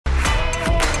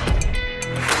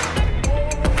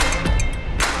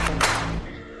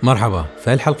مرحبا،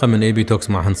 في الحلقة من اي بي توكس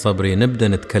مع هند صبري نبدأ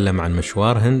نتكلم عن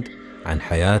مشوار هند، عن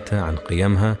حياتها، عن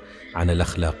قيمها، عن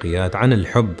الأخلاقيات، عن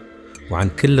الحب، وعن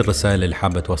كل الرسائل اللي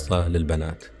حابة توصلها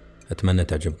للبنات. أتمنى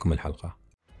تعجبكم الحلقة.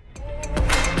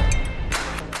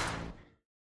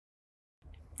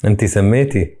 أنتي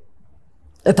سميتي؟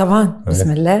 طبعا،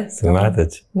 بسم الله. سمعتك.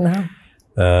 نعم.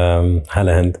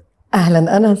 هلا هند.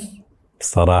 أهلا أنس.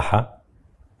 بصراحة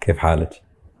كيف حالك؟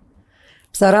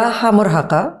 بصراحة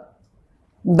مرهقة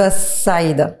بس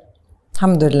سعيدة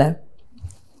الحمد لله.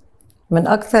 من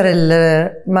أكثر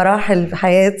المراحل في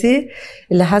حياتي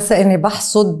اللي حاسة إني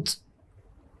بحصد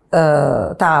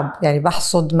تعب، يعني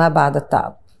بحصد ما بعد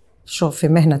التعب. شوف في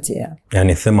مهنتي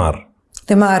يعني ثمار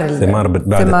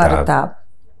بعد التعب.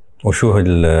 وشو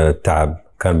التعب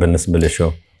كان بالنسبة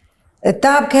لشو؟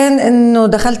 التعب كان إنه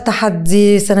دخلت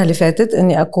تحدي السنة اللي فاتت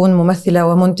إني أكون ممثلة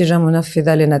ومنتجة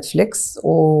منفذة لنتفليكس،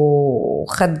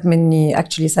 وخد مني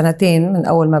actually سنتين من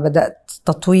أول ما بدأت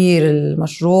تطوير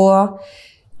المشروع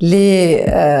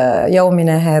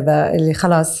ليومنا هذا اللي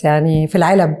خلاص يعني في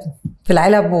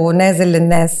العلب ونازل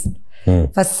للناس.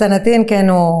 فالسنتين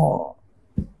كانوا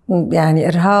يعني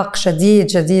إرهاق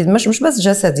شديد، مش بس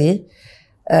جسدي،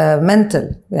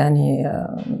 منتل يعني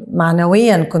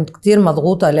معنويا كنت كتير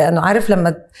مضغوطة، لأنه عارف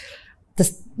لما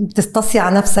تستصيع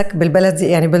نفسك بالبلدي،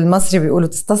 يعني بالمصري بيقولوا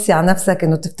تستصيع نفسك،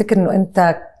 إنه تفتكر إنه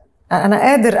أنا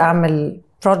قادر أعمل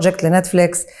بروجكت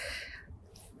لنتفليكس،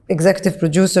 executive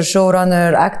producer,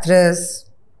 showrunner, actress.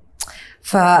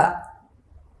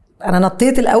 فأنا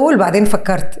نطيت الأول بعدين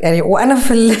فكرت يعني وأنا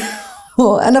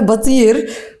وأنا بطير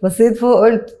بصيت فوق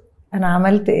قلت أنا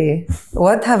عملت إيه؟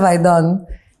 What have I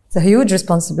done? It's a huge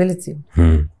responsibility.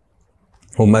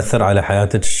 هو مأثر على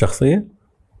حياتك الشخصية؟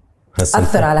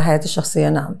 أثر على حياتي الشخصية،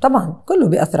 نعم طبعا، كله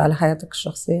بيأثر على حياتك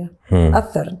الشخصية.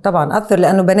 أثر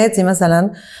لأنه بناتي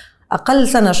مثلا أقل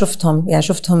سنة شفتهم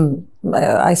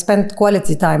I spent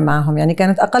quality time معهم، يعني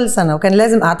كانت أقل سنة وكان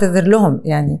لازم أعتذر لهم،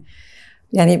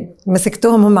 يعني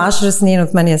مسكتهم هم 10 سنين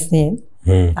و8 سنين،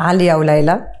 عليا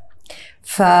وليلى.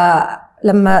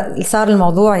 فلما صار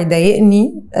الموضوع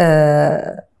يضايقني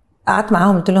قعدت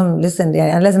معاهم قلت لهم listen،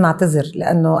 يعني أنا لازم أعتذر،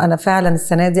 لأنه أنا فعلا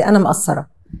السنة دي أنا مقصرة،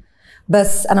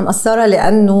 بس أنا مقصرة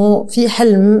لأنه في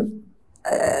حلم،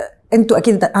 أنتوا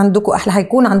أكيد عندكم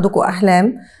هيكون عندكم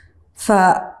أحلام.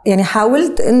 يعني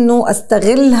حاولت إنه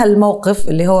أستغل هالموقف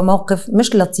اللي هو موقف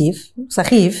مش لطيف،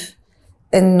 سخيف،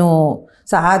 إنه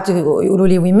ساعات يقولوا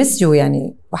لي we miss you،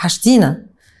 يعني وحشتينا،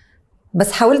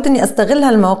 بس حاولت إني أستغل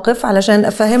هالموقف علشان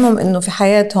أفهمهم إنه في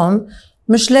حياتهم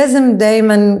مش لازم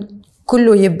دايما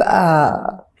كله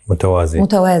يبقى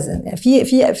متوازن. يعني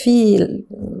في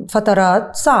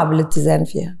فترات صعب الاتزان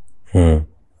فيها.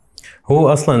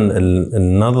 هو أصلا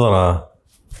النظرة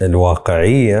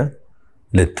الواقعية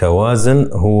للتوازن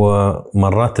هو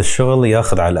مرات الشغل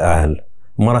ياخذ على الأهل،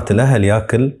 مرات الأهل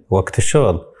ياكل وقت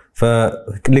الشغل،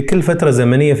 فلكل فترة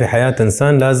زمنية في حياة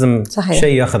إنسان لازم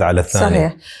شيء ياخذ على الثاني.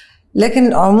 صحيح.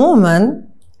 لكن عموما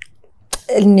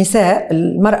النساء،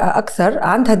 المرأة أكثر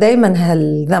عندها دايما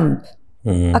هالذنب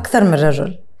أكثر من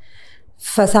الرجل.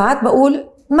 فساعات بقول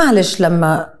معلش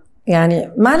لما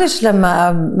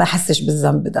ما أحسش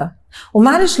بالذنب ده،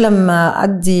 ومعلش لما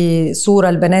أدي صورة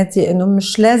لبناتي إنه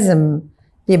مش لازم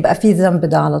يبقى فيه ذنب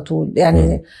ده على طول.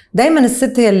 يعني دايما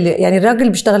الست هي اللي، يعني الراجل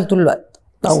بيشتغل طول الوقت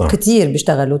أو كتير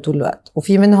بيشتغلوا طول الوقت،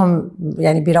 وفي منهم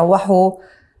يعني بيروحوا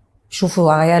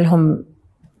يشوفوا عيالهم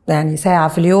يعني ساعة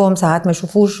في اليوم، ساعات ما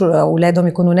يشوفوش أولادهم،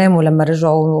 يكونوا ناموا لما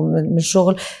رجعوا من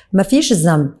الشغل. ما فيش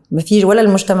الذنب، ما فيش، ولا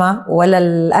المجتمع ولا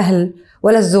الأهل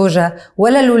ولا الزوجة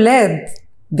ولا الأولاد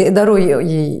بيقدروا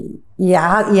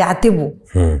يعتبوا.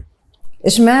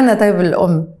 إيش معنى طيب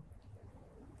الأم؟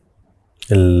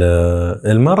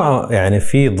 المرأة يعني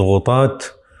في ضغوطات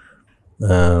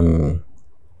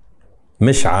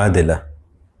مش عادلة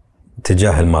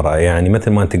تجاه المرأة. يعني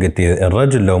مثل ما أنت قلتي،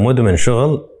 الرجل لو مدمن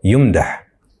شغل يمدح،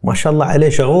 ما شاء الله عليه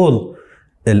شغول.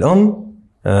 الأم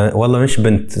والله مش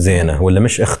بنت زينة، ولا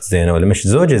مش أخت زينة، ولا مش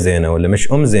زوجة زينة، ولا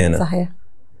مش أم زينة. صحيح.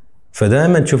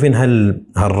 فدائما تشوفين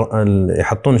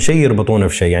يحطون شيء يربطونه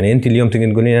في شيء. يعني أنت اليوم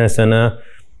تقولين أنا سنة،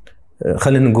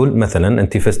 خلينا نقول مثلا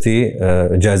أنت فزتي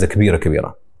جائزة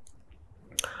كبيرة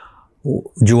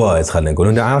جوائز، خلينا نقول،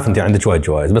 أنت عارف أنت عندك وايد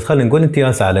جوائز، بس خلينا نقول أنت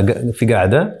جالسة في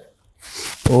قاعدة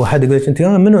وحد يقول لك أنت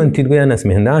منو أنت؟ تقولي أنا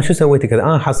اسمي هند. شو سويتي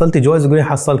كذا؟ حصلتي جوائز. تقولي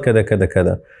حصل كذا كذا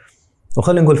كذا.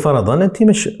 وخلينا نقول فرضا أنت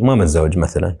ما متزوج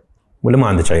مثلا، ولا ما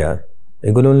عندك عيال،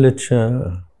 يقولون لك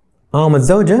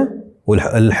متزوجة،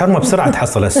 والحرمة بسرعة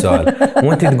تحصل السؤال،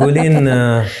 وأنت تقولين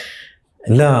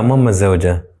لا ما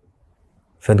متزوجة.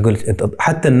 فتقول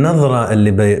حتى النظرة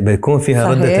اللي بيكون فيها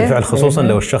ردة الفعل، خصوصا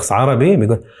لو الشخص عربي،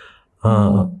 بيقول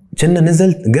كنا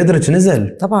نزلت قدرك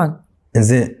نزل. طبعا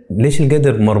إنزين ليش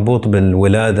القدر مربوط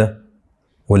بالولادة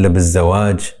ولا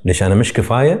بالزواج؟ ليش أنا مش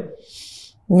كفاية؟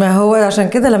 ما هو عشان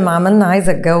كده لما عملنا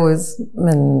عايزة اتجوز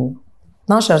من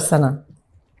 12 سنة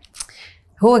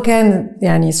هو كان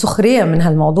يعني سخرية من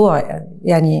هالموضوع.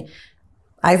 يعني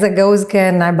عايزة اتجوز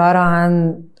كان عبارة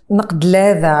عن نقد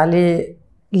لاذع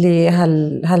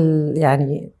هل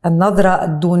يعني النظرة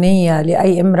الدونية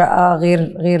لأي امرأة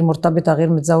غير مرتبطة غير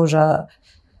متزوجة،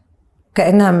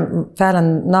 كأنها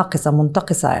فعلا ناقصة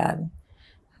منتقصة يعني.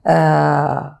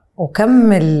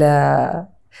 وكم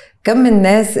كم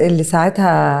الناس اللي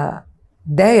ساعتها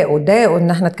ضايقوا ان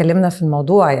احنا اتكلمنا في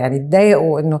الموضوع، يعني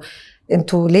اتضايقوا انه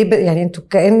انتوا ليه يعني انتوا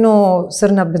كأنه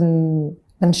صرنا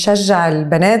بنشجع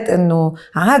البنات انه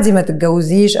عادي ما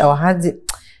تتجوزيش او عادي.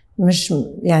 مش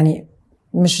يعني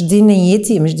مش دي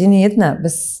نيتي، مش دي نيتنا،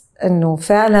 بس انه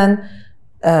فعلا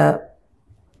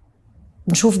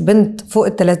نشوف بنت فوق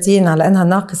 30 على انها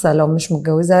ناقصة لو مش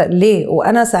متجوزة ليه.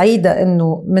 وانا سعيدة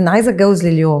انه من عايزة اتجوز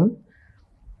لليوم،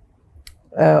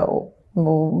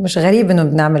 ومش غريب انه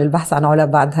بنعمل البحث عن علا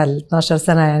بعد هال 12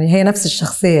 سنة، يعني هي نفس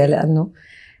الشخصية، لانه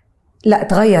لا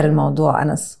تغير الموضوع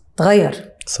أنس،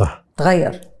 تغير صح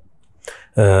تغير.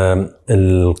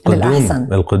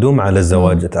 القدوم على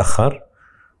الزواج تأخر،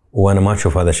 وأنا ما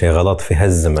أشوف هذا شيء غلط في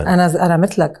هالزمن. أنا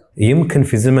مثلك. يمكن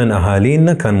في زمن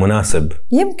أهالينا كان مناسب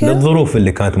يمكن للظروف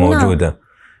اللي كانت موجودة.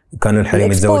 كانوا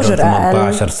الحريم يتزوجون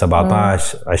 18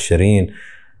 17 20.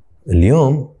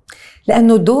 اليوم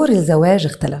لأنه دور الزواج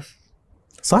اختلف.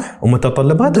 صح،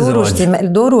 ومتطلبات الزواج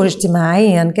دوره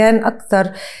اجتماعيا كان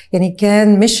أكثر، يعني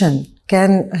كان ميشن،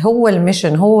 كان هو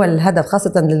الميشن، هو الهدف،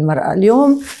 خاصة للمرأة.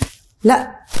 اليوم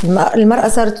لا، المرأة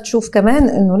صارت تشوف كمان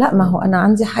إنه لا، ما هو أنا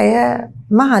عندي حياة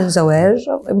مع الزواج،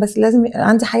 بس لازم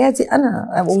عندي حياتي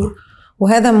أنا.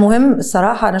 وهذا مهم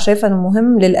الصراحة، أنا شايفة إنه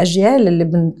مهم للأجيال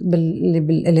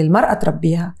اللي المرأة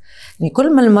تربيها. يعني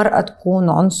كل ما المرأة تكون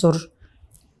عنصر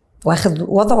واخذ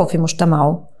وضعه في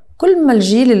مجتمعه، كل ما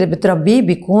الجيل اللي بتربيه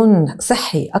بيكون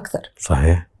صحي أكثر.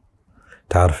 صحيح.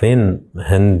 تعرفين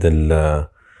هند،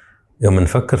 يوم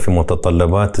نفكر في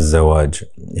متطلبات الزواج،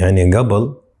 يعني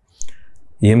قبل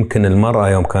يمكن المرأة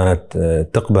يوم كانت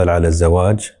تقبل على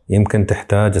الزواج يمكن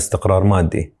تحتاج استقرار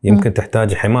مادي، يمكن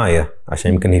تحتاج حماية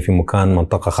عشان يمكن هي في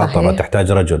منطقة خطرة. صحيح.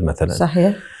 تحتاج رجل مثلا.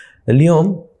 صحيح.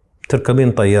 اليوم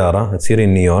تركبين طيارة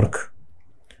تصيرين نيويورك،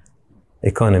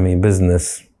 ايكونومي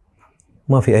بزنس،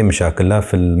 ما في أي مشاكل، لا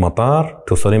في المطار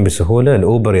توصلين بسهولة،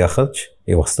 الأوبر ياخذك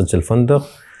يوصلك الفندق،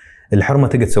 الحرمة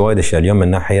تقدر تسوي وايد أشياء اليوم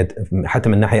من ناحية، حتى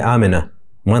من ناحية آمنة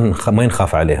ما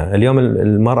ينخاف عليها. اليوم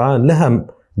المرأة لها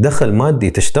دخل مادي،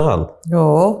 تشتغل.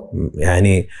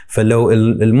 يعني فلو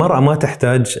المرأة ما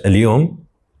تحتاج اليوم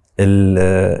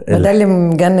ده اللي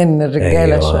مجنن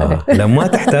الرجالة. أيوة. لو ما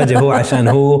تحتاجه هو عشان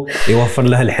هو يوفر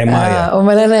لها الحماية.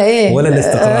 أمال أنا إيه؟ ولا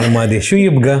الاستقرار المادي، شو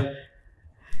يبقى؟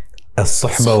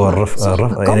 الصحبة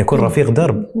والرفقة، يعني يكون رفيق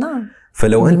درب. نعم.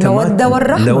 فلو انت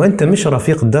لو انت مش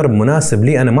رفيق درب مناسب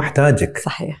لي، انا محتاجك.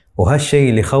 صحيح. وهالشيء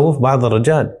اللي يخوف بعض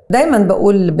الرجال. دايما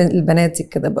بقول لبناتي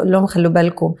كده، بقول لهم خلوا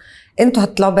بالكم انتوا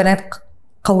هتطلعوا بنات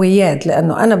قويات،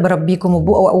 لانه انا بربيكم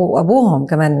وابوهم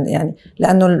كمان، يعني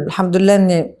لانه الحمد لله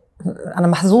اني انا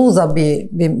محظوظه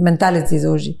بمنتاليتي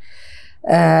زوجي.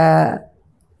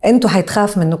 انتوا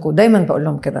هيتخاف منكم، دايما بقول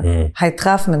لهم كده،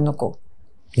 هيتخاف منكم.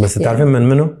 بس يعني تعرفين من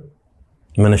منه؟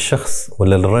 من الشخص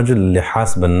ولا الرجل اللي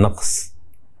حاس بالنقص،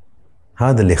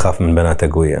 هذا اللي يخاف من بنات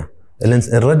قوية.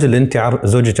 الرجل اللي انت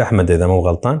زوجك احمد اذا مو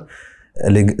غلطان،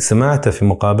 اللي سمعته في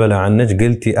مقابلة عنك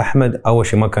قلتي احمد اول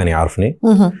شيء ما كان يعرفني،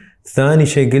 ثاني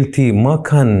شيء قلتي ما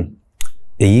كان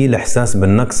يجي له احساس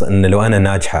بالنقص انه لو انا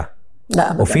ناجحة.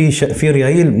 لا أبداً. في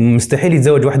ريايل مستحيل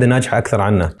يتزوج واحدة ناجحة اكثر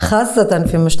عنه، خاصة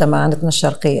في مجتمعاتنا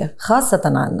الشرقية، خاصة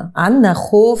عنا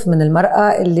خوف من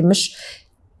المرأة اللي مش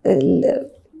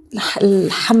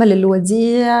الحمل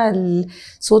الوديع،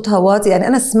 صوتها واطي. يعني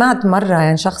أنا سمعت مرة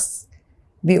يعني شخص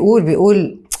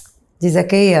بيقول دي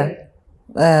ذكية،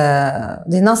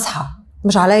 دي نصحة،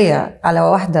 مش عليا، على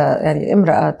واحدة يعني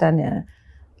امرأة تانية،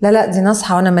 لا دي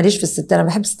نصحة وأنا ماليش في الستات، أنا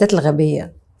بحب الستات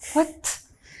الغبية. وات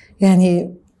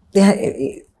يعني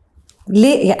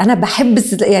ليه؟ يعني أنا بحب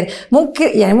الستات،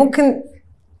 يعني ممكن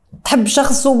تحب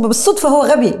شخص وبالصدفة هو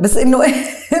غبي، بس انه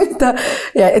انت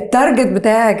يعني التارجت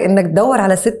بتاعك انك تدور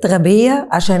على ست غبية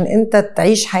عشان انت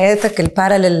تعيش حياتك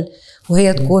البارالل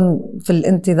وهي تكون في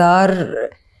الانتظار.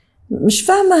 مش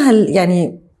فاهمة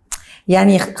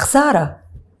يعني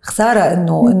خسارة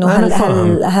انه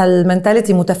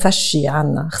هالمنتاليتي متفشي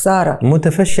عنا، خسارة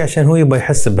متفشي عشان هو يبغى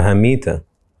يحس بأهميته.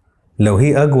 لو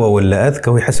هي اقوى ولا اذكى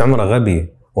هو يحس عمره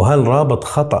غبي، وهالرابط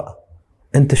خطأ.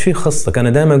 انت شو يخصك؟ انا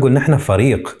دائما اقول نحن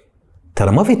فريق،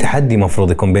 ترى ما في تحدي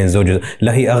مفروض يكون بين زوجي،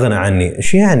 لا هي اغنى عني،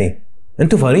 شو يعني؟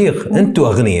 انتوا فريق، انتوا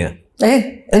اغنياء،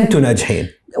 انتوا ناجحين.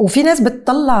 وفي ناس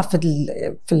بتطلع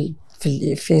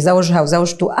في زوجها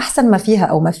وزوجته احسن ما فيها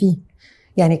او ما فيه.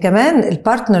 يعني كمان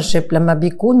البارتنرشيب لما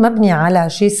بيكون مبني على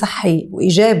شيء صحي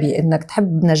وايجابي، انك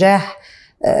تحب نجاح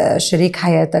شريك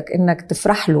حياتك، انك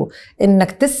تفرح له،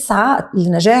 انك تسعى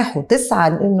لنجاحه،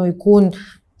 تسعى انه يكون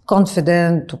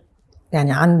confident،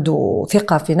 يعني عنده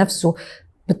ثقة في نفسه،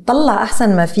 بتطلع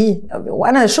احسن ما فيه.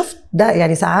 وانا شفت ده،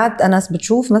 يعني ساعات انا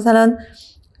بتشوف مثلا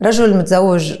رجل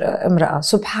متزوج امرأة،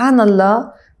 سبحان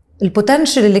الله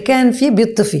البوتنشل اللي كان فيه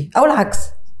بيطفي، او العكس.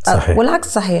 صحيح.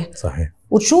 والعكس صحيح. صحيح.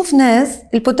 وتشوف ناس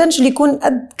البوتنشل يكون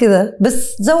قد كده،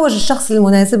 بس تزوج الشخص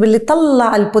المناسب اللي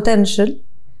طلع البوتنشل،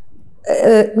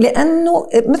 لأنه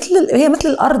هي مثل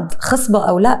الأرض، خصبة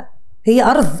أو لا هي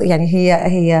أرض. يعني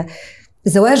هي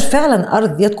الزواج فعلا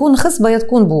أرض، يا تكون خصبة يا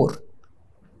تكون بور.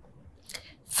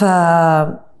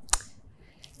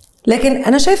 لكن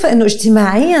أنا شايفة أنه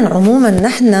اجتماعيا عموما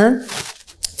نحن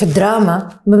في الدراما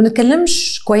ما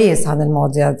بنتكلمش كويس عن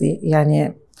المواضيع دي،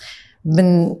 يعني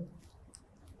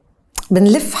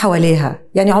بنلف حواليها.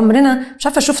 يعني عمرنا مش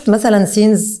عارفة شفت مثلا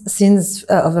scenes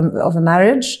of a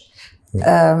marriage.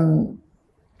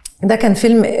 ده كان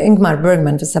فيلم إنجمار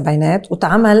بيرغمان في السبعينات،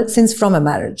 وتعمل Scenes from a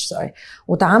Marriage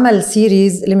وتعمل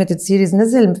سيريز limited series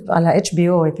نزل على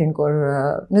HBO I think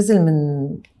نزل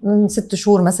من 6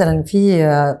 شهور مثلا،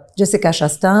 في جيسيكا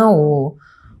شاستان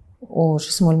وش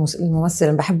اسمه الممثل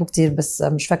اللي بحبه كتير بس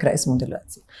مش فاكرة اسمه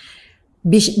دلوقتي.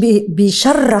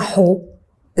 بيشرحوا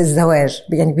الزواج،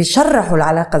 يعني بيشرحوا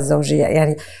العلاقة الزوجية،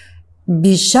 يعني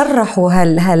بيشرحوا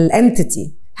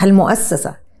هالانتيتي،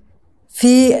 هالمؤسسة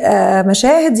في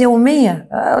مشاهد يومية،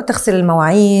 تغسل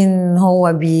المواعين،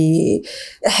 هو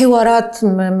بحوارات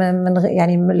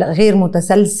يعني غير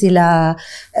متسلسلة،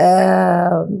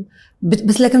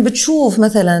 بس لكن بتشوف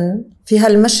مثلا في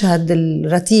هالمشهد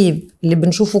الرتيب اللي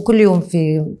بنشوفه كل يوم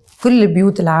في كل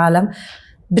بيوت العالم،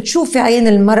 بتشوف في عين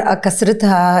المرأة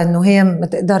كسرتها انه هي ما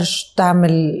تقدرش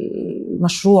تعمل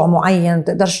مشروع معين، ما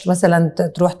تقدرش مثلا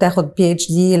تروح تاخد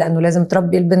PhD لانه لازم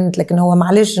تربي البنت، لكن هو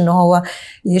معلش انه هو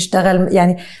يشتغل.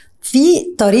 يعني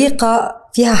في طريقة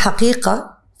فيها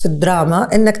حقيقة في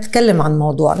الدراما انك تتكلم عن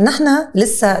موضوع نحن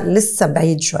لسه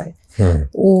بعيد شوي.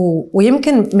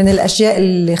 ويمكن من الاشياء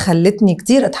اللي خلتني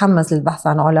كتير اتحمس للبحث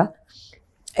عن علا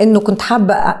انه كنت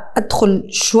حابة ادخل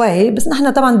شوي، بس نحن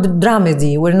طبعا بالدراما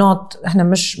دي احنا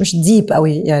مش ديب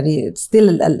قوي، يعني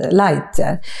still light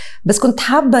يعني. بس كنت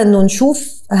حابة انه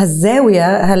نشوف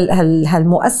هالزاوية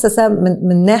هالمؤسسة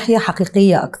من ناحية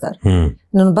حقيقية اكثر،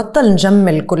 انه نبطل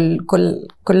نجمل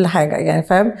كل حاجة، يعني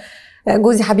فاهم؟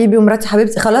 جوزي حبيبي ومراتي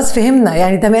حبيبتي، خلاص فهمنا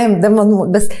يعني تمام ده،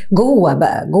 بس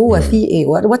جوه في ايه؟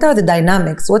 what are the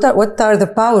dynamics, what are the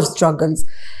power struggles؟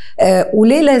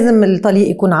 وليه لازم الطليق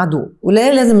يكون عدو؟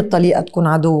 وليه لازم الطليقة تكون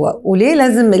عدوة؟ وليه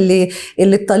لازم اللي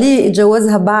الطليق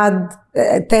يتجوزها بعد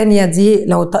الثانية دي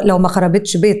لو ما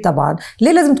خربتش بيت طبعا،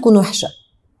 ليه لازم تكون وحشة؟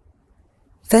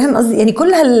 فاهم قصدي؟ يعني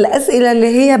كل هالأسئلة اللي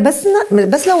هي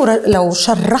بس لو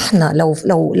شرحنا،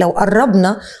 لو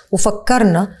قربنا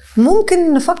وفكرنا،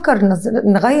 ممكن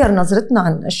نغير نظرتنا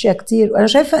عن أشياء كتير. وأنا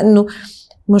شايفة إنه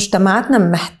مجتمعاتنا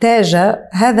محتاجة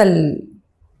هذه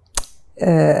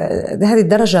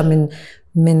الدرجة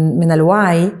من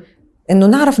الوعي، إنه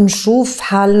نعرف نشوف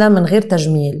حالنا من غير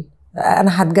تجميل.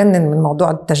 أنا هتجنن من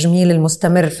موضوع التجميل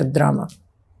المستمر في الدراما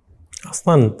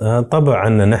أصلاً. طبعاً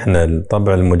نحن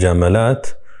طبع المجاملات،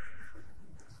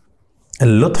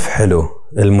 اللطف حلو،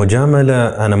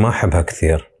 المجاملة أنا ما أحبها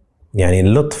كثير. يعني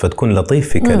اللطف تكون لطيف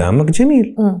في كلامك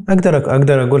جميل.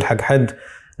 أقدر أقول حق حد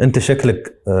أنت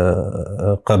شكلك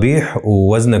قبيح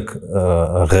ووزنك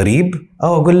غريب،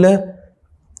 أو أقول له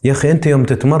يا أخي أنت يوم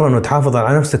تتمرن وتحافظ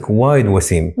على نفسك وايد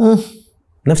وسيم.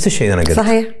 نفس الشيء أنا قلت.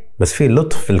 صحيح. بس في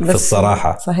لطف في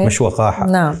الصراحة. صحيح. مش وقاحة.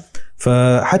 نعم.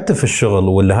 فحتى في الشغل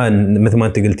ولا مثل ما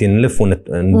أنت قلتي نلف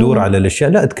وندور على الأشياء،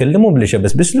 لا تكلموا بالأشياء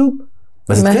بس بأسلوب،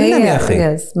 بس تكلم يا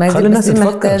أخي. خلي الناس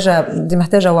تفكر. دي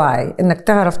محتاجة وعي، إنك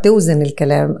تعرف توزن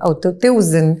الكلام أو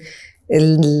توزن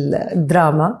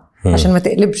الدراما عشان ما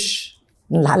تقلبش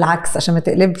العكس، عشان ما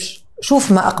تقلبش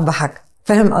شوف ما أقبحك.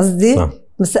 فاهم قصدي؟ صح.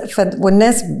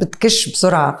 والناس بتكش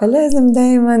بسرعة، فلازم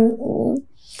دايما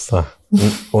صح.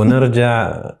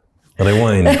 ونرجع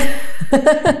ريوايند.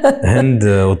 هند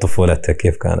وطفولتها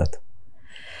كيف كانت؟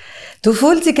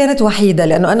 طفولتي كانت وحيدة،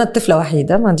 لأنه أنا الطفلة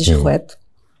وحيدة ما عنديش إخوات،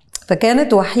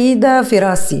 فكانت وحيدة في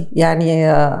راسي.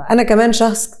 يعني أنا كمان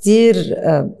شخص كتير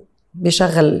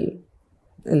بيشغل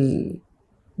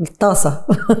الطاسة.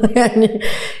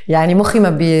 يعني مخي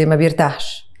ما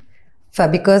بيرتاحش،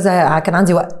 فبيكوز كان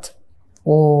عندي وقت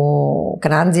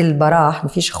وكان عندي البراح،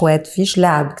 مفيش اخوات، مفيش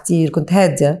لعب كتير، كنت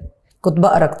هادية، كنت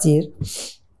بقرأ كتير.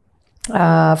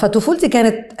 فطفولتي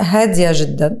كانت هادية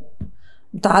جدا،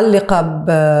 متعلقة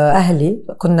بأهلي.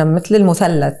 كنا مثل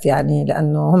المثلث يعني،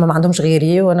 لأنه هم ما عندهمش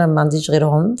غيري وأنا ما عنديش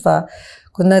غيرهم،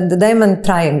 فكنا دايما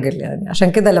تراينجل يعني.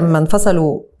 عشان كده لما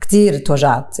انفصلوا كتير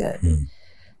توجعت يعني.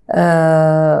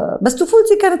 بس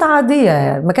طفولتي كانت عادية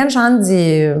يعني، ما كانش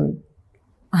عندي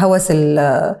هوس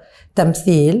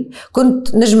التمثيل.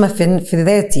 كنت نجمة في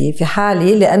ذاتي، في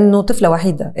حالي، لأنه طفلة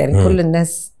وحيدة يعني. كل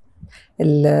الناس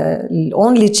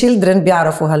only children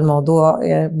بيعرفوا هالموضوع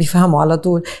يعني، بيفهموا على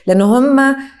طول، لأنه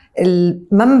هم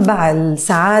المنبع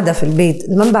السعادة في البيت،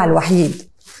 المنبع الوحيد،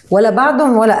 ولا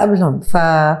بعدهم ولا قبلهم.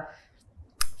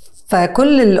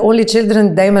 فكل only children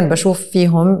دايما بشوف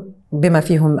فيهم بما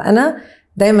فيهم أنا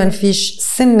دايما فيش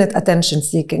سنة attention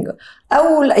seeking،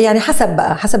 أو يعني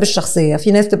حسب الشخصية.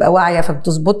 في ناس تبقى واعية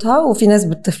فبتزبطها، وفي ناس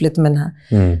بتفلت منها.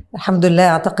 الحمد لله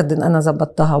أعتقد أن أنا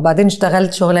زبطتها، وبعدين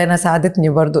اشتغلت شغلانة ساعدتني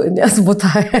برضو إني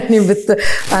أزبطها يعني.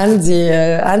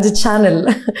 عندي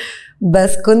channel.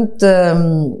 بس كنت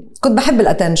بحب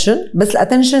الاتنشن، بس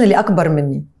الاتنشن اللي أكبر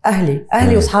مني،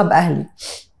 أهلي وأصحاب أهلي.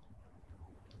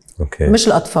 أوكي. مش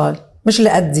الأطفال، مش اللي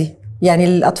قدي يعني.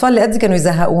 الأطفال اللي قدي كانوا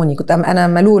يزهقوني، كنت أنا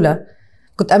ملولة،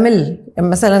 كنت أمل.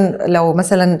 مثلا لو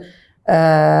مثلا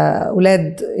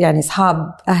أولاد يعني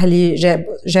أصحاب أهلي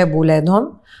جابوا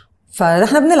أولادهم،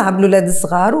 فنحن بنلعب الأولاد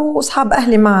الصغار وأصحاب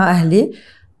أهلي مع أهلي.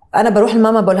 أنا بروح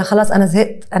لماما بقولها خلاص أنا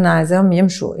زهقت، أنا عايزاهم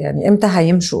يمشوا يعني، إمتى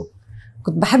هيمشوا؟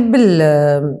 كنت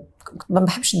ما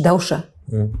بحبش الدوشة،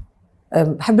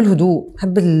 بحب الهدوء،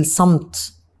 بحب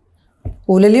الصمت،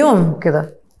 ولليوم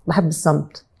كده بحب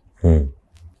الصمت.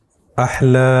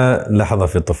 أحلى لحظة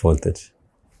في طفولتك؟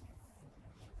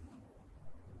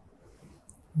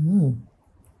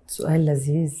 سؤال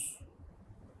لذيذ.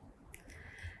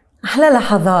 أحلى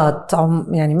لحظات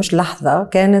يعني مش لحظة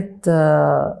كانت،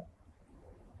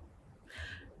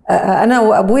 أنا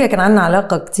وأبويا كان عنا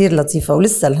علاقة كتير لطيفة،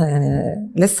 ولسه يعني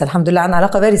لسه الحمد لله عنا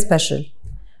علاقة very special.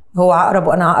 هو عقرب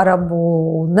وأنا عقرب،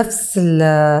 ونفس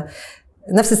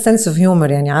السنس اوف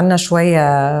هيومر يعني. عنا شوية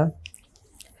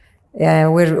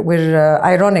يعني we're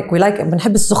ironic, we like،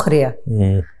 بنحب السخرية.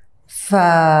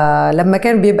 فلما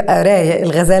كان بيبقى رايق،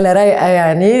 الغزالة رايقة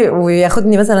يعني،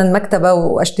 وياخدني مثلا مكتبة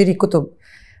واشتري كتب،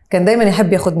 كان دايما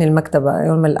يحب ياخدني المكتبة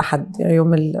يوم الأحد،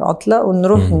 يوم العطلة،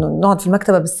 ونروح نقعد في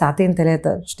المكتبة بالساعتين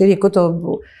 3 اشتري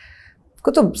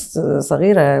كتب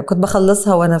صغيرة. كنت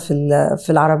بخلصها وانا في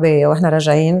العربية واحنا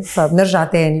راجعين، فبنرجع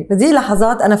تاني. فدي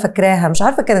لحظات انا فاكراها، مش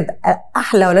عارفة كانت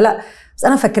احلى ولا لا، بس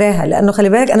انا فاكراها، لانه خلي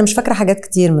بالك انا مش فاكرة حاجات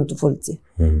كتير من طفولتي.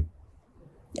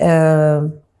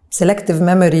 selective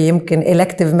memory، يمكن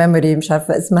elective memory، مش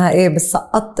عارفة اسمها ايه، بس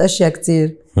سقطت اشياء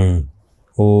كتير.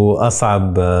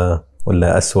 واصعب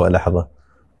ولا أسوأ لحظة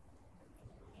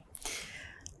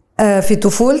في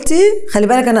طفولتي؟ خلي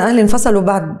بالك أنا أهلي انفصلوا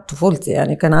بعد طفولتي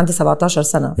يعني، كان عندي 17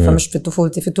 سنة، فمش في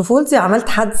طفولتي. في طفولتي عملت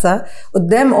حادثة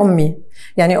قدام أمي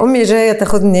يعني. أمي جاية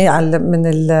تاخدني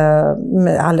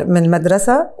من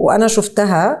المدرسة، وأنا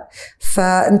شفتها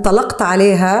فانطلقت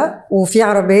عليها، وفي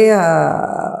عربية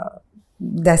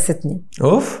داستني.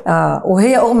 أوف.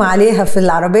 وهي أغمى عليها في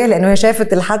العربية، لأنه هي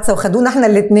شافت الحادثة، وخدونا احنا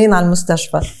الاثنين على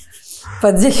المستشفى.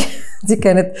 دي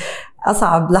كانت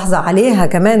أصعب لحظة عليها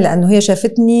كمان، لأنه هي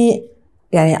شافتني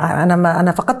يعني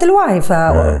أنا فقدت الوعي،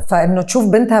 فإنه تشوف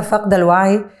بنتها فقد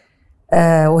الوعي،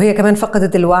 وهي كمان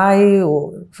فقدت الوعي،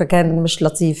 فكان مش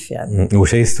لطيف يعني.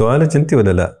 وشيء استوالك أنت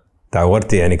ولا لا؟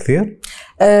 تعورتي يعني كثير؟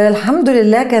 الحمد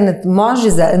لله كانت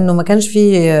معجزة إنه ما كانش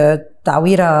فيه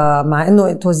تعويرة، مع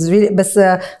إنه it was really، بس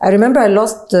I remember I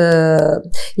lost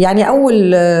يعني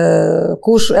أول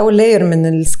كوش، أول لاير من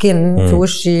السكين في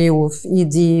وشي وفي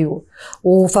إيدي،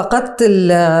 وفقدت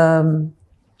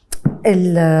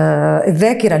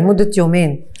الذاكرة لمدة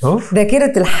يومين.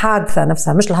 ذاكرة الحادثة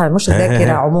نفسها، مش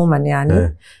الذاكرة عموما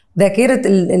يعني. ذاكرة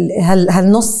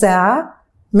هالنص ساعة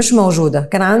مش موجودة.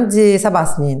 كان عندي 7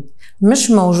 سنين،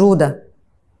 مش موجودة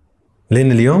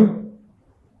لين اليوم.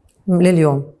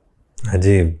 لليوم.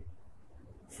 عجيب.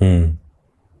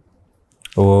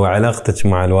 وعلاقتك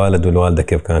مع الوالد والوالدة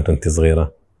كيف كانت وانت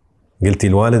صغيرة؟ قلتي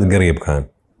الوالد قريب كان.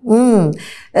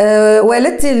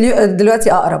 والدتي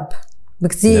دلوقتي أقرب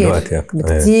بكتير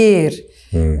بكتير.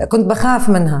 كنت بخاف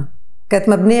منها، كانت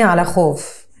مبنية على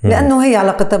خوف، لأنه هي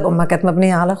علاقتها بأمها كانت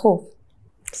مبنية على خوف.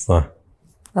 صح.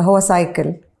 فهو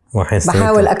سايكل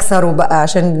بحاول أكسره بقى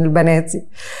عشان بناتي.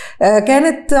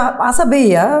 كانت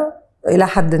عصبية إلى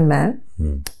حد ما،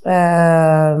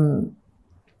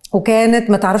 وكانت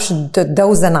ما تعرفش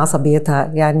تدوزن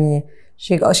عصبيتها يعني.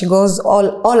 she goes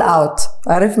all out،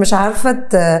 عارف، مش عارفة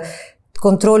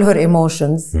control her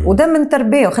emotions. وده من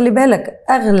تربية. وخلي بالك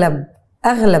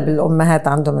أغلب الأمهات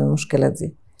عندهم المشكلة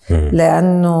دي.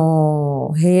 لأنه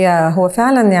هو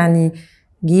فعلا يعني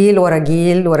جيل ورا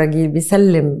جيل ورا جيل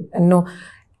بيسلم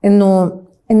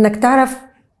إنك تعرف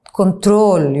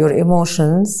control your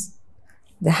emotions.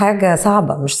 دي حاجة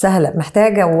صعبة مش سهلة،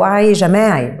 محتاجة وعي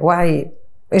جماعي، وعي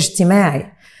اجتماعي.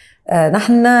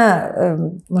 نحن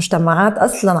مجتمعات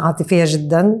أصلا عاطفية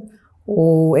جدا،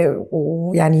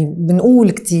 ويعني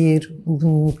بنقول كتير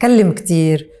وبنتكلم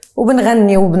كتير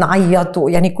وبنغني وبنعيط،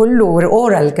 يعني كله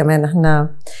اورال كمان.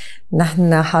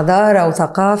 نحن حضارة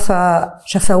وثقافة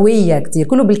شفوية كتير،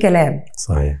 كله بالكلام.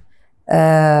 صحيح.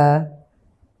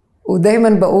 ودايما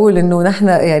بقول انه نحن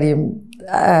يعني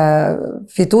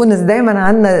في تونس دايما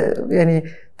عنا يعني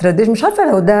تراديشن، مش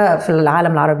عارفة لو ده في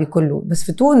العالم العربي كله، بس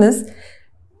في تونس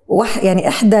يعني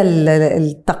احدى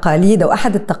التقاليد او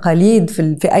احد التقاليد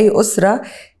في اي اسره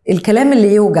الكلام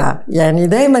اللي يوجع. يعني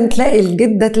دايما تلاقي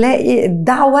الجده تلاقي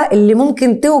الدعوه اللي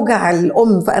ممكن توجع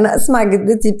الام. فانا اسمع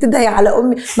جدتي بتدعي على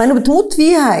امي ما انه بتموت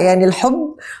فيها، يعني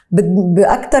الحب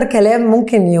باكتر كلام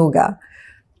ممكن يوجع.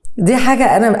 دي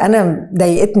حاجه انا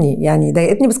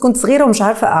ضايقتني بس كنت صغيره ومش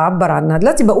عارفه اعبر عنها.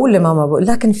 دلوقتي بقول لماما، بقول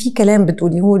لها كان في كلام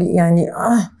بتقوليه لي يعني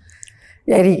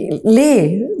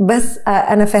ليه؟ بس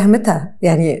أنا فهمتها،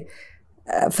 يعني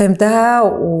فهمتها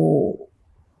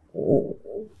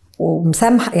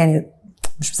ومسامحة، يعني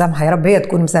مش مسامحة، يا رب هي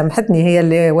تكون مسامحتني، هي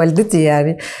اللي والدتي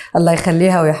يعني الله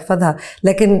يخليها ويحفظها،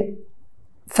 لكن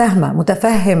فاهمة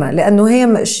متفهمة، لأنه هي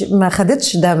ما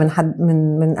خدتش ده من حد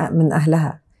من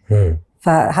أهلها.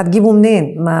 فهتجيبه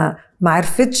منين؟ ما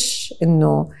عرفتش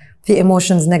إنه في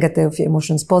emotions negative وفي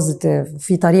emotions positive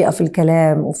وفي طريقة في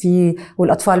الكلام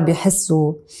والأطفال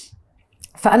بيحسوا.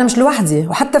 فأنا مش لوحدي،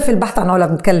 وحتى في البحث عن علا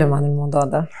بنتكلم عن الموضوع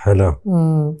ده. حلو.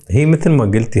 هي مثل ما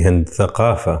قلتي هند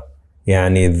ثقافة،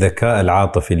 يعني الذكاء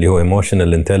العاطفي اللي هو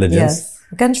emotional intelligence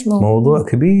ما كانش موضوع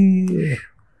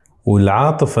كبير.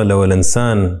 والعاطفة لو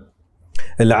الإنسان،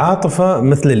 العاطفة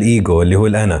مثل الإيجو اللي هو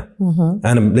الأنا.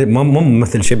 أنا مو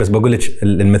مثل شيء، بس بقول لك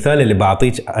المثال اللي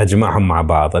بعطيك أجمعهم مع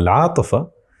بعض.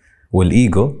 العاطفة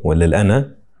والإيجو ولا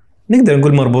الأنا نقدر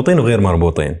نقول مربوطين وغير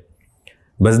مربوطين،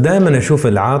 بس دائما أشوف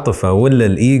العاطفة ولا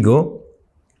الإيجو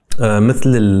مثل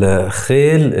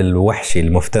الخيل الوحشي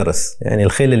المفترس، يعني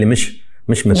الخيل اللي مش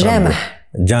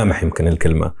جامح يمكن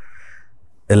الكلمة.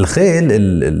 الخيل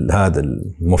هذا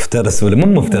المفترس ولا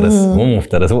مو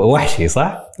مفترس وحشي،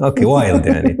 صح؟ اوكي، وايلد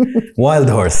يعني وايلد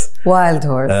هورس.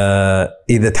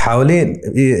 اذا تحاولين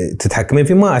تتحكمين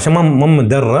فيه، ما عشان ما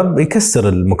مدرب يكسر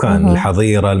المكان،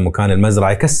 الحظيرة، المكان،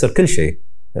 المزرعة، يكسر كل شيء.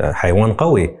 حيوان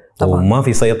قوي طبعاً، وما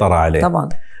في سيطرة عليه طبعا.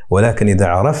 ولكن اذا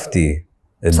عرفتي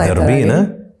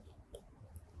تدربينه،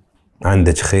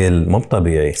 عندك خيل مو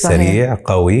طبيعي، سريع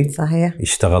قوي، صحيح،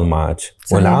 يشتغل معك.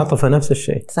 والعاطفة نفس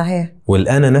الشيء، صحيح.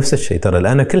 والأنا نفس الشيء. ترى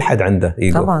الأنا كل حد عنده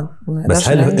إيجو طبعا، بس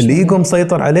هل الإيجو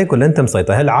مسيطر عليك ولا أنت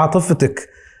مسيطر؟ هل عاطفتك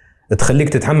تخليك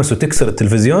تتحمس وتكسر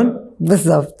التلفزيون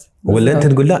بالضبط، ولا أنت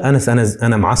تقول لا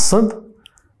أنا معصب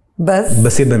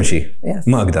بس يبقى بمشي،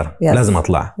 ما أقدر، لازم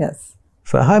أطلع.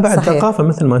 فهاي بعد ثقافة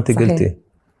مثل ما أنت قلتي.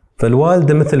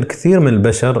 فالوالدة مثل كثير من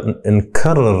البشر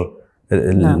نكرر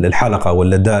الحلقة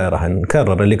ولا الدائرة،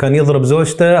 نكرر اللي كان يضرب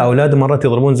زوجته، أولاده مرات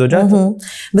يضربون زوجاته.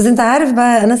 بس أنت عارف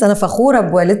بقى أنس، أنا فخورة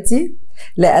بوالدتي،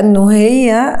 لأنه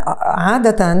هي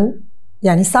عادة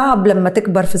يعني صعب لما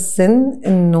تكبر في السن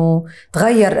إنه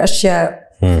تغير أشياء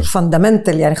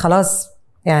فاندامنتال، يعني خلاص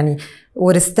يعني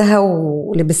ورثتها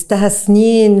ولبستها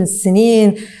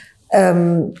سنين.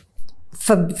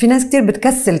 ففي ناس كتير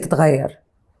بتكسل تتغير.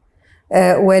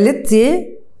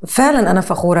 والدتي فعلا أنا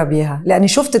فخورة بيها لأني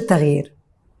شفت التغيير،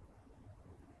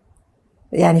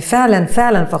 يعني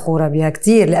فعلا فخورة بيها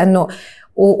كتير، لأنه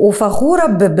وفخورة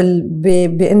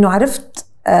بأنه عرفت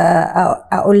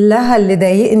أقول لها اللي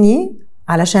ضايقني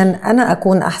علشان أنا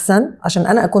أكون أحسن، عشان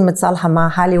أنا أكون متصالحة مع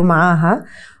حالي ومعاها،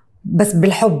 بس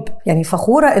بالحب. يعني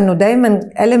فخورة أنه دايما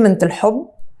element الحب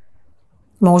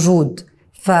موجود.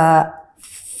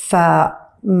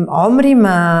 عمري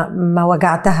ما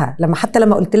وجعتها، حتى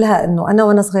لما قلت لها انه انا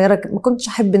وانا صغيره ما كنتش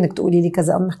احب انك تقولي لي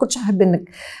كذا، او ما كنتش احب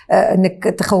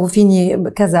انك تخوفيني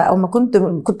كذا، او ما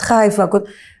كنت خايفه،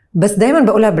 بس دايما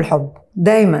بقولها بالحب،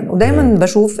 ودايما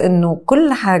بشوف انه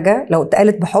كل حاجه لو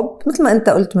اتقالت بحب، مثل ما انت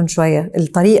قلت من شويه،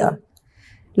 الطريقه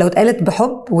لو اتقالت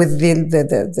بحب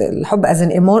الحب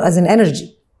as an energy،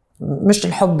 مش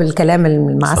الحب الكلام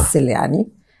المعسل، يعني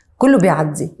كله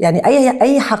بيعدي. يعني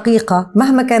اي حقيقه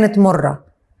مهما كانت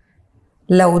مره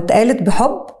لو اتقالت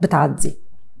بحب بتعدي.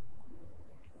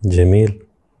 جميل.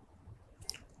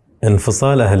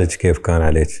 انفصال أهلك كيف كان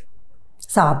عليك؟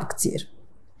 صعب كتير.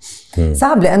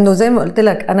 صعب لأنه زي ما قلت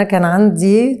لك أنا كان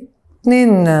عندي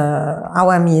 2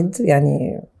 عواميد،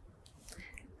 يعني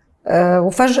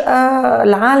وفجأة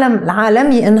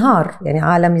العالمي انهار، يعني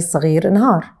عالمي الصغير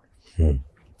انهار.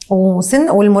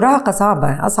 والمراهقة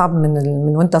صعبة، أصعب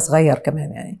من وانت صغير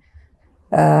كمان يعني.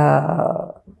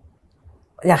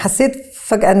 يعني حسيت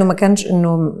فجأة انه ما كانش،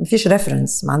 انه مفيش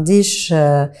ريفرنس، ما عنديش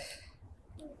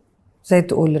زي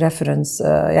تقول ريفرنس،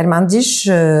 يعني ما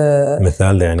عنديش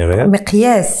مثال يعني غير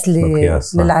مقياس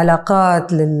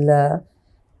للعلاقات،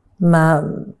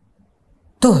 ما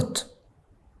تهت،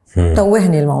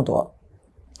 توهني الموضوع.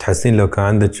 تحسين لو كان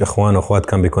عندك اخوان واخوات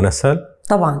كان بيكون اسهل؟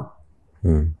 طبعا.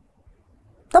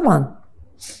 طبعا.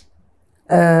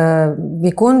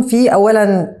 بيكون في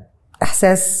اولا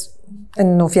احساس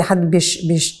انه في حد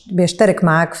بيشترك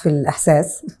معك في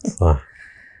الاحساس. صح.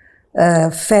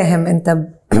 فاهم انت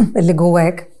اللي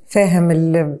جواك، فاهم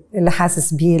اللي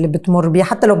حاسس بيه، اللي بتمر بيه،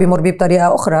 حتى لو بيمر بيه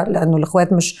بطريقه اخرى، لانه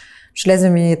الاخوات مش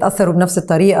لازم يتاثروا بنفس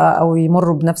الطريقه او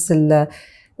يمروا بنفس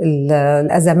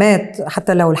الازمات.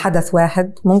 حتى لو الحدث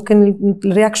واحد ممكن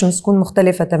الرياكشنز تكون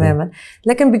مختلفه تماما،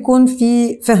 لكن بيكون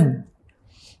في فهم.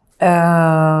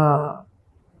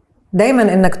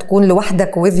 دايما انك تكون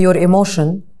لوحدك with your emotion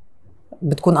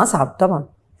بتكون اصعب طبعا.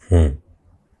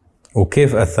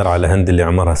 وكيف اثر على هند اللي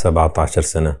عمرها 17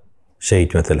 سنه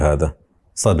شيء مثل هذا؟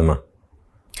 صدمه؟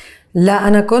 لا،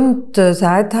 انا كنت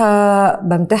ساعتها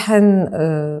بمتحن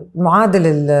معادل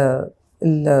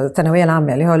الثانويه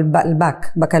العامه اللي هو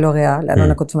بكالوريا، لانه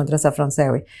انا كنت في مدرسه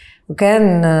فرنساوي،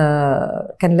 وكان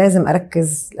كان لازم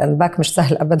اركز. الباك مش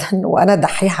سهل ابدا، وانا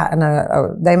دحيحه،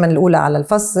 انا دايما الاولى على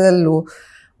الفصل،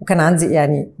 وكان عندي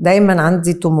يعني دايما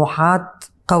عندي طموحات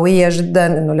قويه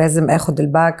جدا انه لازم اخد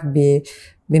الباك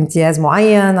بامتياز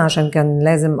معين، عشان كان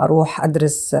لازم اروح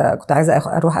ادرس. كنت عايزه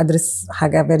اروح ادرس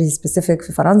حاجه very specific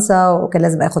في فرنسا، وكان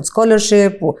لازم اخد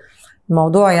scholarship.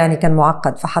 الموضوع يعني كان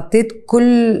معقد، فحطيت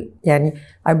كل يعني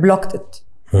I blocked it.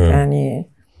 يعني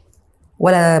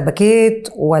ولا بكيت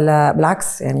ولا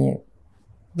بالعكس، يعني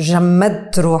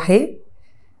جمدت روحي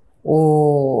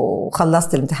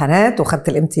وخلصت الامتحانات وخدت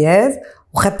الامتياز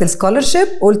وخدت السكولرشيب،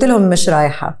 وقلت لهم مش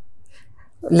رايحة،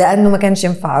 لأنه ما كانش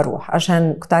ينفع أروح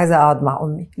عشان كنت عايزة أقعد مع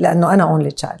أمي، لأنه أنا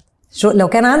only child. لو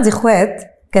كان عندي إخوات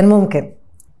كان ممكن،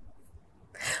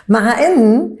 مع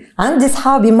إن عندي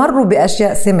صحابي مروا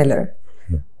بأشياء similar.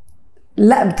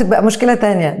 لا، بتبقى مشكلة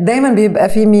تانية. دايما بيبقى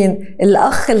في مين؟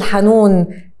 الأخ الحنون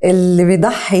اللي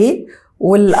بيضحي،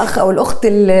 والأخ أو الأخت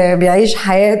اللي بيعيش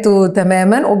حياته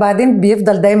تماما، وبعدين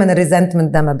بيفضل دايما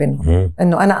الريزنتمنت ده ما بينهم،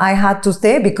 إنه أنا I had to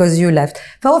stay because you left.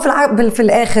 فهو في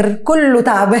الآخر كله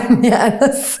تعبان يا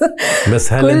أنس.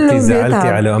 بس هل أنت زعلتي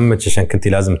على أمك عشان كنتي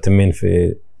لازم تمين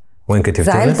في وين كنتي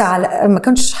في تونس؟ زعلت على، ما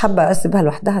كنتش حابة أسيبها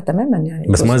لوحدها تماما يعني.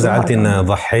 بس ما زعلتي إن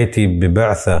ضحيتي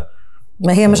ببعثة؟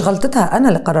 ما هي مش غلطتها، أنا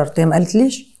اللي قررت، هي ما قالت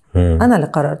ليش. أنا اللي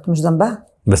قررت، مش ذنبها.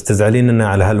 بس تزعلين إنه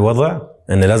على هالوضع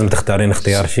إن لازم تختارين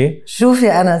اختيار شيء؟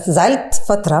 شوفي، أنا زعلت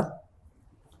فترة،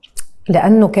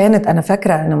 لأنه كانت أنا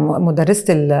فاكرة أن مدرسة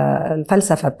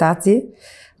الفلسفة بتاعتي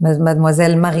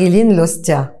مادموزيل ماريلين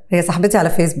لوستيا، هي صاحبتي على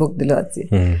فيسبوك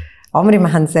دلوقتي. عمري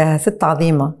ما هنساها، ست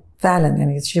عظيمة فعلا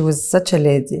يعني. she was such a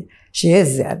lady, she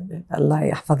is يعني، الله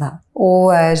يحفظها.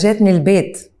 وجاتني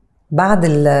البيت بعد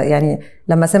يعني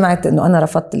لما سمعت انه انا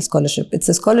رفضت السكولرشيب.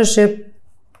 اتس سكولرشيب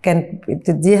كانت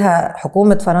بتديها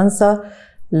حكومة فرنسا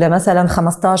لمثلا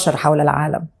 15 حول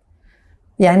العالم،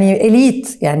 يعني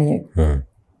إليت يعني.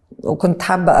 وكنت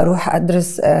حابة أروح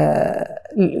أدرس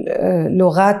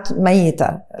لغات ميتة،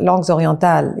 langues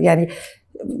orientales، يعني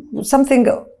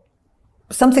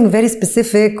something very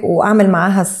specific، وأعمل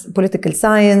معاها political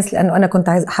science، لأنه أنا كنت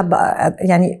عايز حابة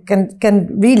يعني كان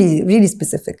really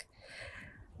specific.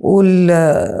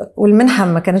 والمنحة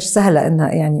ما كانتش سهلة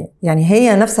إنها يعني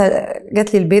هي نفسها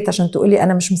جات لي البيت عشان تقولي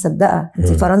أنا مش مصدقة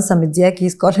أنتي فرنسا مدياكي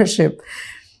سكولرشيب،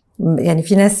 يعني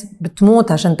في ناس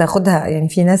بتموت عشان تاخدها، يعني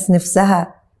في ناس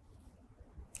نفسها.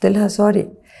 قلت لها سوري.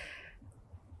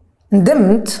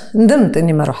 ندمت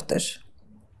إني ما رحتش.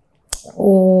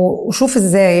 وشوف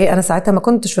إزاي أنا ساعتها ما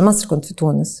كنتش في مصر، كنت في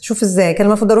تونس. شوف إزاي كان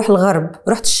المفروض أروح الغرب،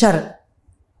 رحت الشرق.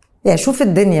 يعني شوف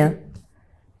الدنيا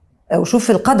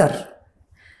وشوف القدر،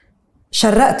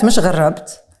 شرقت مش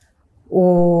غربت.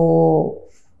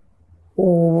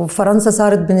 وفرنسا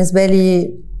صارت بالنسبة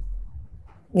لي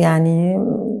يعني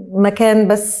مكان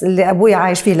بس اللي أبوي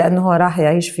عايش فيه، لأنه هو راح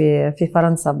يعيش في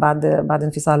فرنسا بعد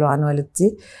انفصاله عن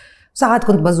والدتي. ساعات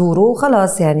كنت بزوره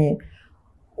وخلاص يعني.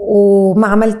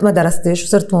 وما درستش،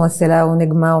 وصرت ممثلة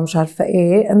ونجمة ومش عارفة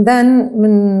إيه. and then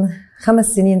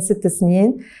من 6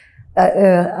 سنين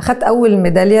أخذت أول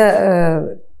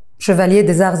ميدالية شيفالييه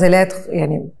دي زار زيلاتر،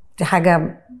 يعني دي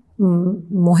حاجة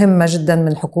مهمة جدا من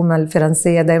الحكومة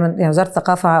الفرنسية. دايما يعني وزارة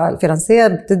الثقافة الفرنسية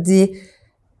بتدي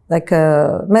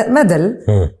ميدل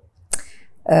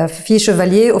في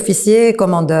شيفالييه اوفيسييه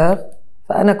كوماندور،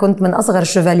 فانا كنت من اصغر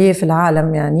الشيفالييه في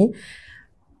العالم يعني،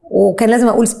 وكان لازم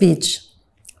اقول سبيتش.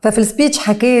 ففي السبيتش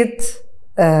حكيت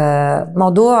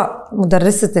موضوع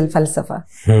مدرسة الفلسفة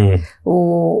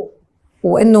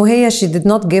وإنه هي she did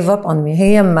not give up on me،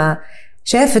 هي ما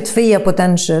شافت فيها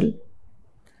potential.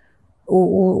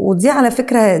 ودي على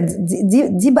فكرة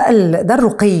دي بقى ده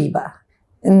الرقي بقى،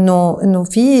 إنه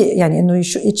في يعني إنه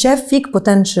يتشاف فيك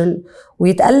potential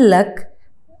ويتقلك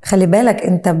خلي بالك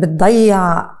أنت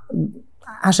بتضيع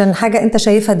عشان حاجة أنت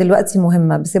شايفها دلوقتي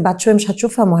مهمة، بس بعد شوية مش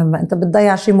هتشوفها مهمة، أنت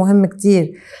بتضيع شيء مهم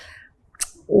كتير.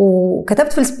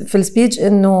 وكتبت في السبيتش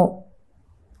إنه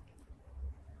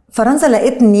فرنسا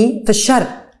لقيتني في الشرق،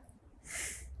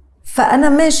 فأنا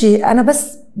ماشي، أنا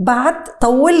بس بعد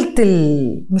طولت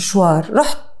المشوار،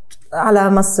 رحت على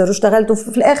مصر واشتغلت،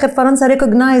 وفي الآخر فرنسا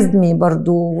recognized me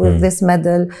برضو with this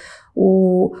medal.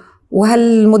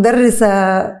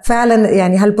 وهالمدرسة فعلا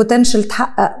يعني هالبوتنشل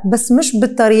تحقق، بس مش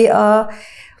بالطريقة.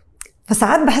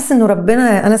 فساعات بحس إنه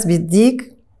ربنا أنس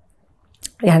بيديك،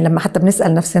 يعني لما حتى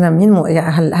بنسأل نفسنا مين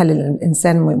يعني هل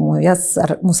الإنسان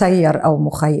مسير أو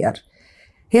مخير،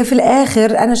 هي في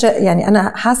الآخر يعني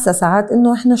أنا حاسة ساعات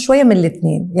إنه إحنا شوية من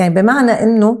الاثنين، يعني بمعنى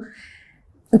إنه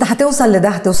أنت هتوصل لده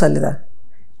هتوصل لده،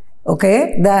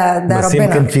 أوكي ده بس ربنا،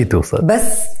 يمكن في توصل،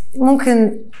 بس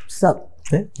ممكن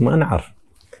ما نعرف.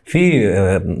 في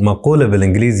مقولة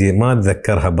بالإنجليزي ما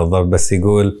أتذكرها بالضبط، بس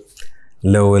يقول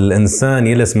لو الإنسان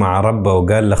يجلس مع ربه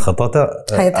وقال له خطأته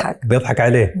بيضحك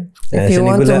عليه. If you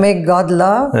want to make God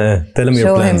love, tell him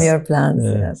show your plans. him your plans.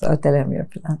 Yes, or tell him your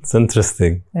plans. It's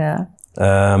interesting. Yeah.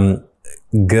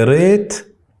 قريت،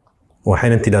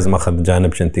 وحين أنت لازم أخذ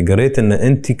جانبك، أنت قريت إن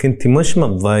أنت كنت مش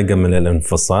متضايقة من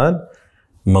الانفصال،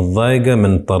 متضايقة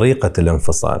من طريقة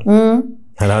الانفصال.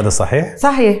 هل هذا صحيح؟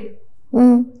 صحيح.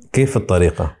 كيف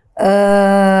الطريقة؟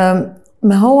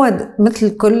 ما هو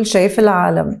مثل كل شيء في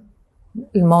العالم،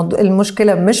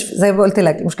 المشكلة مش زي ما قلت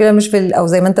لك، المشكلة مش في أو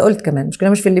زي ما أنت قلت كمان، المشكلة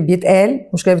مش في اللي بيتقال،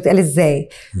 المشكلة بيتقال إزاي،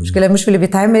 المشكلة مش في اللي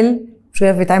بيتعمل،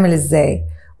 المشكلة بيتعمل إزاي.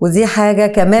 ودي حاجة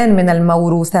كمان من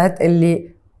الموروثات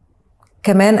اللي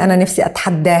كمان أنا نفسي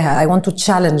أتحداها. I want to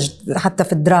challenge حتى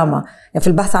في الدراما، يعني في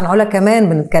البحث عن علا كمان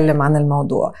بنتكلم عن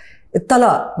الموضوع.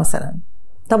 الطلاق مثلا،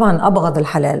 طبعا أبغض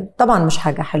الحلال، طبعا مش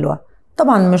حاجة حلوة،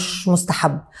 طبعا مش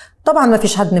مستحب، طبعا ما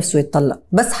فيش حد نفسه يتطلق،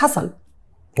 بس حصل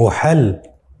وحل،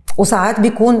 وساعات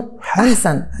بيكون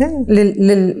أحسن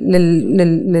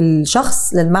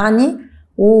للشخص للمعني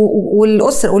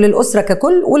والأسرة وللأسرة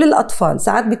ككل وللأطفال،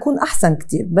 ساعات بيكون أحسن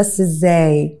كتير. بس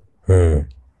إزاي؟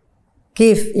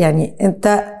 كيف يعني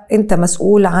أنت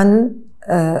مسؤول عن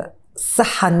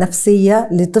الصحة النفسية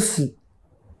لطفل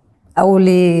أو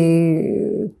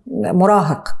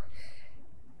لمراهق،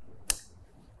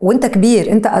 وانت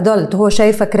كبير، انت أدلت، هو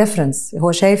شايفك ريفرنس،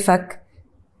 هو شايفك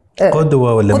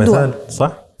قدوة ولا مثال،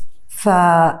 صح؟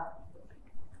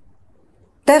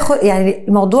 تاخد يعني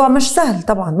الموضوع مش سهل،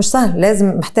 طبعا مش سهل،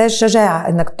 لازم محتاج شجاعة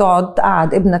انك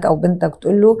تقعد ابنك او بنتك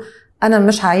وتقول له انا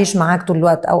مش هعيش معاك طول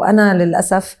الوقت، او انا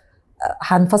للأسف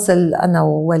هنفصل انا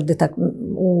ووالدتك،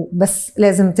 بس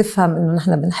لازم تفهم انه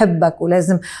نحن بنحبك،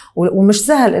 ولازم ومش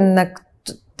سهل انك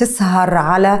تسهر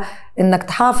على انك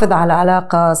تحافظ على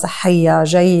علاقة صحية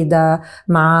جيدة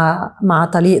مع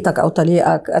طليقتك او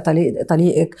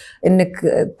طليقك، انك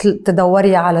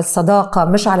تدوري على الصداقة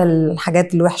مش على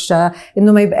الحاجات الوحشة،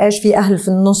 انه ما يبقاش في اهل في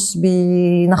النص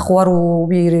بينخوروا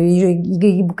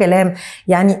وبيجيبوا كلام.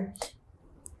 يعني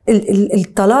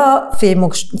الطلاق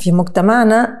في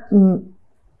مجتمعنا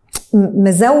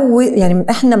مزود، يعني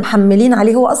احنا محملين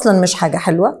عليه، هو اصلا مش حاجة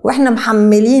حلوة، واحنا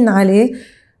محملين عليه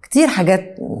كتير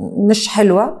حاجات مش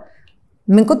حلوة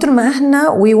من كتر ما احنا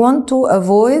we want to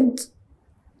avoid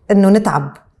انه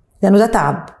نتعب، لانه ده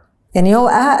تعب. يعني هو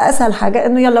اسهل حاجة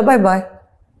انه يلا باي باي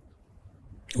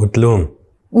وتلوم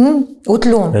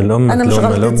الام، انا مش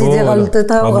غلطتي، دي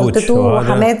غلطتها وغلطته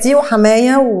وحماتي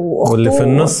وحماية واخته واللي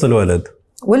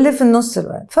في النص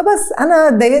الولد. فبس انا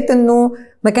اتضايقت انه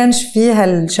ما كانش فيها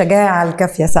الشجاعة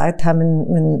الكافية ساعتها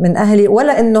من اهلي،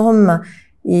 ولا ان هم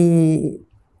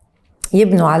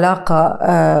يبنوا علاقة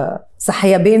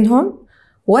صحية بينهم،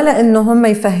 ولا إنه هم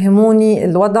يفهموني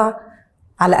الوضع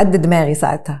على قد دماغي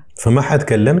ساعتها. فما حد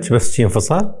كلمت بس شيء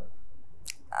انفصال؟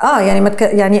 يعني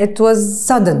يعني it was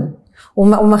sudden،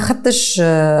 وما خدتش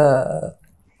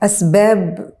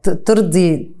أسباب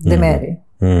ترضي دماغي.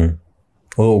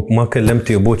 وما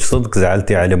كلمتي أبوك صدق؟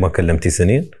 زعلتي عليه ما كلمتي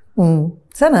سنين؟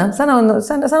 سنة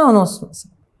ونص.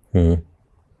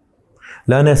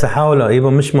 لا أنا سأحاول أيضا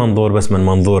مش منظور بس من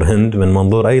منظور هند، من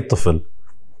منظور أي طفل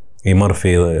يمر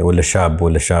في ولا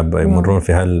شاب يمرون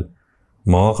في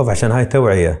هالمواقف، عشان هاي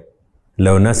توعية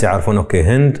لو الناس يعرفون اوكي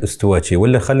هند استوى شيء،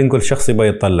 ولا خلينا نقول شخص يبغى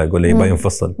يطلق ولا يبغى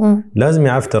ينفصل، لازم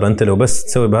يعرف ترى انت لو بس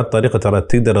تسوي بهالطريقه ترى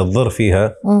تقدر تضر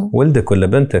فيها ولدك ولا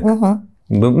بنتك.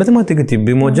 مثل ما انت قلتي،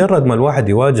 بمجرد ما الواحد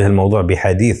يواجه الموضوع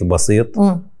بحديث بسيط،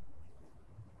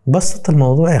 بسط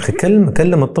الموضوع يا اخي،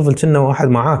 كلم الطفل كأنه واحد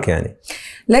معاك يعني.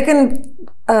 لكن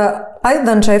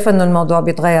ايضا شايفه انه الموضوع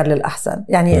بيتغير للاحسن،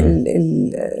 يعني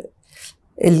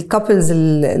الكابلز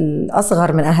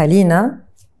الاصغر من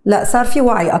اهالينا لا صار في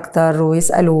وعي اكتر،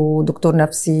 ويسالوا دكتور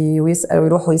نفسي، ويسالوا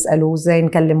يروحوا يسالوا ازاي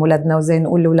نكلم اولادنا، وازاي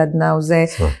نقول لاولادنا، وازاي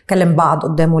نكلم بعض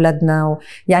قدام اولادنا.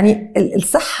 يعني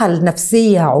الصحه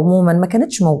النفسيه عموما ما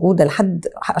كانتش موجوده لحد،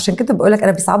 عشان كده بقول لك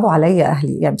انا بيصعبوا عليا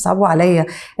اهلي، يعني بيصعبوا عليا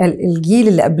الجيل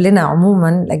اللي قبلنا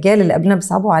عموما، الاجيال اللي قبلنا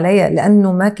بيصعبوا عليا،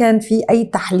 لانه ما كان في اي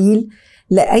تحليل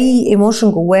لاي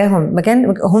ايموشن جواهم، ما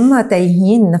كان هم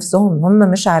تايهين نفسهم، هم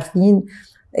مش عارفين.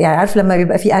 يعني عارف لما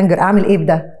بيبقى في انجر، اعمل ايه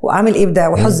بده واعمل ايه بده،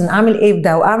 وحزن اعمل ايه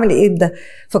بده واعمل ايه بده،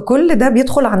 فكل ده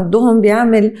بيدخل عندهم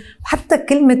بيعمل حتى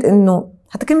كلمه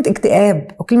اكتئاب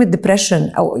او كلمه ديبريشن،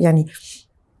 او يعني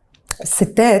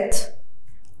الستات.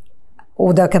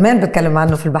 وده كمان بتكلم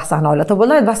عنه في البحث عن علا. طب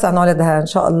والله البحث عن علا ده ان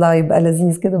شاء الله يبقى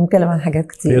لذيذ كده، بنتكلم عن حاجات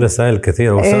كتير، في رسائل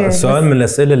كثيره. السؤال من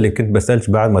الاسئله اللي كنت بسالك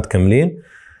بعد ما تكملين،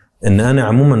 ان انا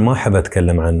عموما ما احب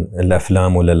اتكلم عن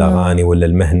الافلام ولا الاغاني ولا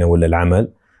المهنه ولا العمل،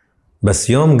 بس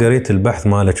يوم قريت البحث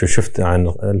مالك وشفت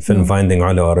عن الفيلم فايندينج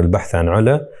علا، او البحث عن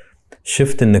علا،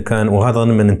 شفت انه كان، وهذا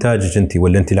من انتاجك انت،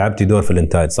 ولا انت لعبتي دور في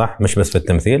الانتاج صح، مش بس في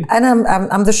التمثيل؟ انا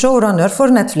I'm the showrunner for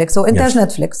Netflix، هو انتاج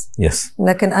نتفليكس.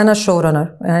 لكن انا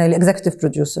الشورنر، يعني الاكزيكتيف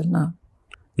بروديوسر. نعم.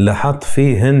 لاحظت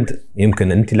في هند،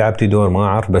 يمكن انت لعبتي دور ما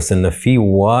اعرف، بس انه في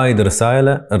وايد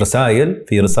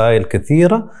رسائل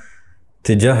كثيره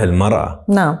تجاه المراه.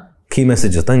 نعم. كي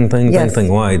مسج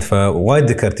طنج وايد، فوايد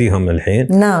ذكرتيهم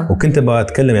الحين. نعم. وكنت ابغى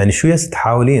اتكلم يعني شو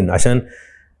تحاولين، عشان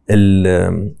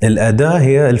الاداء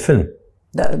هي الفيلم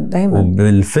دائما،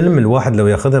 وبالفيلم الواحد لو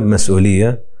ياخذها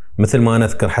بمسؤوليه، مثل ما انا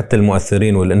اذكر حتى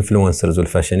المؤثرين والانفلونسرز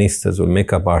والفاشينيستاز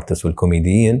والميك اب ارتست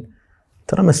والكوميديين،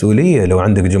 ترى مسؤوليه لو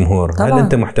عندك جمهور. طبعا. هل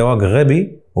انت محتواك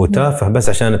غبي وتافه بس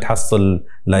عشان تحصل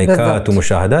لايكات بالضبط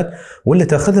ومشاهدات، ولا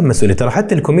تاخذها بمسؤوليه؟ ترى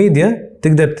حتى الكوميديا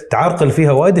تقدر تتعرقل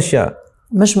فيها وايد اشياء،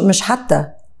 مش حتى،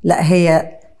 لا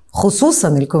هي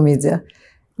خصوصا الكوميديا،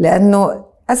 لانه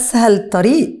اسهل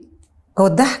طريق هو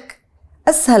الضحك.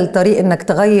 اسهل طريق انك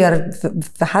تغير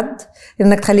في حد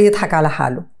انك تخليه يضحك على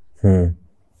حاله،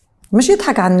 مش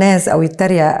يضحك على الناس او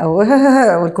يتريق او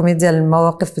والكوميديا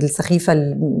المواقف السخيفه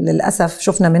للاسف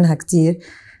شفنا منها كتير.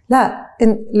 لا،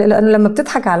 لانه لما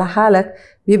بتضحك على حالك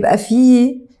بيبقى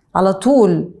فيه على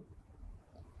طول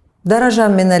درجه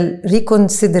من ال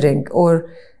reconsidering or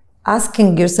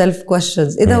asking yourself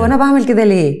questions. ايه ده وانا بعمل كده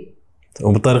ليه؟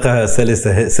 وبطريقه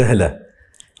سهله.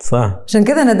 صح. عشان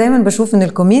كده انا دايما بشوف ان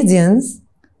الكوميديانز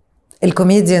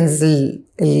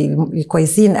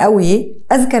الكويسين قوي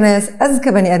اذكى ناس،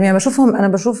 اذكى بني ادمين. انا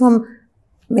بشوفهم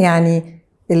يعني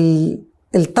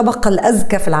الطبقه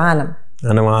الاذكى في العالم.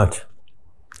 انا معاك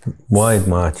وايد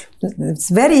معاك.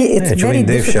 It's very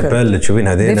ديف شابيل، تشوفين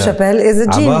هذيلا، ديف شابيل is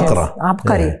a genius،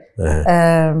 عبقري.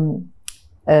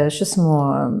 شو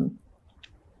اسمه،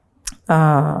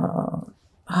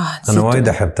 أنا وايد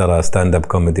أحب ترى ستاند اب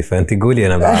كوميدي، فأنت قولي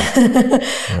أنا بعد.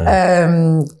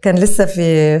 كان لسه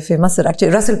في مصر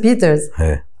راسل بيترز،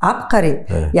 عبقري.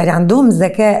 يعني عندهم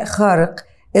ذكاء خارق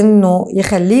إنه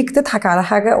يخليك تضحك على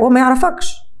حاجة وما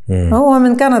يعرفكش. هو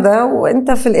من كندا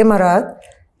وأنت في الإمارات،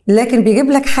 لكن بيجيب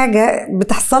لك حاجة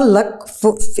بتحصل لك،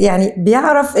 يعني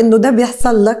بيعرف إنه ده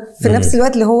بيحصل لك في نفس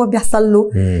الوقت اللي هو بيحصل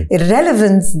له.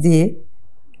 الريليفنس دي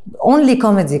only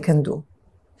comedy can do.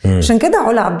 عشان كده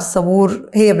علا عبد الصبور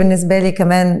هي بالنسبة لي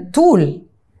كمان طول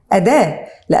أداة،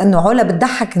 لأنه علا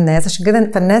بتضحك الناس، عشان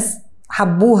كده فالناس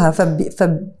حبوها،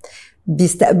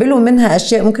 فبيستقبلوا منها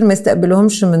أشياء ممكن ما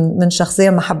يستقبلوهمش من شخصية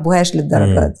ما حبوهاش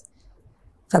للدرجات.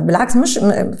 فبالعكس، مش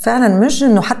فعلا مش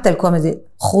إنه حتى الكوميدي،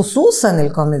 خصوصا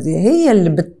الكوميدي هي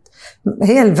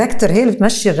هي الفيكتور، هي اللي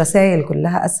بتمشي الرسائل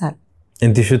كلها أسهل.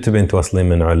 أنت شو تبين توصلين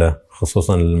من علا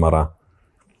خصوصا للمرأة؟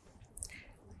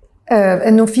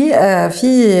 انه في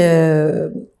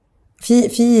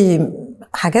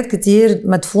حاجات كتير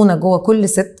مدفونه جوه كل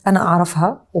ست انا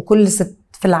اعرفها، وكل ست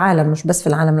في العالم مش بس في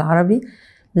العالم العربي،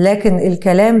 لكن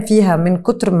الكلام فيها من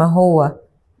كتر ما هو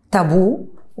تابو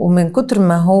ومن كتر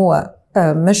ما هو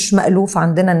مش مألوف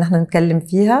عندنا ان احنا نتكلم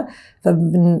فيها،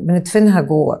 فبندفنها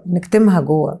جوه، بنكتمها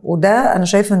جوه. وده انا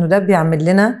شايفه انه ده بيعمل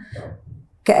لنا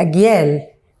كأجيال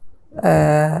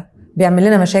بيعمل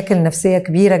لنا مشاكل نفسية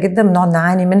كبيرة جدا بنقعد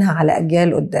نعاني منها على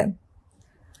أجيال قدام.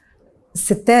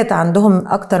 الستات عندهم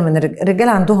أكتر من الرجال،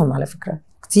 عندهم على فكرة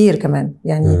كتير كمان،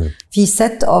 يعني في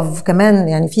set of كمان،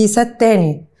 يعني في set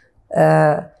تاني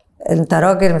انت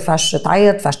راجل، ما ينفعش تعيط،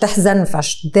 ما ينفعش تحزن، ما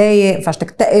ينفعش تضايق، ما ينفعش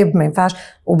تكتئب، ما ينفعش.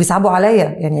 وبيصعبوا عليا،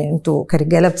 يعني انتوا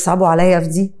كرجاله بتصعبوا عليا في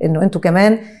دي، انه انتوا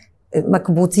كمان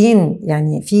مكبوتين.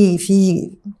 يعني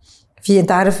في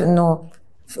انت عارف انه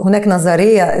هناك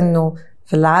نظريه انه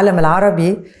في العالم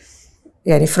العربي،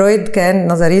 يعني فرويد كان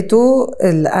نظريته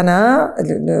الانا،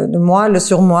 الموا، لو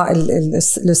سور موا،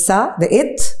 لو سا، the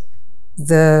it,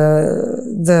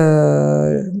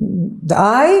 the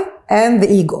I and the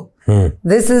ego.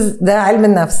 This is ده علم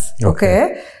النفس. اوكي.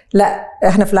 لا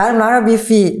احنا في العالم العربي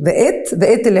في the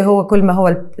it اللي هو كل ما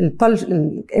هو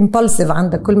impulsive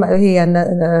عندك، كل ما هي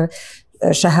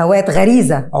شهوات،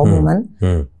 غريزة عموما.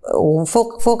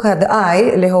 وفوقها the I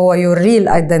اللي هو your real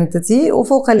identity،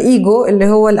 وفوقها الإيجو اللي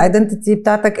هو الايدنتيتي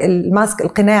بتاعتك، الماسك،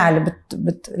 القناع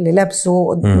اللي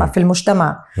لابسه في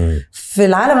المجتمع. في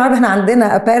العالم العربي احنا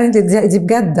عندنا apparently دي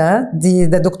بجد،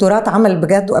 ده دكتورات عمل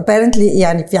بجد، apparently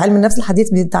يعني في علم النفس الحديث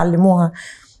بيتعلموها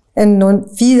انه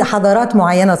في حضارات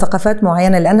معينة، ثقافات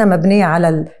معينة، لأنها مبنية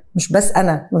على مش بس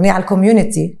أنا، مبنية على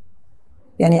الكوميونيتي.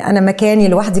 يعني أنا مكاني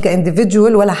لوحدي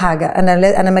كانديفيديوال ولا حاجة،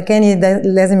 أنا مكاني ده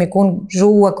لازم يكون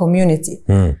جوا كوميونيتي،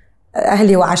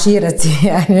 أهلي وعشيرتي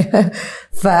يعني.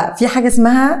 ففي حاجة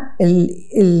اسمها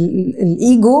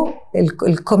الإيجو،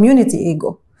 الكوميونيتي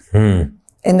إيجو،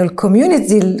 إنه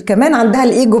الكوميونيتي كمان عندها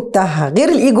الإيجو بتاعها غير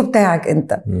الإيجو بتاعك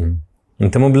أنت.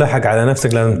 أنت مو بلاحق على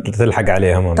نفسك، لازم تلحق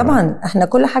عليها. طبعا إحنا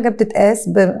كل حاجة بتتقاس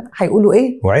هيقولوا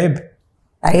إيه؟ وعيب.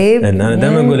 عيب. أنا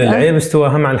دائما أقول العيب استوى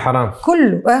هم على الحرام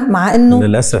كله. مع إنه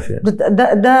للأسف يعني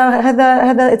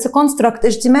هذا it's a construct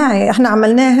اجتماعي احنا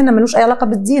عملناه هنا، ملوش أي علاقة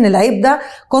بالدين. العيب ده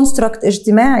construct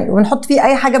اجتماعي، ونحط فيه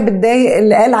أي حاجة بتضايق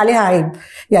اللي قال عليها عيب.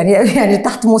 يعني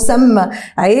تحت مسمى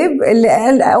عيب، اللي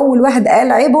قال أول واحد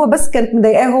قال عيب هو بس كانت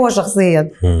مضايقاه هو شخصيا،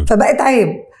 فبقت عيب.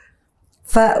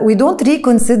 we don't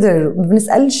reconsider، ما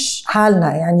بنسألش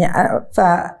حالنا يعني.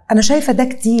 فأنا شايفة ده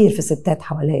كتير في ستات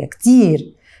حواليا،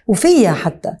 كتير، وفيها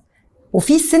حتى.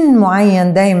 وفي سن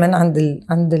معين دايما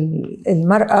عند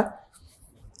المرأة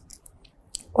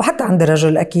وحتى عند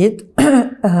الرجل أكيد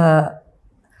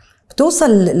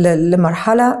بتوصل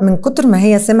لمرحلة من كتر ما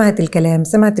هي سمعت الكلام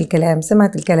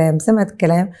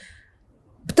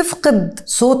بتفقد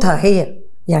صوتها هي،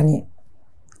 يعني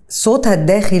صوتها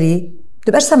الداخلي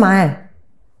بتبقاش سمعاه.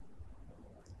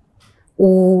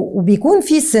 وبيكون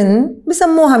في سن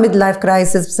بيسموها ميد لايف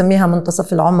كرايسيس، بيسميها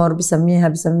منتصف العمر،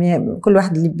 بيسميها كل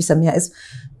واحد اللي بيسميها اسم.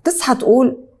 تصحى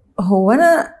تقول هو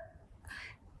أنا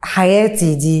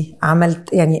حياتي دي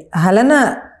عملت، يعني هل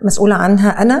أنا مسؤولة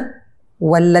عنها أنا،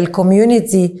 ولا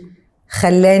الكوميونيتي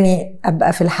خلاني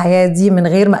أبقى في الحياة دي من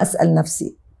غير ما أسأل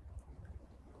نفسي،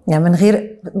 يعني من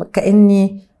غير،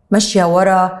 كأني ماشية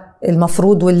ورا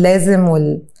المفروض واللازم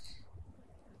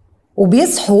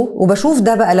وبيصحوا. وبشوف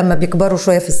ده بقى لما بيكبروا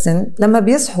شوية في السن، لما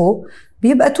بيصحوا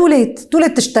بيبقى توليت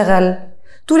تشتغل،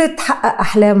 توليت تحقق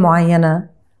أحلام معينة،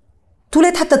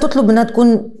 توليت حتى تطلب منها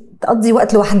تكون تقضي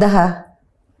وقت لوحدها،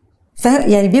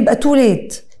 يعني بيبقى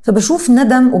توليت. فبشوف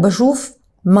ندم وبشوف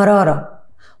مرارة،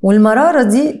 والمرارة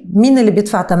دي مين اللي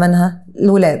بيدفع ثمنها؟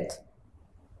 الولاد،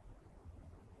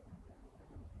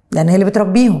 لأن هي اللي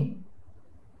بتربيهم.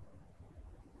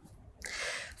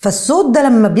 فالصوت ده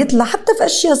لما بيطلع حتى في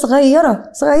أشياء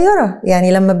صغيرة،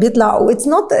 يعني لما بيطلع it's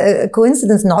not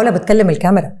coincidence إن علا بتكلم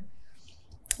الكاميرا،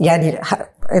 يعني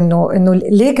إنه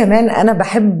ليه كمان أنا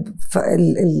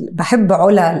بحب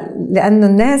علا، لأن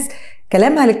الناس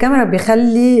كلامها للكاميرا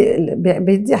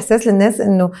بيدي إحساس للناس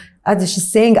إنه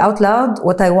she's saying out loud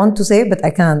what I want to say but I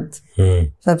can't.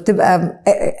 فبتبقى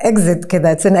exit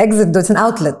كده، it's an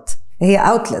outlet، هي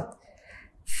outlet.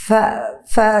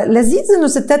 فلذيذ انه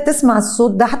ستات تسمع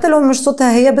الصوت ده حتى لو مش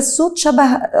صوتها هي، بس صوت شبه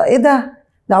ايه ده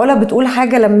علا بتقول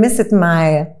حاجة لمست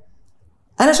معايا.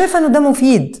 انا شايفة انه ده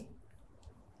مفيد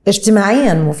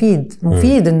اجتماعيا،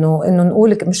 مفيد انه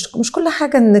نقول مش كل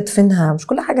حاجة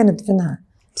ندفنها،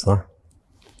 صح.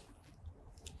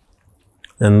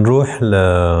 نروح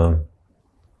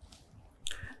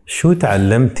شو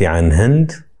تعلمتي عن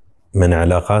هند من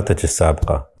علاقاتك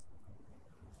السابقة؟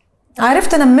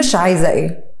 عرفت أنا مش عايزة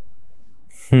إيه.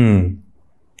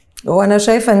 وأنا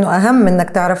شايفة إنه أهم إنك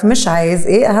تعرف مش عايز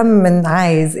إيه أهم من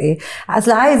عايز إيه.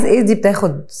 أصل عايز إيه دي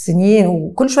بتاخد سنين،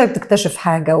 وكل شوية بتكتشف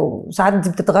حاجة، وساعات دي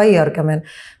بتتغير كمان.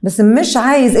 بس مش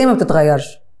عايز إيه ما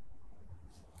بتتغيرش،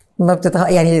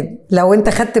 يعني لو أنت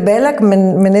خدت بالك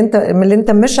من اللي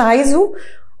أنت مش عايزه،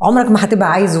 عمرك ما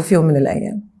هتبقى عايزه في يوم من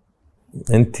الأيام.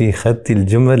 أنتي خدتي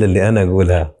الجمل اللي أنا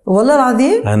أقولها والله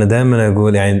العظيم. أنا دائما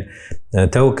أقول، يعني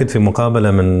تو كنت في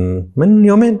مقابلة من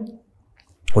يومين،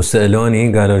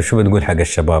 وسألوني قالوا شو بتقول حق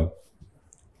الشباب؟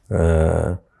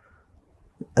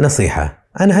 نصيحة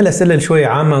انا هالاسئله شويه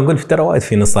عامه اقول في ترى وايد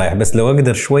في نصايح، بس لو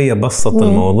اقدر شويه بسط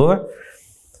الموضوع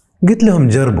قلت لهم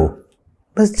جربوا،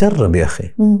 بس جرب يا اخي.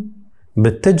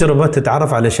 بالتجربه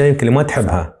تتعرف على شيء يمكن ما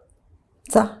تحبها.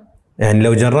 صح. يعني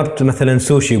لو جربت مثلا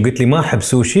سوشي وقلت لي ما احب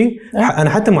سوشي، انا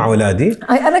حتى مع اولادي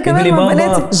انا كمان مع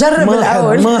بناتي جرب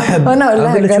الاول، ما احب وانا اقول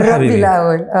لها جربي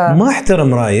الاول. ما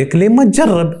احترم رايك ليه ما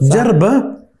تجرب. جربه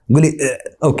قولي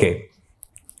اوكي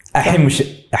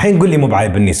الحين قول لي مو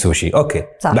بعيب اني سوشي، اوكي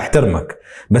صح. بحترمك،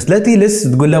 بس لا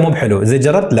تجلس تقول لا مو بحلو. اذا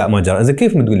جربت لا ما جربت، اذا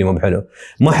كيف تقول لي مو بحلو؟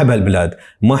 ما احب هالبلاد،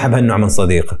 ما احب هالنوع من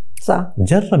صديق. صح.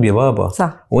 جرب يا بابا.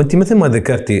 صح. وانت مثل ما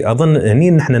ذكرتي اظن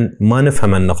هني نحن ما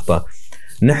نفهم النقطه.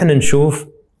 نحن نشوف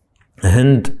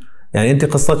هند، يعني انت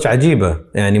قصتك عجيبه،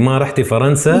 يعني ما رحتي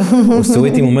فرنسا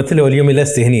وسويتي ممثله واليوم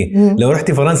جلستي هني. لو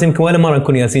رحتي فرنسا يمكن ولا مره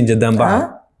نكون جالسين قدام بعض.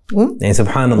 يعني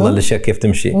سبحان الله الاشياء كيف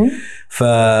تمشي.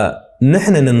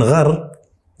 فنحن ننغر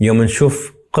يوم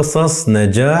نشوف قصص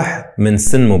نجاح من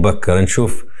سن مبكر.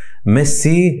 نشوف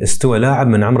ميسي استوى لاعب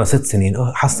من عمره 6 سنين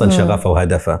حصل شغفه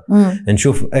وهدفه.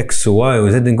 نشوف اكس وواي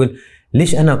وزد، نقول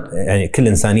ليش انا، يعني كل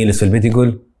انسان يجلس في البيت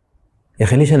يقول يا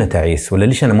اخي ليش انا تعيس، ولا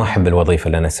ليش انا ما احب الوظيفه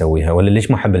اللي انا اسويها، ولا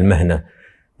ليش ما احب المهنه.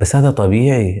 بس هذا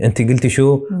طبيعي. انت قلتي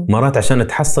شو مرات عشان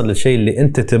تحصل الشيء اللي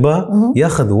انت تباه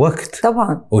ياخذ وقت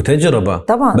طبعا وتجربه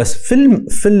طبعا. بس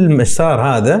في المسار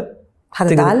هذا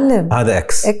حتتعلم. هذا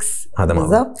اكس هذا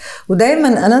بالضبط.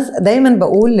 ودايما انا دايما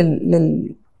بقول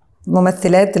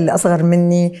للممثلات اللي اصغر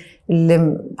مني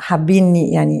اللي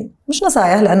حابيني، يعني مش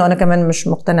نصايح لانه انا كمان مش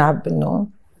مقتنعه بانه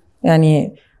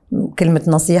يعني كلمة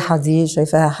نصيحة دي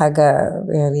شايفاها حاجة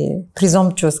يعني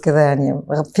presumptuous كده، يعني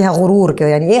فيها غرور كده.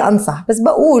 يعني ايه انصح؟ بس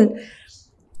بقول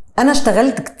انا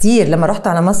اشتغلت كتير لما رحت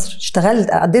على مصر.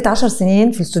 اشتغلت، قضيت 10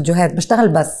 سنين في الاستوديوهات بشتغل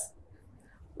بس،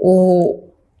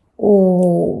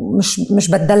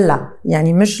 ومش بتدلع،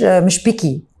 يعني مش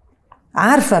بيكي.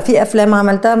 عارفة في افلام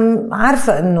عملتها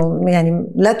عارفة انه يعني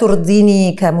لا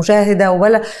ترضيني كمشاهدة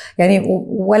ولا يعني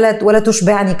ولا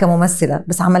تشبعني كممثلة،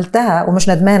 بس عملتها ومش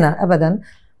ندمانة ابدا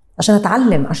عشان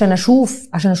اتعلم، عشان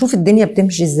اشوف الدنيا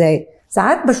بتمشي ازاي.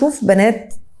 ساعات بشوف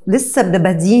بنات لسه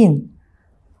بادين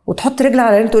وتحط رجل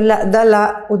على رجل تقول لا ده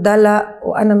لا وده لا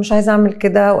وانا مش عايزه اعمل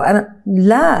كده وانا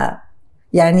لا.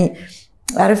 يعني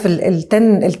عارف ال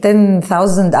 10,000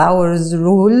 hours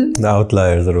rule،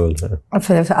 outliers rule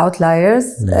في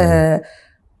outliers.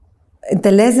 انت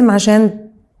لازم عشان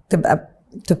تبقى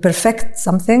to perfect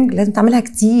something لازم تعملها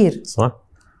كتير. صح.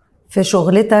 في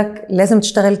شغلتك لازم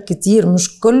تشتغل كتير،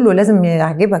 مش كله لازم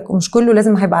يعجبك ومش كله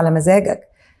لازم هيبقى على مزاجك.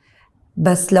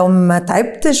 بس لو ما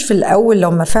تعبتش في الأول،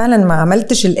 لو ما فعلا ما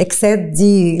عملتش الإكسات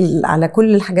دي على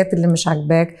كل الحاجات اللي مش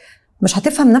عجباك، مش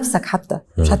هتفهم نفسك حتى.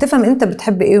 مش هتفهم انت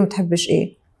بتحب ايه ومتحبش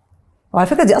ايه. وعلى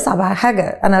فكرة دي أصعب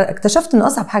حاجة. أنا اكتشفت إنه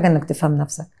أصعب حاجة إنك تفهم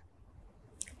نفسك.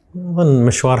 أظن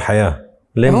مشوار حياة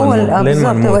لين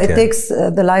ما نموت. It takes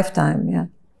the lifetime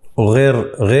يعني.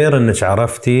 وغير انك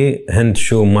عرفتي هند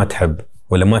شو ما تحب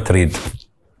ولا ما تريد،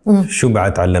 شو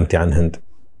بعد تعلمتي عن هند؟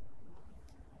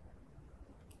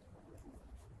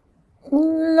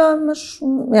 لا مش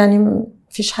يعني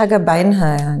فيش حاجة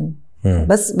بعينها يعني.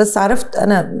 بس عرفت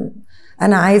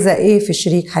أنا عايزة إيه في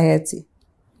شريك حياتي.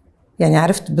 يعني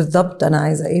عرفت بالضبط أنا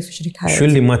عايزة إيه في شريك حياتي. شو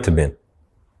اللي ما تبين؟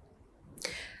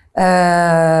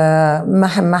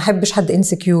 ما أحبش حد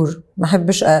insecure. ما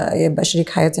أحبش يبقى شريك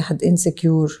حياتي حد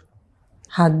insecure،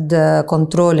 حد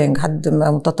controlling، حد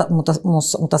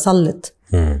متسلط،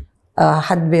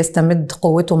 حد بيستمد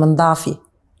قوته من ضعفي،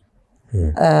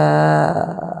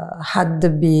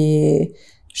 حد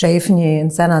شايفني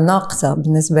إنسانة ناقصة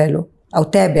بالنسبة له أو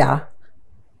تابعة.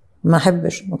 ما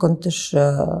أحبش، ما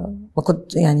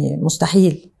كنت يعني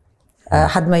مستحيل.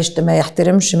 حد ما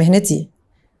يحترمش مهنتي،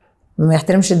 ما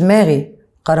يحترمش دماغي،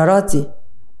 قراراتي،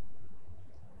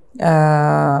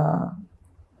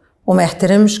 وما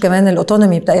يحترمش كمان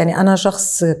الأوتونومي بتاع. يعني أنا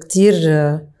شخص كتير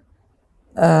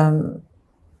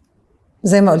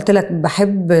زي ما قلت لك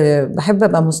بحب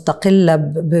أبقى مستقلة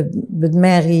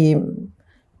بدماغي،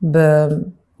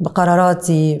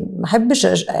 بقراراتي. ما أحبش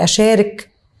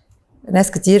أشارك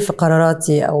ناس كتير في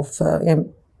قراراتي أو يعني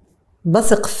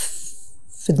بثق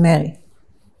في دماغي.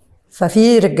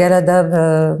 ففي رجالة ده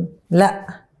لا،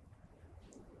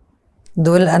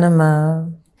 دول أنا ما.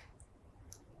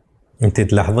 أنت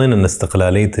تلاحظين أن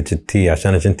استقلاليتك انتي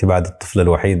عشانك أنت بعد الطفلة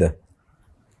الوحيدة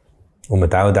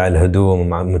ومتعودة على الهدوء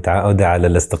ومتعودة على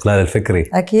الاستقلال الفكري.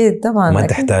 أكيد طبعا. ما أكيد.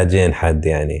 تحتاجين حد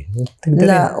يعني.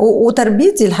 لا،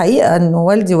 وتربيتي الحقيقة أنه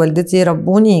والدي ووالدتي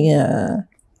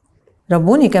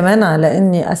ربوني كمان على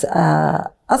أني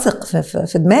أثق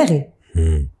في دماغي.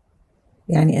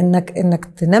 يعني انك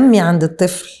تنمي عند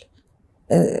الطفل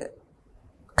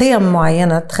قيم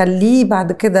معينة تخليه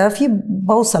بعد كده في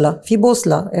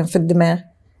بوصلة يعني في الدماغ،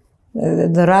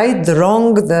 the right the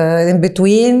wrong the in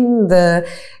between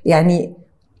يعني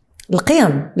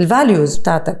القيم الفاليوز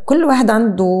بتاعتك. كل واحد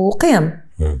عنده قيم،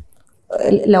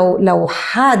 لو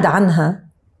حاد عنها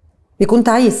بيكون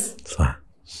تعيس. صح.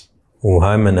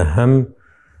 وهاي من أهم.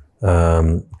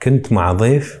 كنت مع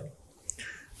ضيف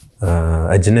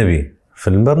أجنبي في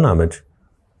البرنامج،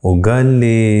 وقال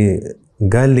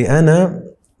لي أنا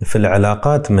في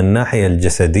العلاقات من الناحية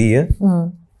الجسدية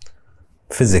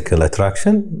physical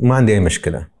attraction ما عندي أي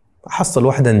مشكلة، أحصل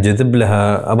واحدة انجذب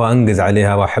لها، أبغى أنقز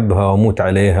عليها وأحبها وأموت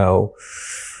عليها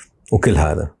وكل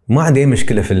هذا، ما عندي أي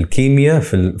مشكلة في الكيمياء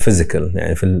في الفيزيكال،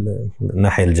 يعني في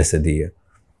الناحية الجسدية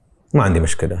ما عندي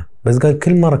مشكلة. بس قال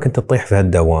كل مرة كنت تطيح في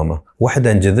هالدوامة،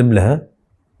 واحدة انجذب لها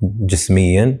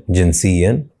جسميا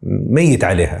جنسيا ميت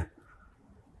عليها،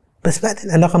 بس بعد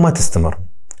العلاقة ما تستمر.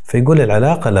 فيقول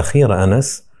العلاقة الأخيرة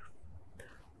أنس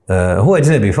هو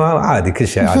أجنبي فعادي كل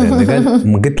شيء عادي.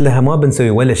 قال قلت لها ما بنسوي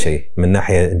ولا شيء من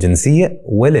ناحية جنسية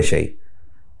ولا شيء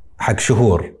حق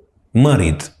شهور، ما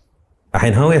أريد.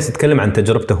 الحين هو يتكلم عن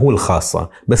تجربته هو الخاصة،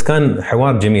 بس كان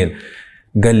حوار جميل.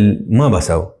 قال ما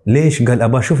بسوي ليش؟ قال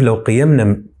أبا أشوف لو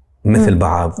قيمنا مثل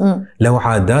بعض، لو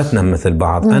عاداتنا مثل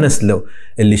بعض. أنس لو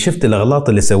اللي شفت الأغلاط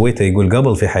اللي سويتها يقول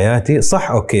قبل في حياتي،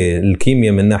 صح أوكي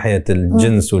الكيمياء من ناحية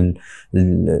الجنس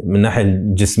من ناحية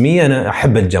الجسمية أنا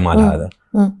أحب الجمال هذا،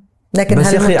 لكن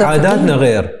بس يا أخي عاداتنا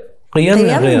غير،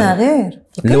 قيمنا غير.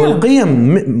 لو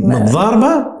القيم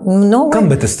متضاربة كم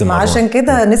بتستمر؟ عشان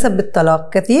كده نسب الطلاق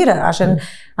كثيرة،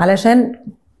 علشان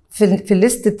في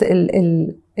لستة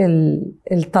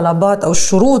الطلبات أو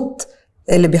الشروط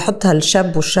اللي بيحطها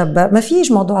الشاب والشابة ما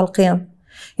فيش موضوع القيم.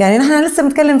 يعني نحن لسه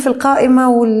بنتكلم في القائمة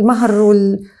والمهر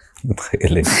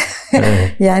متخيلين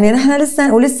يعني نحن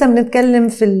لسه بنتكلم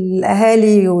في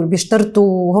الأهالي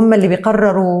وبيشترطوا، هم اللي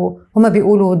بيقرروا، هم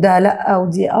بيقولوا ده لا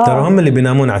ودي ترى هم اللي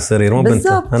بينامون على السرير مو بنت.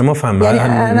 أنا ما فهم.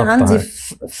 يعني أنا عندي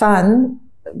فان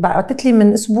بعتت لي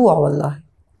من أسبوع والله،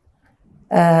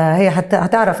 هي حتى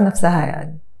هتعرف نفسها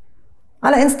يعني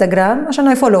على انستغرام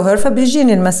عشان I follow her،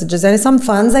 فبيجيني المسجز يعني some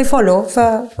fans I follow،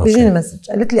 فبيجيني المسج.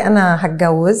 قالت لي أنا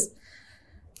هتجوز.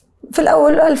 في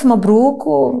الأول ألف مبروك،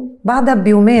 وبعدها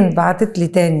بيومين بعتت لي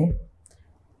تاني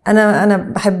أنا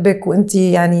بحبك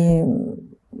وأنتي يعني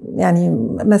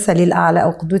مثلي الأعلى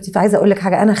أو قدوتي، فعايزة أقول لك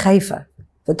حاجة، أنا خايفة.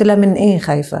 قلت لها من إيه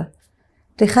خايفة؟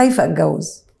 قلت لي خايفة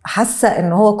أتجوز، حاسة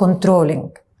إنه هو كنترولينج،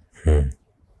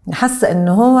 حاسة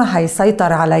إنه هو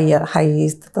هيسيطر عليا،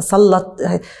 هيتسلط.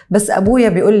 بس أبويا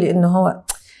بيقول لي إنه هو،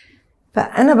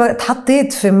 فأنا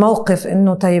اتحطيت في موقف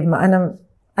إنه طيب ما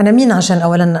أنا مين عشان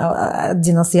أولا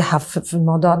أدي نصيحة في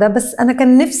الموضوع ده. بس أنا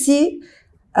كان نفسي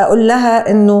أقول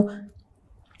لها إنه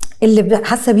اللي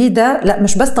حاسة بيه ده لا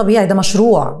مش بس طبيعي، ده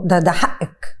مشروع، ده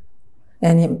حقك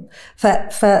يعني.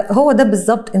 فهو ده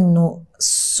بالضبط، إنه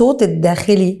الصوت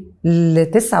الداخلي ل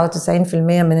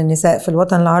 99% من النساء في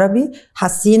الوطن العربي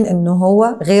حاسين إنه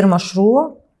هو غير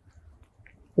مشروع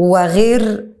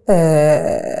وغير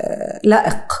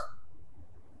لائق.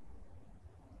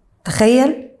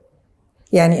 تخيل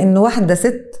يعني إنه واحدة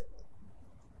ست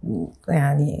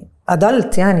يعني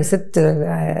أدلت، يعني ست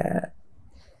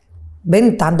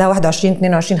بنت عندها 21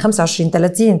 22 25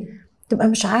 30 تبقى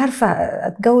مش عارفة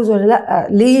أتجوز ولا لأ.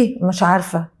 ليه مش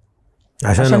عارفة؟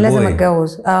 عشان لازم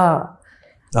أتجوز.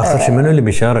 آخر شيء منو اللي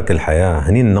بيشارك الحياة؟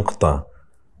 هني النقطة.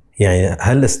 يعني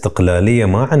هل استقلالية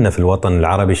ما عندنا في الوطن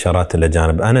العربي شرات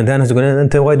الأجانب. أنا دائما أقول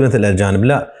أنت وايد مثل الأجانب،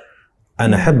 لا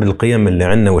أنا أحب القيم اللي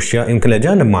عندنا والأشياء يمكن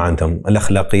الأجانب ما عندهم،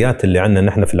 الأخلاقيات اللي عندنا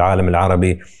نحن في العالم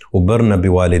العربي وبرنا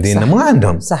بوالدينا ما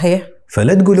عندهم. صحيح.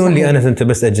 فلا تقولون لي أنت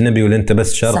بس أجنبي ولا أنت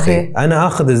بس شرقي. صحيح. أنا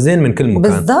أخذ الزين من كل مكان.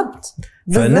 بالضبط.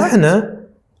 فنحن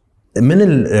من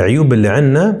العيوب اللي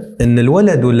عندنا إن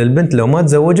الولد ولا البنت لو ما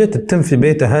تزوجت تتم في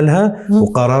بيت أهلها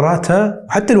وقراراتها.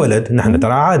 حتى الولد نحن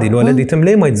ترى عادي الولد يتم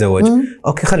ليه ما يتزوج.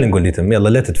 أوكي خلينا نقول يتم، يلا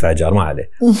لا تدفع إيجار ما عليه.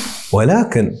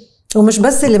 ولكن ومش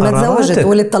بس اللي ما تزوجت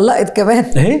واللي اتطلقت كمان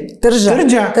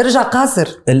ترجع قاصر.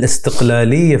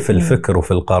 الاستقلالية في الفكر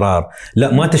وفي القرار.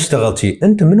 لا ما تشتغل شيء،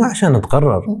 أنت منو عشان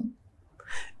تقرر؟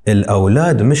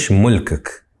 الأولاد مش ملكك.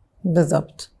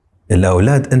 بالضبط.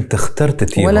 الأولاد أنت اخترت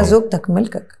تيهم ولا زوجتك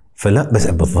ملكك. فلا بس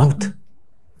بالضبط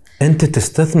أنت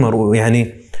تستثمر،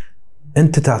 يعني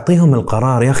أنت تعطيهم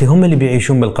القرار. يا أخي هم اللي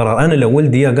بيعيشون بالقرار. أنا لو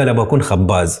ولدي قال أبغى أكون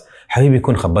خباز، حبيبي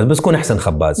يكون خباز، بس كون أحسن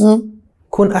خباز.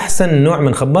 كون أحسن نوع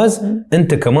من خباز.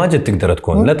 أنت كماجد تقدر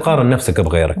تكون، لا تقارن نفسك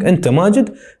بغيرك. أنت ماجد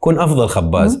كون أفضل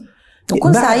خباز.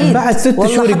 وكون سعيد. بعد 6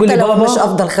 شهور يقول لي بابا مش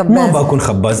أفضل خباز، ما بكون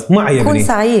خباز، ما عيبني. كون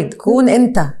سعيد، كون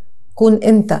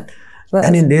أنت.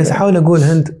 يعني اللي أحاول أقول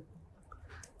هند،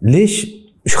 ليش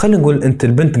ايش خلينا نقول انت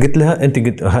البنت قلت لها انت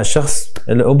قلت هالشخص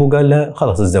الابو قال لها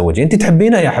خلاص تزوجي انت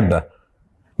تحبينها يا حبه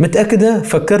متاكده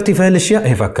فكرتي في هالاشياء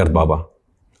هي فكرت بابا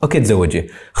اوكي تزوجي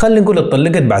خلينا نقول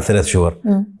اتطلقت بعد 3 شهور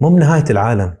مو بنهايه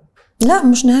العالم لا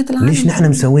مش نهايه العالم ليش نحن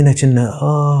مسوينها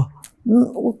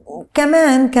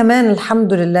كنا كمان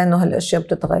الحمد لله انه هالاشياء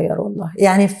بتتغير والله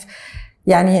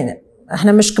يعني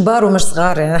احنا مش كبار ومش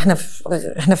صغار يعني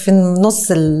احنا في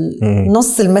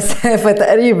نص المسافه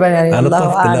تقريبا يعني انا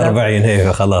طفت ال40 هيك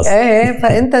خلاص ايه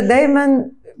فانت دايما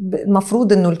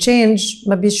المفروض انه التشينج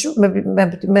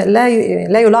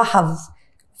لا يلاحظ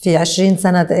في 20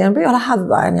 سنه يعني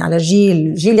بيلاحظ يعني على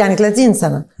جيل يعني 30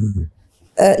 سنه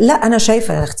لا انا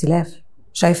شايفه اختلاف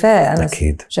شايفاه انا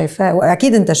اكيد شايفاه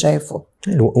واكيد انت شايفه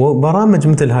وبرامج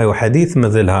مثل هاي وحديث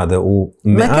مثل هذا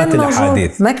ومئات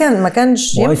الاحاديث ما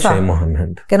كانش ينفع شيء مهم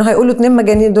هند. كانوا هيقولوا 2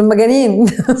 مجانين دول مجانين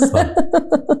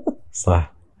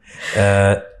صح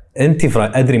انت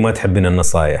ادري ما تحبين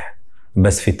النصايح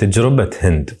بس في تجربه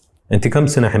هند انت كم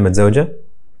سنه الحين متزوجه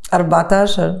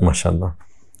 14 ما شاء الله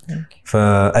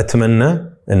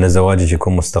فاتمنى ان زواجك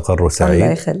يكون مستقر وسعيد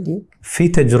الله يخليك في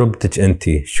تجربتك انت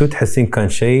شو تحسين كان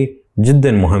شيء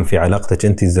جدا مهم في علاقتك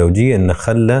انت الزوجيه انه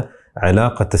خلى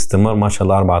علاقه تستمر ما شاء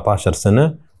الله 14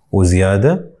 سنه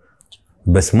وزياده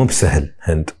بس مو بسهل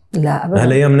هند لا ابدا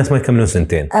هالايام الناس ما يكملون 2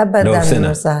 سنين ابدا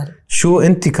مو سهل شو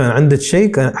انت كان عندك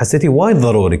شيء حسيتي وايد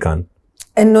ضروري كان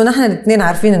انه نحن الاثنين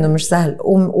عارفين انه مش سهل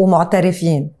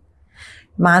ومعترفين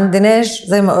ما عندناش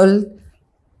زي ما قلت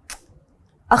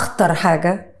اخطر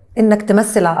حاجه انك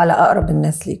تمثل على اقرب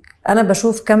الناس ليك انا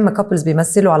بشوف كم كابلز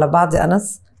بيمثلوا على بعض يا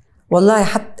انس والله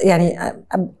حتى يعني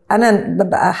انا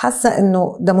ببقى حاسه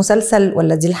انه ده مسلسل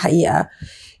ولا دي الحقيقه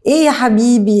ايه يا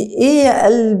حبيبي ايه يا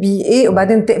قلبي ايه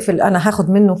وبعدين تقفل انا هاخد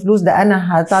منه فلوس ده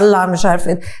انا هطلع مش عارف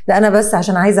ايه ده انا بس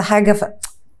عشان عايزه حاجه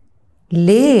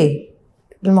ليه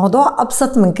الموضوع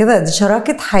ابسط من كده دي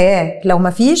شراكه حياه لو ما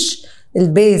فيش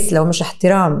البيس لو مش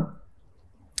احترام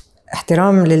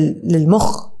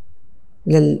للمخ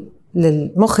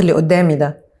للمخ اللي قدامي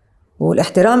ده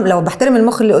والاحترام لو بحترم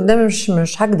المخ اللي قدامي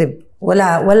مش هكذب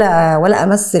ولا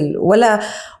امثل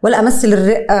ولا امثل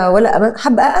الرقه ولا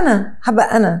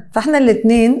هبقى انا فاحنا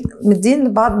الاثنين مدين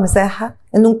لبعض مساحه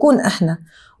انه نكون احنا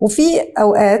وفي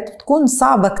اوقات بتكون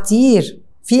صعبه كتير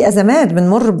في ازمات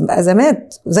بنمر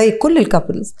بازمات زي كل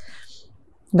الكابلز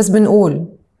بس بنقول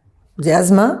دي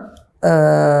ازمه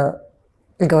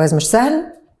الجواز مش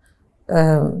سهل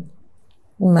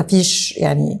ما فيش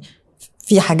يعني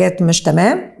في حاجات مش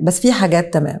تمام بس في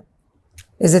حاجات تمام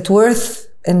is it worth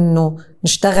انه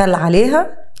نشتغل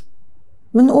عليها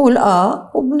بنقول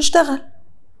وبنشتغل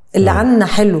اللي عنا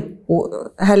حلو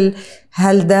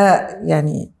هل ده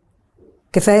يعني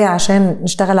كفاية عشان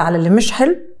نشتغل على اللي مش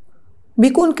حلو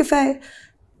بيكون كفاية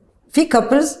في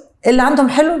كابلز اللي عندهم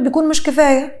حلو بيكون مش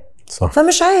كفاية صح.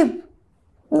 فمش عيب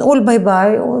نقول باي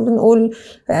باي ونقول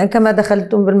كما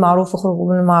دخلتم بالمعروف اخرجوا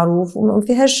بالمعروف وما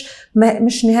فيهاش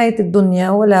مش نهاية الدنيا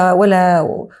ولا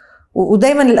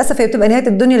ودايما للأسف هي بتبقى نهاية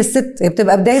الدنيا للست هي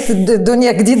بتبقى بداية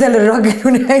الدنيا جديدة للراجل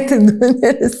ونهاية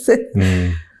الدنيا للست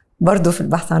برضو في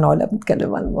البحث عن علا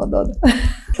بنتكلم عن الموضوع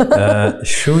ده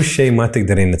شو الشيء ما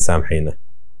تقدرين تسامحينه؟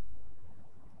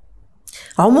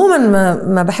 عموما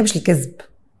ما بحبش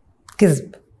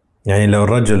الكذب يعني لو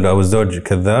الرجل أو الزوج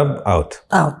كذاب اوت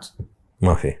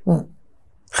ما في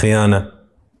خيانة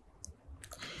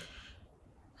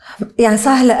يعني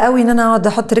سهلة قوي ان انا اقعد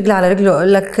احط رجل على رجل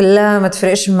واقول لك لا ما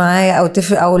تفرقش معايا او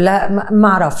تفرق او لا ما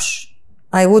اعرفش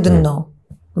I wouldn't know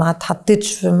ما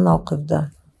اتحطيتش في الموقف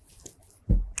ده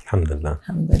الحمد لله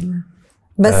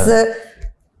بس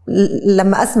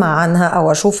لما اسمع عنها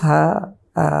او اشوفها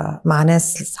مع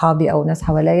ناس اصحابي او ناس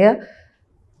حواليا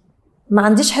ما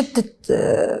عنديش حتة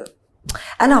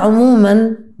انا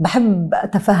عموما بحب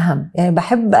اتفهم يعني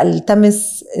بحب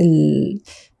التمس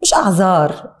مش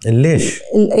اعذار ليش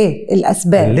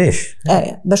الاسباب ليش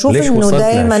بشوف انه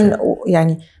دايما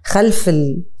يعني خلف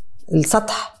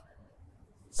السطح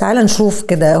تعال نشوف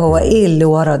كده هو ايه اللي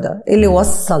ورا ده ايه اللي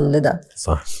وصل لده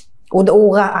صح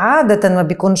وعادة ما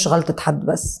بيكونش غلطة حد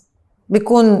بس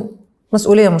بيكون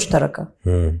مسؤولية مشتركة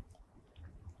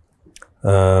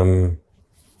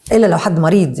إلا لو حد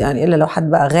مريض يعني إلا لو حد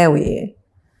بقى غاوي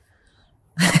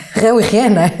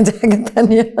خيانة دي حاجة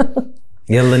تانية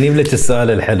يلا نجيب لك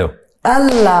السؤال الحلو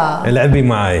الله العبي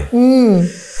معي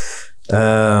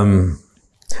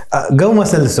قبل ما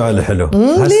أسأل السؤال الحلو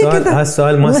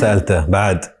هالسؤال ما سألته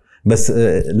بعد بس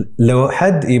لو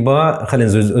حد يبغى خلينا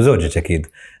زوجك أكيد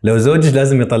لو زوجك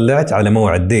لازم يطلعك على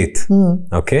موعد ديت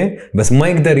أوكي بس ما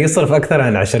يقدر يصرف أكثر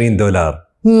عن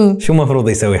 $20 شو مفروض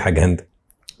يسوي حق هند؟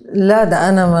 لا ده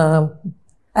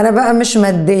أنا بقى مش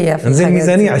مادية في زين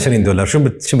ميزانية $20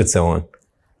 شو بتسوون؟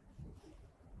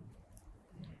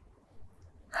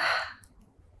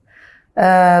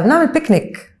 بنعمل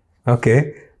بيكنيك.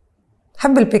 اوكي.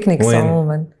 بحب البيكنيكس وين؟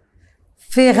 عموما.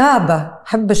 في غابة،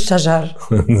 بحب الشجر.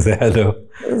 حلو.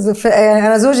 يعني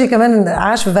أنا زوجي كمان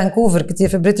عاش في فانكوفر كتير،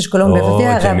 في بريتش كولومبيا،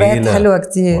 ففيها غابات حلوة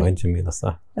كتير. وايد جميلة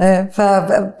صح.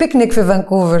 فبيكنيك في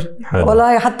فانكوفر حلو.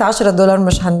 والله حتى $10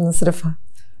 مش هنصرفها.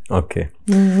 اوكي.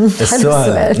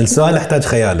 السؤال يحتاج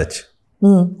خيالك.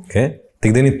 اوكي.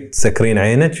 تقدرين تسكرين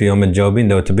عينك يوم تجاوبين،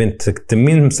 لو تبين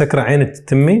تمين مسكرة عينك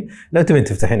تتمي، لو تبين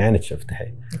تفتحين عينك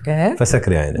تفتحي. اوكي.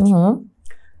 فسكري عينك.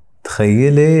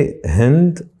 تخيلي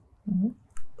هند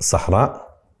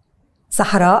صحراء.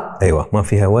 ايوه، ما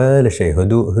فيها ولا شيء،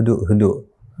 هدوء هدوء هدوء.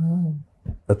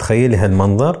 تخيلي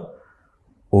هالمنظر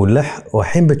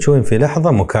وحين بتشوفين في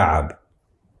لحظة مكعب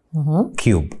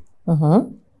كيوب.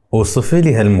 وصفي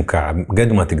لي هالمكعب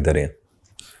قد ما تقدرين.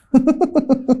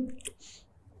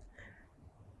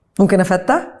 ممكن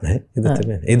افتح؟ اذا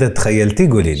تبين، اذا تخيلتي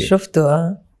قولي لي.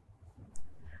 شفته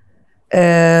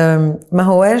ما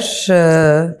هواش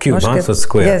كيوب، ما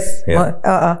سكوير. يس.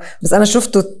 بس انا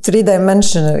شفته 3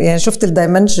 دايمنشنال، يعني شفت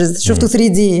الدايمنشنز، شفته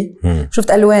 3D.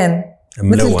 شفت الوان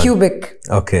مثل الكيوبيك.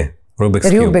 اوكي.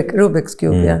 روبكس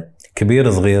كيوب. يعني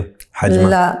كبير صغير حجمه؟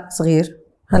 لا صغير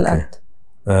هالقد.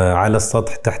 على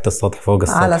السطح، تحت السطح، فوق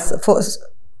السطح؟ فوق.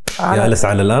 جالس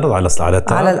على الارض، على التراب؟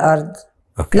 على الارض.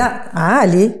 أوكي. لا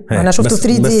عالي. انا شفته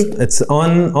 3D. بس it's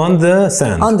on the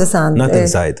sand not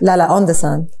inside. لا on the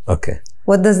sand. اوكي.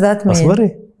 what does that mean؟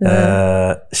 اصبري.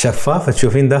 شفاف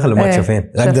تشوفين داخل وما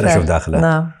تشوفين؟ اقدر اشوف داخله.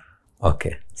 نعم.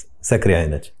 اوكي. سكري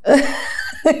عينك.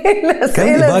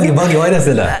 باقي وايد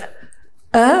اسئله.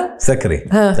 سكري.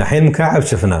 الحين مكعب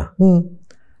شفناه.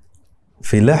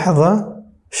 في لحظه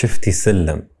شفتي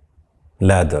سلم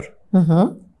لادر.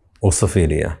 وصفي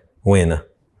لي اياه،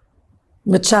 وينه؟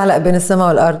 متشعلق بين السماء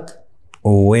والارض.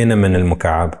 ووينه من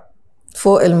المكعب؟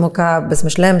 فوق المكعب بس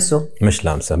مش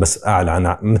لامسه. بس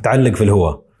اعلى، متعلق في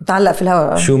الهواء. متعلق في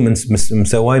الهواء. شو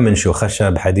مسواي من شو؟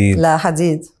 خشب، حديد؟ لا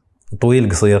حديد. طويل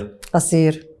قصير؟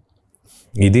 قصير.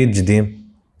 جديد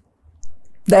قديم؟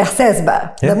 ده احساس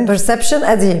بقى، ده perception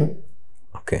قديم.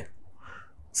 اوكي.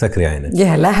 سكري عينك.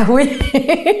 يا لهوي.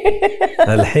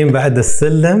 الحين بعد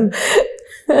السلم.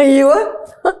 ايوه.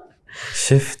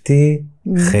 شفتي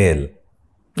خيل.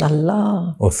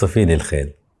 الله. وصفي لي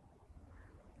الخيل.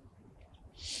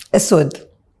 اسود.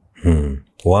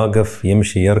 واقف،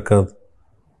 يمشي، يركض؟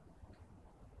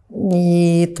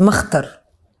 يتمخطر.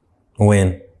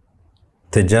 وين؟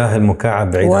 تجاه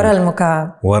المكعب، بعيد؟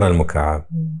 ورا المكعب.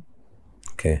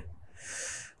 اوكي.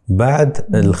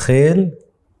 بعد الخيل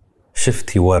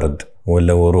شفتي ورد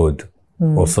ولا ورود؟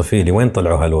 وصفي لي وين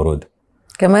طلعوا هالورود؟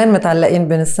 كمان متعلقين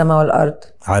بين السماء والارض.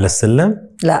 على السلم؟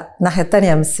 لا، الناحيه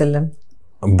الثانيه من السلم.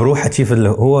 بروحه كيف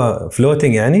هو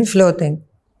فلوتينج يعني؟ فلوتينج.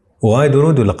 وايد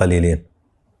ورود ولا قليلين؟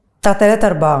 بتاع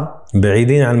 3-4.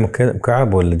 بعيدين عن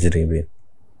المكعب ولا قريبين؟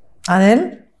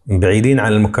 بعيدين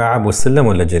عن المكعب والسلم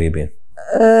ولا قريبين؟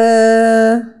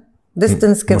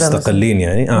 ديستنس كده. مستقلين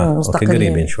يعني؟ مستقلين. اوكي،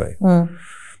 قريبين شوي.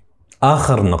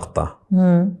 اخر نقطة.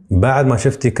 بعد ما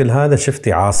شفتي كل هذا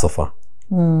شفتي عاصفة.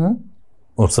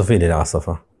 وصفي لي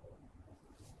العاصفة.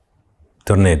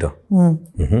 تورنيدو.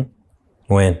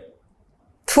 وين؟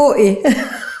 فوقي.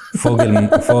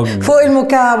 فوق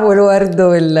المكعب والورد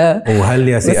وهل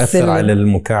يأثر على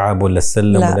المكعب ولا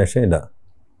السلم؟ لا. ولا شيء؟ لا.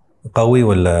 قوي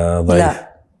ولا ضعيف؟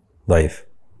 لا.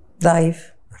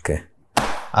 ضعيف. اوكي.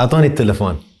 اعطوني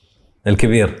التلفون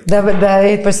الكبير.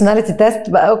 ده personality test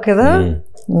بقى وكده.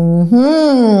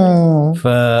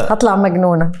 هطلع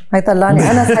مجنونة. هيطلعني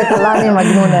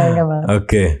مجنونة يا جماعة.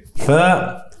 اوكي.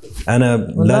 انا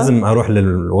لازم اروح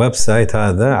للويب سايت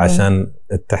هذا عشان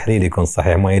التحليل يكون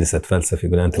صحيح، ما يجلس اتفلسف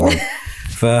يقول انت.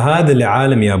 فهذا اللي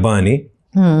عالم ياباني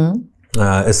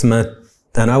اسمه،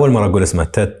 انا اول مره اقول اسمه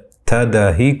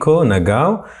تاداهيكو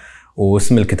ناغاو،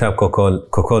 واسم الكتاب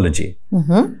كوكولوجي.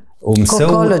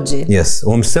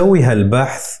 ومسوي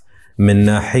هالبحث من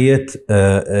ناحيه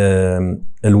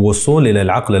الوصول الى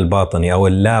العقل الباطني او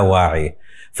اللاواعي.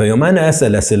 فيوم أنا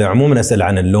أسأل عموما أسأل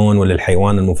عن اللون ولا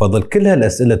الحيوان المفضل، كل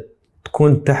هالأسئلة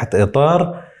تكون تحت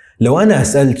إطار لو أنا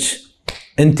أسألك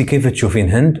أنت كيف تشوفين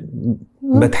هند،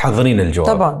 بتحضرين الجواب.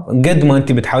 طبعا. قد ما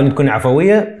أنت بتحاولين تكوني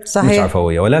عفوية، صحيح. مش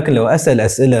عفوية. ولكن لو أسأل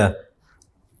أسئلة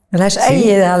ملهاش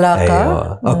أي علاقة.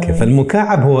 أيوة. أوكي.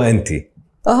 فالمكعب هو أنت.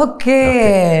 أوكي.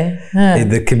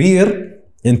 إذا كبير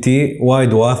أنت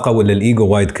وايد واثقة ولا الإيجو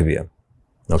وايد كبير.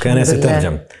 أوكي. أنا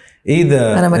سأترجم.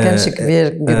 إذا أنا ما كانش كبير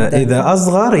جدا. إذا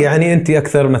أصغر يعني أنت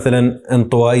أكثر مثلا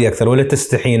انطوائية أكثر، ولا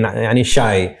تستحين يعني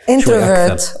shy.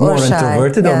 Introvert more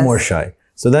introverted or more shy.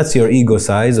 So that's your ego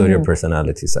size or your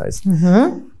personality size.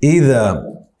 إذا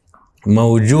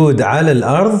موجود على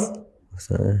الأرض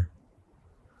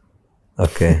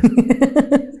Okay.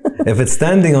 If it's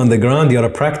standing on the ground, you're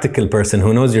a practical person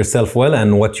who knows yourself well and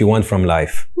what you want from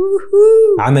life.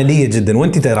 عملية جدا.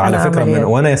 وانت ترى على فكرة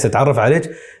وانا يستعرف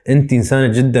عليك انت انسانة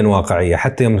جدا واقعية.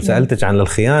 حتى يوم سألتك عن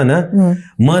الخيانة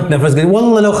ما تنفس قلت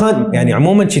والله لو خان يعني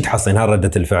عموما شي تحصين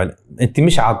هالردة الفعل. انت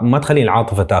مش ما تخلين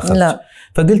العاطفة تاخذ. لا.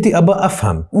 فقلتي ابى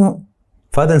افهم.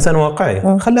 فهذا انسان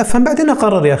واقعي. خلي افهم بعدين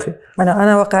اقرر يا اخي.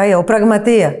 انا واقعية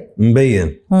وبراغماتية.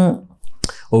 مبين.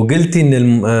 وقلتي ان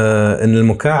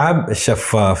المكعب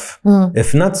شفاف.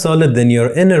 If not solid then your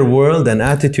inner world and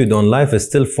attitude on life is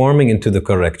still forming into the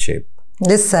correct shape.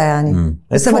 لسه يعني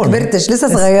لسه ما كبرتش لسه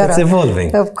صغيرة. It's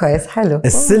evolving. طب كويس حلو.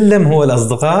 السلم هو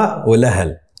الأصدقاء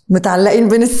والأهل. متعلقين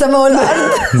بين السماء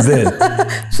والأرض. زين.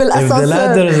 في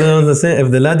الأساس. If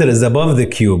the ladder is above the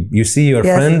cube, you see your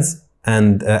friends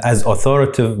and as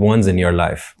authoritative ones in your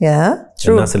life. Yeah. True.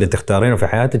 الناس اللي تختارينهم في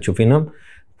حياتك تشوفينهم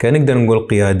كان نقدر نقول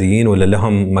قياديين ولا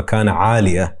لهم مكانة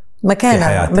عالية.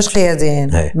 مكانة مش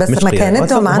قياديين بس مش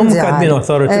مكانتهم عندي عالية. هم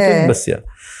authoritative بس يا.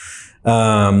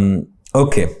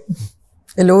 أوكي.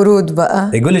 الورود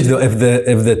بقى. يقول لك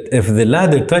if the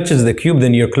ladder touches the cube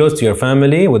then you're close to your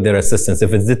family with their assistance.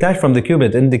 If it's detached from the cube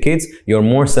it indicates you're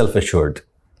more self-assured.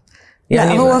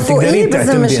 يعني هو فوقي بس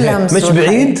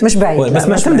مش بعيد بس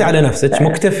معتمدة على نفسك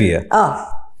مكتفية.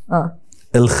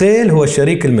 الخيل هو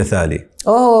الشريك المثالي.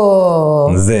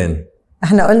 اوه زين.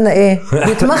 احنا قلنا ايه؟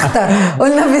 بيتمختر.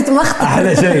 قلنا بيتمختر.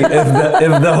 احلى شيء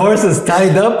if the horse is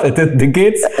tied up it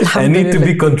indicates I need to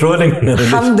be controlling.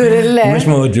 الحمد لله. مش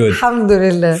موجود. الحمد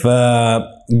لله.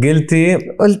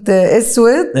 قلت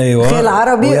اسود. ايوه. خيل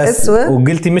عربي اسود.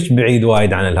 وقلتي مش بعيد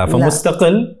وايد عن الها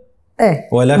فمستقل. ايه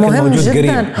ولكن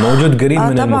موجود قريب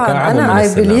من المكعب ومن انا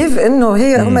I believe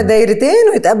انه هما دايرتين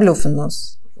ويتقابلوا في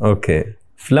النص. اوكي.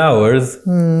 Flowers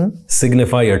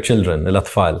signify your children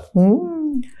الأطفال.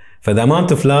 فthe amount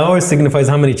of flowers signifies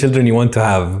how many children you want to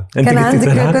have. كان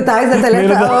عندك كنت عايزة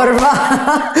 3 أو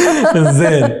 4.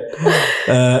 زين.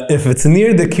 If it's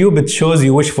near the cube it shows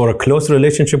you wish for a close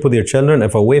relationship with your children.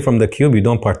 If away from the cube you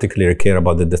don't particularly care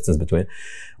about the distance between.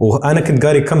 وأنا كنت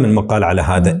قاري كم من مقال على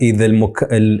هذا.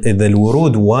 إذا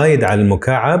الورود وايد على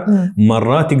المكعب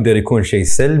مرات يقدر يكون شيء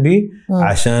سلبي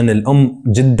عشان الأم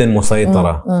جدا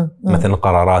مسيطرة مثلا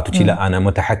قرارات وشي. لا أنا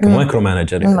متحكم مايكرو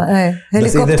مانجر.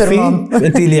 بس إذا في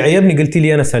أنت اللي عيبني قلتي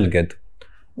لي أنا سلقد.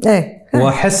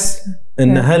 وأحس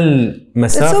إن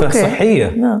هالمسافة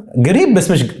صحية قريب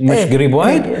بس مش قريب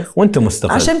وايد وأنت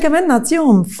مستقل. عشان كمان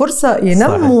نعطيهم فرصة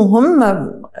ينموا هم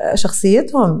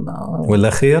شخصيتهم.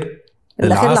 والأخير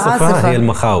العاصفة هي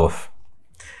المخاوف.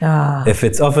 If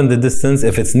it's off in the distance,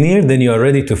 if it's near, then you are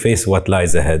ready to face what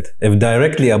lies ahead. If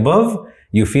directly above,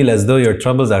 you feel as though your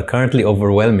troubles are currently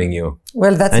overwhelming you.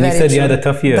 Well, that's and very true. And you said you had a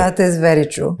tough year. That is very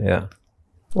true. Yeah.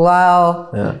 Wow.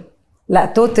 Yeah.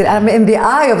 لا totally. I'm in the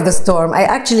eye of the storm. I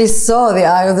actually saw the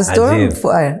eye of the storm.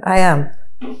 I am.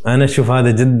 أنا أشوف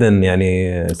هذا جدا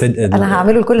يعني أنا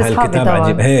هعمله لكل أصحابي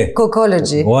طبعا.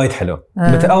 كوكولوجي. وايد حلو.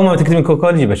 أول ما تكتبين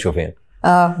كوكولوجي بتشوفين.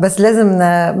 بس لازم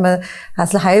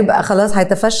اصل هيبقى خلاص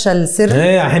هيتفشى السر.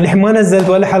 ايه الحين ما نزلت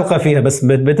ولا حلقه فيها بس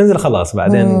بتنزل خلاص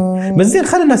بعدين. بس زين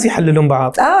خلي الناس يحللون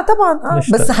بعض. طبعا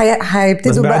بس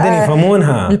هيبتدوا بقى بعدين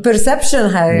يفهمونها. البرسبشن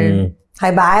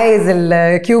هيبقى عايز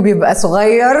الكيوب يبقى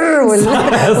صغير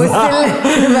والسلم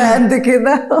يبقى قد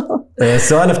كده.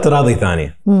 سؤال افتراضي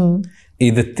ثاني.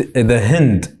 اذا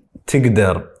هند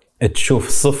تقدر تشوف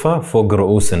صفه فوق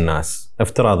رؤوس الناس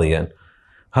افتراضيا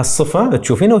هالصفة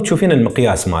تشوفينها وتشوفين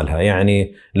المقياس مالها.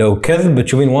 يعني لو كذب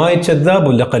تشوفين وايد كذاب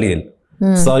ولا قليل.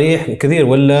 صريح كثير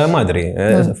ولا ما أدري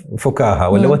فكاهة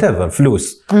ولا whatever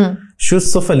فلوس. شو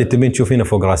الصفة اللي تبين تشوفينها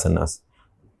فوق رأس الناس؟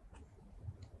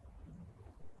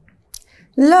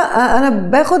 لا أنا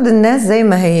باخد الناس زي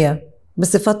ما هي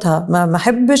بصفتها. ما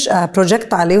أحبش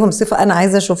بروجكت عليهم صفة أنا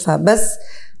عايزة أشوفها بس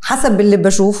حسب اللي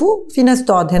بشوفه. في ناس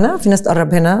تقعد هنا في ناس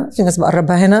تقرب هنا في ناس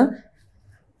بقربها هنا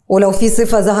ولو في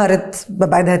صفة ظهرت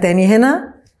ببعدها تاني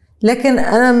هنا. لكن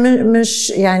أنا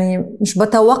مش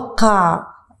بتوقع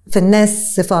في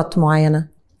الناس صفات معينة.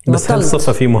 بس هل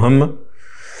الصفة فيه مهمة؟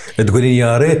 تقولين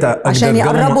يا ريت عشان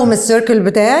يقربوا من السيركل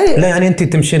بتاعي؟ لا يعني أنت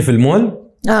تمشين في المول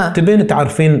تبين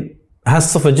تعرفين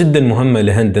هالصفة جدا مهمة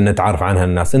لهند أن تعرف عنها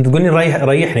الناس. أنت تقولين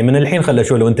ريحني من الحين خلي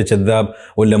أشوف لو أنت كذاب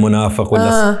ولا منافق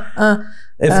ولا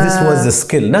If this was a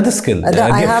skill, not a skill.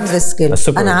 I have the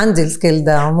skill. أنا عندي السكيل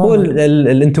ده عموما. هو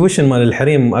الانتويشن مال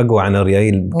الحريم أقوى عن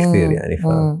الريايل بكثير يعني.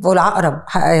 والعقرب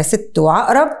يا ست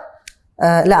وعقرب.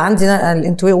 لا عندي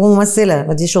الانتويشن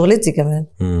وممثلة دي شغلتي كمان.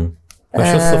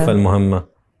 فشو الصفة المهمة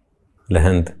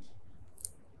لهند؟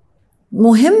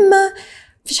 مهمة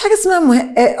فيش حاجة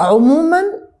اسمها عموما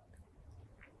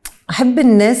أحب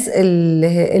الناس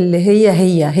اللي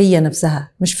هي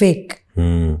نفسها مش فيك.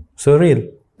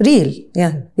 سوريل ريل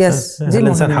يس. هل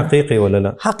الإنسان حقيقي ولا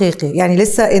لا؟ حقيقي يعني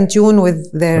لسه in tune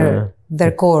with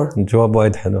their core. جواب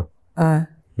وايد حلو.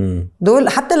 دول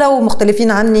حتى لو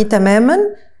مختلفين عني تماما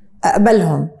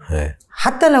أقبلهم.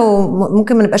 حتى لو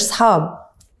ممكن ما نبقاش صحاب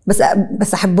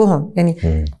بس أحبهم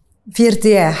يعني. في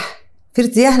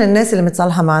ارتياح للناس اللي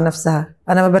متصالحة مع نفسها.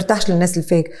 أنا ما برتاحش للناس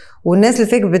الفيك، والناس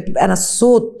الفيك بتبقى أنا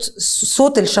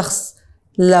صوت الشخص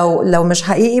لو مش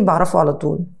حقيقي بعرفه على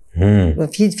طول.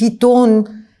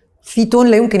 في تون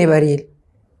لا يمكن يبقى ريل.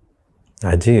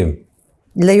 عجيب،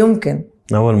 لا يمكن.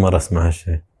 أول مرة أسمع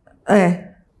هالشيء.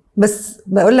 بس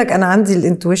بقولك أنا عندي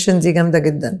الانتويشن دي جامدة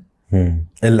جدا.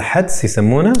 الحدس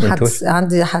يسمونه؟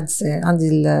 عندي حدس، عندي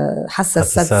الحاسة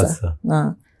السادسة.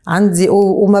 عندي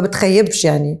وما بتخيبش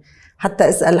يعني. حتى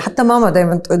اسأل حتى ماما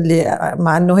دايما تقول لي،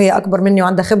 مع انه هي اكبر مني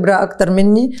وعندها خبرة اكتر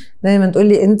مني، دايما تقول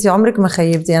لي انت عمرك ما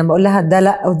خيبتي. يعني بقول لها ده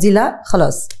لا او دي لا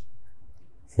خلاص.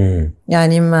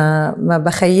 يعني ما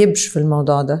بخيبش في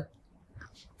الموضوع ده.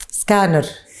 سكانر.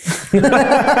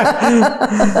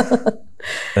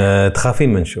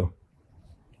 تخافين من شو؟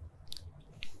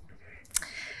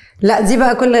 لا دي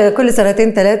بقى كل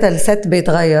سنتين 3 الست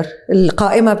بيتغير،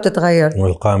 القائمة بتتغير.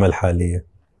 والقائمة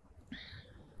الحالية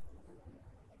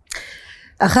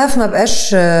أخاف ما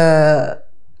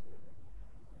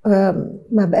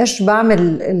بقاش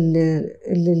بعمل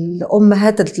اللي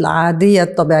الأمهات العادية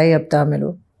الطبيعية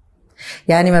بتعمله.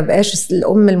 يعني ما بقاش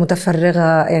الأم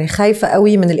المتفرغة. يعني خايفة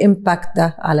قوي من الإمباكت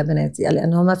ده على بناتي،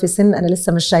 لأن هما في سن أنا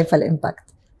لسه مش شايفة الإمباكت.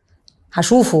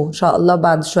 هشوفه إن شاء الله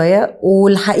بعد شوية.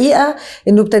 والحقيقة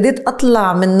إنه ابتديت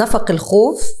أطلع من نفق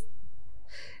الخوف،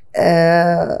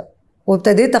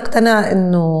 وابتديت أقتنع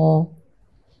إنه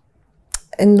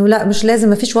لا، مش لازم،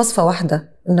 ما فيش وصفة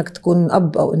واحدة إنك تكون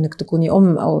أب أو إنك تكوني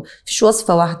أم، أو فيش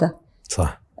وصفة واحدة.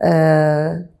 صح.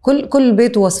 كل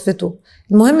بيت وصفته.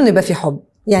 المهم إنه يبقى في حب.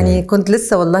 يعني كنت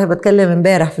لسه والله بتكلم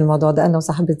امبارح في الموضوع ده أنا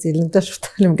وصاحبتي اللي انت شفتها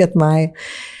اللي جت معايا.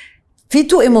 في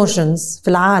 2 emotions في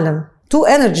العالم، 2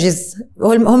 energies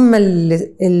هم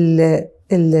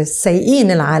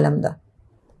السيئين العالم ده: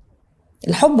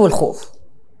 الحب والخوف.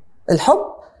 الحب،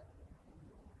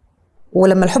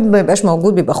 ولما الحب ما يبقاش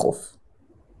موجود بيبقى خوف.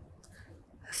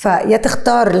 فيا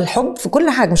تختار الحب في كل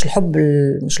حاجة، مش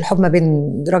الحب ما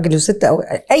بين راجل وست أو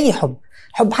أي حب.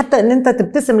 حتى إن أنت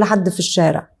تبتسم لحد في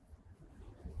الشارع.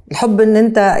 الحب إن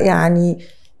أنت يعني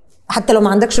حتى لو ما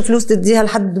عندكش فلوس تديها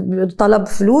لحد طلب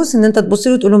فلوس، إن أنت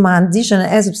تبصيله وتقوله ما عنديش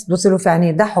أنا آسف، تبصيله في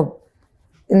عينيه. ده حب.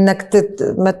 إنك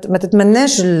ما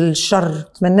تتمناش الشر،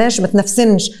 ما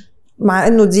تنفسنش، مع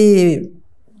إنه دي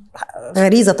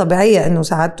غريزة طبيعية إنه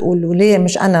ساعات تقول وليه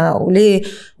مش أنا، وليه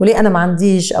أنا ما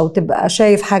عنديش، أو تبقى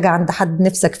شايف حاجة عند حد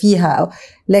نفسك فيها.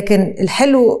 لكن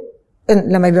الحلو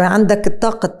لما يبقى عندك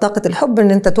طاقة الحب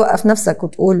إن أنت توقف نفسك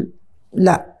وتقول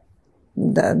لا،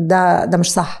 ده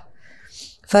مش صح.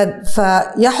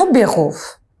 فيا حب يا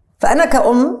خوف. فأنا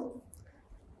كأم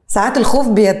ساعات الخوف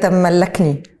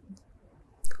بيتملكني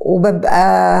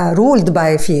وببقى ruled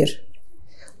by fear،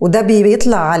 وده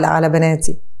بيطلع على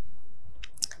بناتي.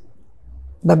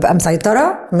 ببقى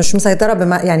مسيطرة، مش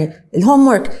مسيطرة يعني الهوم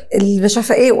ورك اللي مش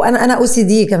عارفة ايه. وانا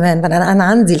OCD كمان، فانا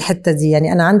عندي الحتة دي.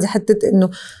 يعني انا عندي حتة انه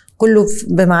كله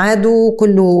بميعاده،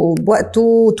 كله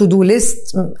بوقته، تو دو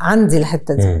ليست. عندي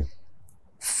الحتة دي.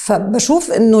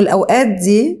 فبشوف انه الاوقات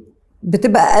دي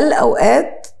بتبقى اقل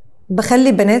اوقات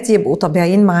بخلي بناتي يبقوا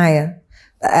طبيعيين معايا.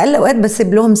 اقل اوقات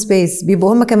بسيب لهم سبيس،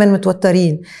 بيبقوا هم كمان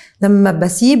متوترين. لما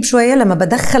بسيب شوية، لما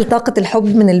بدخل طاقة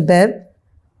الحب من الباب،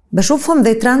 بشوفهم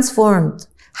they transformed.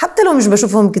 حتى لو مش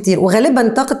بشوفهم كتير، وغالبا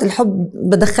طاقة الحب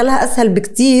بدخلها أسهل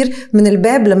بكتير من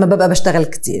الباب لما ببقى بشتغل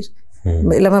كتير،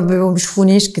 لما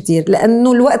بيشوفونيش كتير،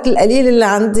 لأنه الوقت القليل اللي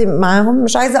عندي معاهم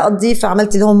مش عايزة أقضيه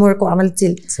فعملتي الهوم ورك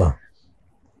وعملتي صح.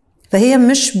 فهي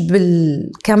مش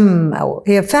بالكم، أو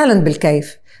هي فعلا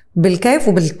بالكيف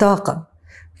وبالطاقة.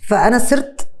 فأنا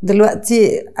صرت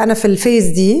دلوقتي أنا في الفيز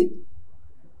دي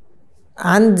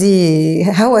عندي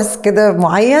هوس كده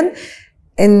معين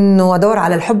انه ادور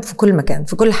على الحب في كل مكان،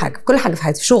 في كل حاجه في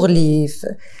حياتي، في شغلي،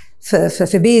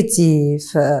 في بيتي،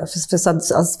 في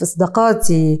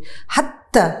صداقاتي،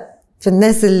 حتى في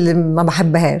الناس اللي ما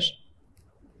بحبهاش.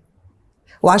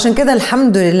 وعشان كده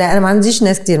الحمد لله انا ما عنديش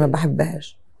ناس كتير ما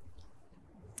بحبهاش.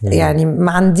 يعني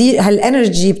ما عندي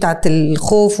هالانرجي بتاعت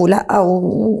الخوف ولا،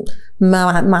 او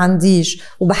ما عنديش.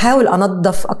 وبحاول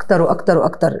انظف اكتر واكتر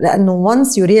واكتر، لانه once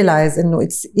you realize انه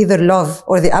it's either love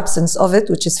or the absence of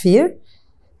it, which is fear,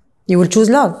 you will choose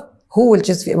love. who will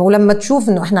choose fear. ولما تشوف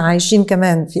انه احنا عايشين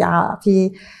كمان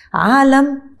في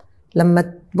عالم،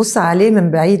 لما تبص عليه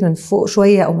من بعيد، من فوق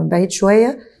شوية او من بعيد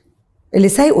شوية، اللي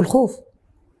سايقه الخوف.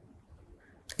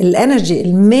 الانرجي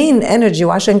المين انرجي،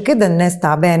 وعشان كده الناس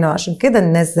تعبانه، وعشان كده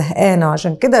الناس زهقانه،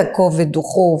 وعشان كده كوفيد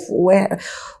وخوف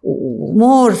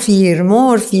more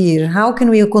fear. How can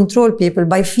we control people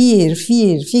by fear.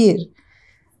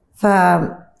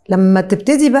 فلما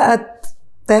تبتدي بقى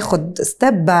تاخد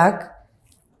step back،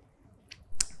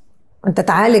 انت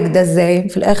تعالج ده ازاي؟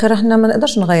 في الاخر احنا ما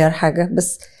نقدرش نغير حاجه،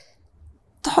 بس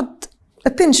تحط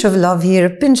a pinch of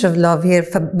love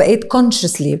here. فبقيت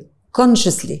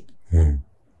consciously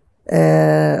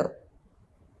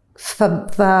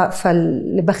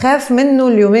فاللي بخاف منه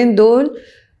اليومين دول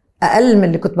اقل من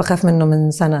اللي كنت بخاف منه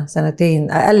من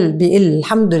سنتين، اقل، بيقل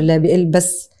الحمد لله، بيقل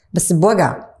بس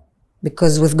بوجع،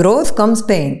 because with growth comes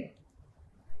pain.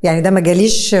 يعني ده ما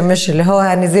جاليش مش اللي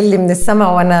هو نزل لي من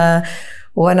السماء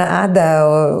وانا قاعده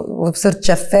وبصرت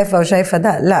شفافه وشايفه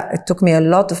ده، لا it took me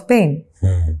a lot of pain.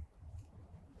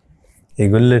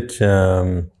 يقول لك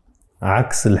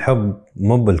عكس الحب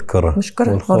مو بالكره، مش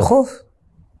كره، والخوف.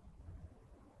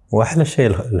 واحلى شيء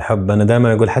الحب. انا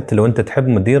دائما اقول حتى لو انت تحب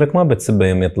مديرك ما بتسبه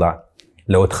يوم يطلع،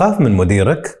 لو تخاف من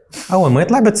مديرك اول ما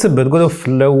يطلع بتسبه، تقول اوف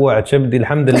لوع شبدي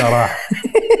الحمد لله راح.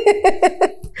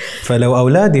 فلو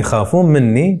اولادي يخافون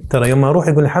مني ترى يوم ما اروح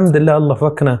يقول الحمد لله الله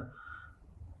فكنا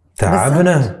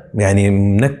تعبنا، يعني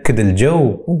منكد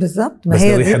الجو بالضبط. بس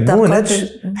لو يحبونك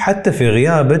حتى في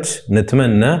غيابك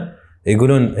نتمنى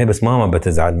يقولون ايه بس ماما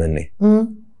بتزعل مني،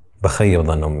 بخيب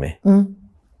ظن امي،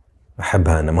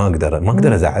 احبها انا، ما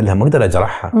اقدر ازعلها، ما اقدر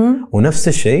اجرحها. ونفس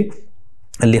الشيء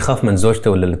اللي يخاف من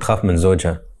زوجته ولا اللي تخاف من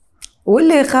زوجها،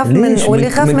 واللي يخاف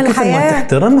من الحياه، ما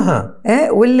تحترمها،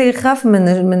 واللي يخاف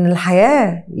من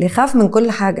الحياه، اللي يخاف من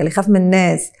كل حاجه، اللي يخاف من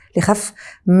الناس، اللي يخاف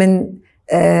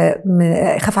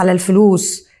يخاف على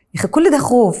الفلوس، كل ده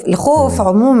خوف. الخوف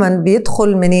عموما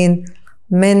بيدخل منين؟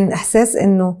 من احساس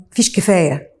انه فيش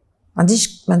كفايه، ما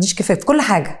عنديش كفايه في كل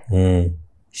حاجه،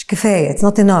 مش كفايه، it's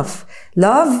not enough.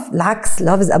 love العكس،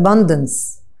 love is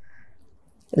abundance.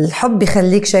 الحب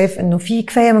يخليك شايف انه في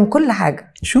كفايه من كل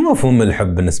حاجه. شو مفهوم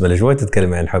الحب بالنسبه لك؟ شوي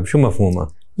تتكلم عن الحب، شو مفهومه؟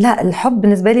 لا، الحب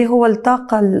بالنسبه لي هو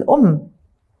الطاقه الام.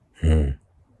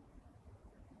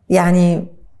 يعني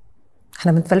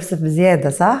احنا بنتفلسف بزياده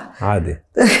صح؟ عادي.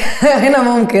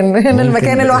 هنا ممكن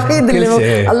المكان الوحيد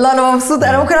اللي الله انا مبسوطه،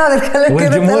 انا ممكن اقعد اتكلم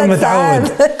كده 3 ساعات.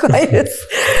 كويس،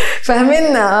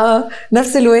 فاهميننا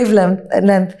نفس الويف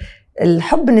لامب.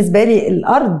 الحب بالنسبه لي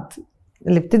الارض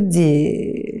اللي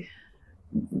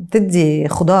بتدي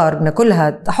خضار بناكلها،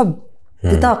 ده حب،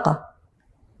 دي طاقه.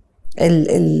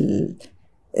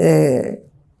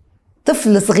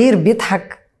 طفل صغير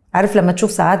بيضحك، عارف لما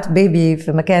تشوف ساعات بيبي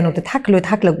في مكان وتضحك له،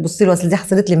 يضحك لك، بصي له اصل دي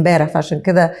حصلت لي امبارح، فعشان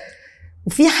كده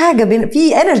وفي حاجه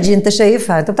في انرجي انت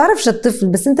شايفها، انت بتعرفش الطفل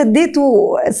بس انت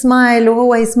اديته سمايل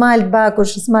وهو يسمايل باك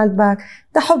وش سمايل باك،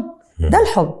 ده حب. ده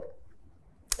الحب،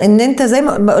 ان انت زي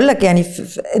ما بقول لك يعني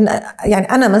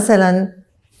يعني انا مثلا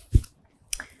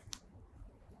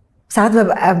ساعات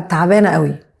ببقى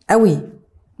تعبانه قوي،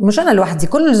 مش انا لوحدي،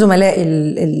 كل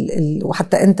زملائي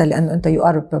وحتى انت، لانه انت you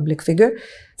are a public figure،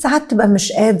 ساعات تبقى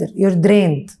مش قادر، you're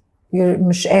drained،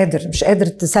 مش قادر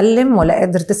تسلم ولا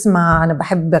قادر تسمع انا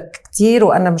بحبك كتير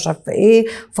وانا مش عارفه ايه،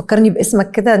 فكرني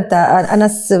باسمك كده، انت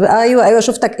انس، ايوه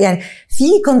شفتك. يعني في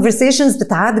conversations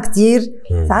بتعاد كتير،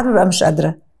 ساعات ببقى مش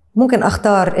قادره. ممكن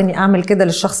اختار اني اعمل كده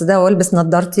للشخص ده والبس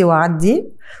نظارتي واعدي،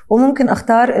 وممكن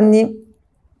اختار اني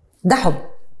ده حب،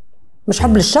 مش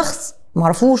حب للشخص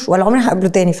معرفوش ولا عمري هقابله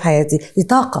تاني في حياتي، دي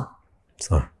طاقه.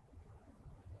 صح.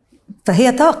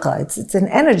 فهي طاقه، it's an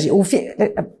energy.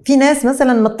 وفي ناس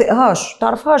مثلا ما تطيقهاش،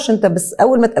 تعرفهاش انت، بس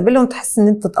اول ما تقابلهم تحس ان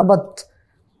انت اتقبضت،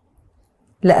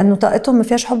 لانه طاقتهم ما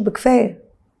فيهاش حب كفايه.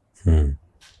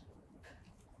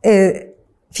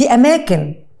 في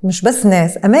اماكن، مش بس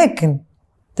ناس، اماكن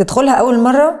تدخلها اول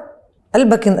مره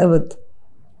قلبك ينقبض،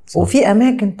 وفي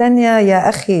اماكن تانية يا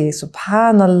اخي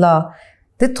سبحان الله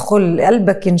تدخل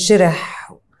قلبك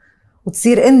ينشرح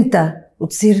وتصير انت،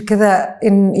 وتصير كده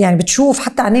يعني بتشوف،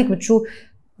 حتى عينيك بتشوف،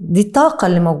 دي الطاقة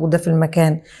اللي موجودة في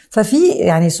المكان. ففي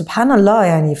يعني سبحان الله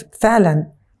يعني فعلا،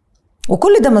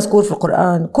 وكل ده مذكور في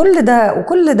القرآن، كل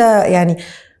ده يعني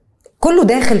كله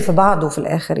داخل في بعضه في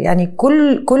الآخر. يعني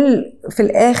كل في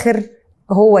الآخر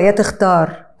هو يا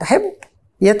تختار تحب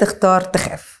يا تختار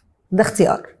تخاف، ده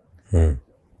اختيار.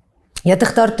 يا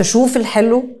تختار تشوف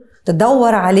الحلو،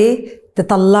 تدور عليه،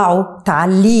 تطلعه،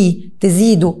 تعليه،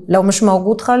 تزيده، لو مش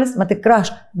موجود خالص ما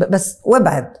تكرهش، بس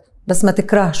وابعد، بس ما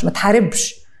تكرهش، ما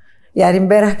تحاربش. يعني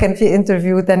امبارح كان في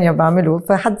انترفيو تانية بعمله،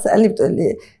 فحد سألني بتقول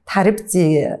لي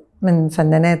تحاربتي من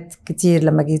فنانات كتير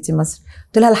لما جيتي مصر؟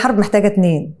 قلت لها الحرب محتاجة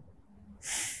 2.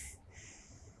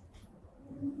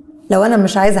 لو انا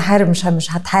مش عايزة احارب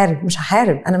مش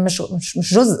هحارب، انا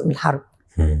مش جزء من الحرب.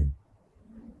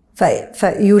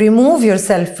 you remove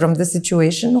yourself from the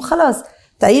situation وخلاص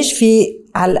تعيش في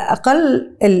على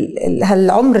الأقل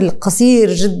هالعمر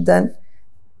القصير جدا،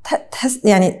 تحس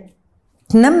يعني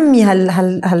تنمي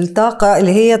هالطاقة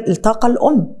اللي هي الطاقة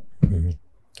الأم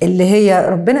اللي هي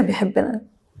ربنا بيحبنا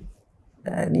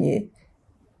يعني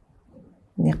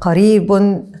قريب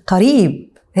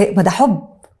هي ما ده حب.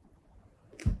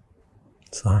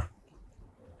 صح.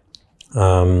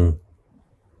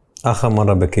 آخر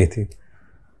مرة بكيتي؟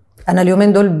 أنا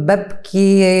اليومين دول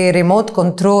ببكي ريموت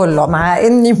كنترول مع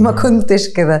إني ما كنتش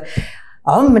كده.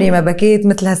 عمري ما بكيت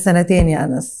مثل هالسنتين يا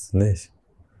أنس. ليش؟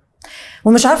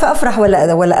 ومش عارفة أفرح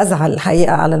ولا أزعل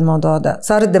الحقيقة على الموضوع ده.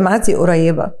 صارت دمعتي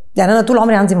قريبة، يعني أنا طول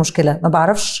عمري عندي مشكلة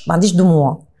ما عنديش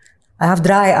دموع. I have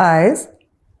dry eyes،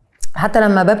 حتى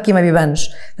لما ببكي ما بيبانش،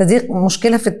 فدي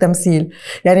مشكلة في التمثيل.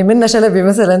 يعني منى شلبي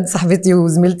مثلا صاحبتي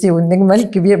وزميلتي والنجمة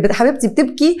الكبير حبيبتي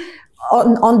بتبكي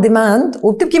on demand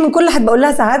وبتبكي من كل حد. بقول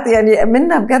لها ساعات يعني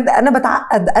منى بجد أنا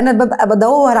بتعقد، أنا ببقى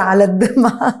بدور على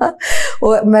الدمعة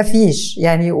وما فيش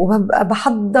يعني، وببقى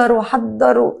بحضر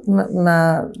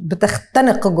ما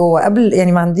بتختنق جوه قبل،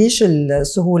 يعني ما عنديش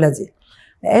السهولة دي.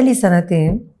 بقالي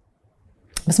سنتين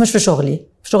بس مش في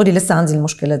شغلي لسه عندي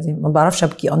المشكلة دي، ما بعرفش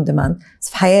أبكي on demand. بس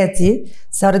في حياتي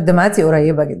صارت دمعتي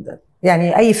قريبة جدا.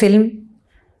 يعني أي فيلم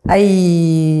أي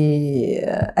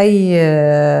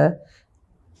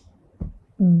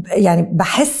يعني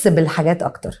بحس بالحاجات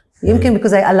أكتر، يمكن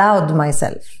because I allowed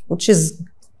myself which is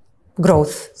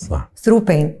growth. صح. through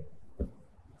pain.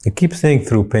 You keep saying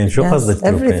through pain. شو قصدك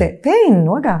through pain؟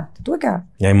 وجع.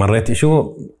 يعني مريتي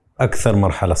شو أكثر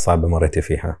مرحلة صعبة مريتي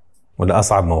فيها ولا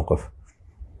أصعب موقف؟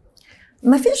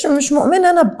 ما فيش، مش مؤمنة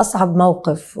أنا بأصعب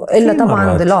موقف إلا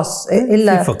طبعا the loss،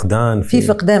 إلا في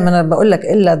فقدان أنا بقول لك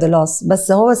إلا the loss.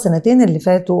 بس هو السنتين اللي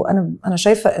فاتوا أنا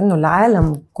شايفة إنه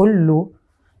العالم كله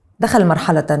دخل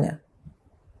مرحلة تانية،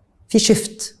 في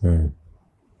شفت،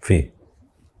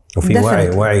 وفي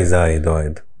وعي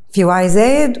زايد، في وعي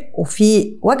زايد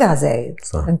وفي وجع زايد.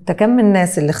 صح. انت كم من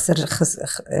الناس اللي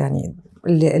يعني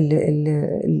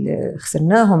اللي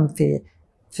خسرناهم في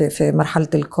مرحلة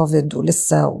الكوفيد،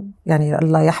 ولسه يعني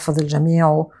الله يحفظ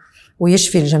الجميع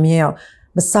ويشفي الجميع.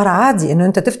 بس صار عادي انه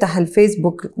انت تفتح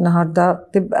الفيسبوك النهاردة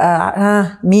تبقى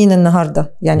مين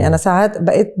النهاردة. يعني انا ساعات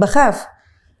بقيت بخاف،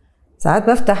 ساعات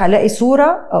بفتح الاقي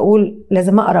صورة اقول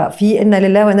لازم اقرأ في إنا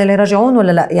لله وإنا إليه راجعون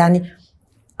ولا لا. يعني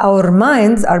our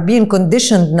minds are being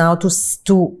conditioned now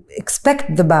to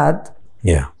expect the bad,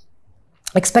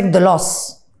 expect the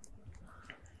loss.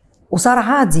 وصار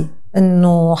عادي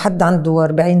انه حد عنده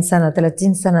 40 سنة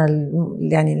 30 سنة،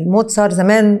 يعني الموت صار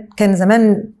زمان، كان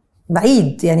زمان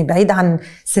بعيد، يعني بعيد عن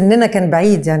سننا، كان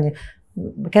بعيد. يعني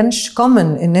ما كانش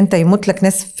common ان انت يموت لك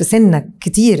ناس في سنك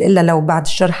كتير الا لو بعد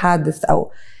الشر حادث.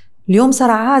 او اليوم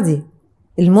صار عادي،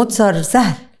 الموت صار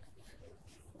سهل.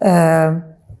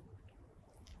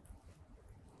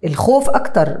 الخوف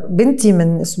أكتر. بنتي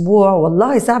من أسبوع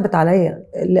والله صعبت عليا،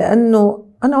 لأنه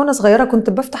أنا وأنا صغيرة كنت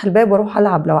بفتح الباب وأروح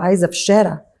ألعب لو عايزة في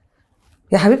الشارع.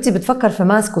 يا حبيبتي بتفكر في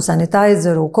ماسك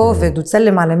وسانيتايزر وكوفيد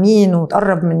وتسلم على مين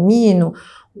وتقرب من مين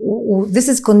this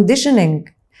is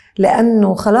conditioning.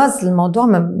 لأنه خلاص الموضوع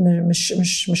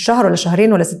مش شهر ولا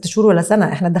شهرين ولا 6 شهور ولا سنة،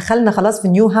 إحنا دخلنا خلاص في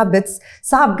نيو هابتس.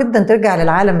 صعب جدا ترجع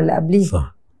للعالم اللي قبليه.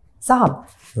 صعب.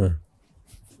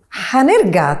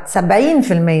 هنرجع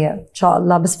 70% إن شاء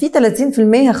الله، بس في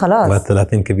 30% خلاص.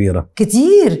 30 كبيرة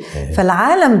كتير.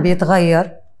 فالعالم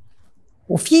بيتغير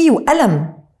وفي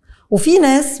ألم، وفي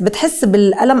ناس بتحس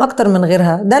بالألم أكتر من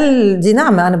غيرها. دي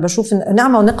نعمة، أنا بشوف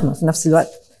نعمة ونقمة في نفس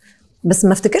الوقت. بس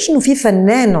ما افتكرش إنه في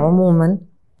فنان عموما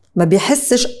ما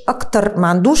بيحسش أكتر، ما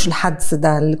عندوش الحدس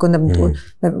ده اللي كنا بنقول،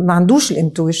 ما عندوش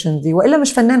الانتويشن دي، وإلا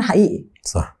مش فنان حقيقي.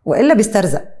 صح. وإلا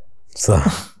بيسترزق.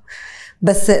 صح.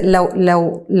 بس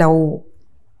لو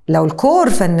الكور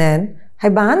فنان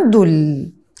هيبقى عنده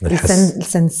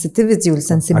السنسيتيفيتي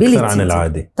والسنسيبيليتي أكثر عن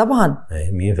العادي طبعا.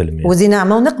 100%. ودي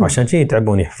نعمة ونقمة. عشان شيء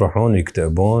يتعبون يفرحون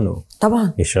ويكتئبون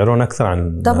طبعا يشعرون أكثر عن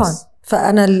الناس. طبعا.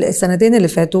 فأنا السنتين اللي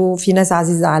فاتوا في ناس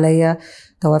عزيزة عليا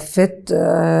توفت،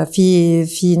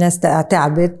 في ناس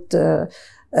تعبت.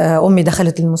 أمي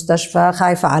دخلت المستشفى،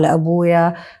 خايفة على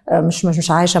أبويا،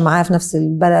 مش عايشة معاه في نفس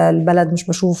البلد، مش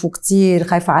بشوفه كتير،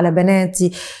 خايفة على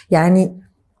بناتي. يعني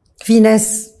في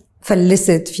ناس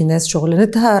فلست، في ناس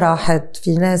شغلتها راحت،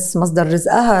 في ناس مصدر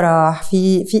رزقها راح،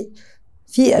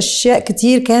 في أشياء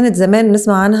كتير كانت زمان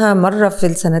نسمع عنها مرة في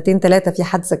السنتين 3 في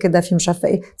حادثة كده، في مش عارفة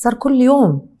إيه، صار كل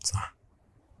يوم. صح.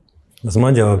 بس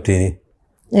ما جاوبتيني.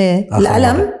 إيه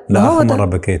الألم؟ لا آخر مرة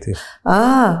بكيتي.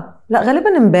 لا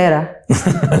غالبا امبارح.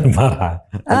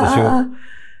 شو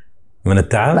من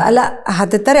التعب؟ لا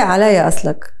هتتريق عليا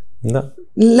أصلك. لا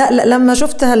لا لما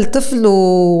شفت هالطفل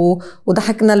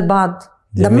وضحكنا البعض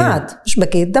دمعت، مش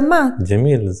بكيت، دمعت.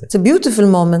 جميل. It's a beautiful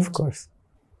moment. Of course.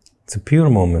 It's a pure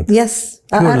moment. Yes.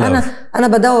 أنا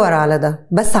بدور على ده،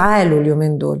 بس عاله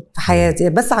اليومين دول في حياتي،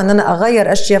 بس عن أنا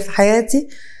أغير أشياء في حياتي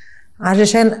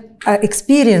علشان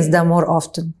experience ده more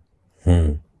often.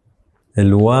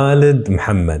 الوالد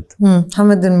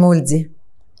محمد المولدي،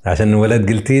 عشان الولد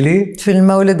قلتي لي في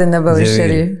المولد النبوي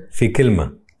الشريف. في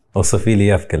كلمة وصفي لي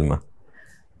إياه في كلمة.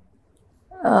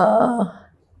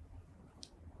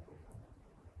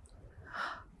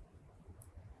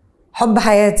 حب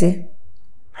حياتي.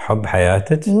 حب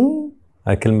حياتك؟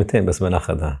 هاي كلمتين بس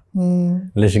بناخذها.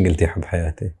 ليش قلتي حب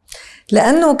حياتي؟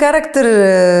 لأنه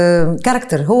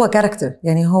كاركتر هو كاركتر،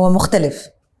 يعني هو مختلف،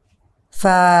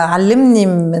 فعلمني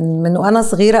من وأنا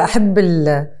صغيرة أحب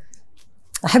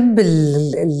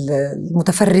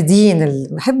المتفردين،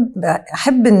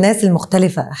 أحب الناس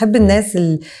المختلفة، أحب الناس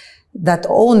that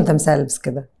own themselves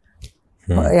كده،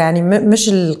 يعني مش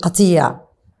القطيع.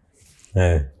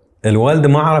 ايه. الوالدة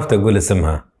ما عرفت أقول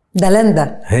اسمها.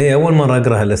 دالندا. هي أول مرة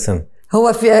أقرأ هالاسم.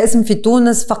 هو في اسم في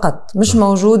تونس فقط، مش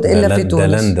موجود إلا في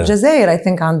تونس. دالندا. جزائر I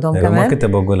think عندهم كمان. ما كنت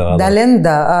بقولها غلط.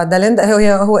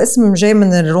 دالندا هو اسم جاي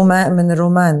من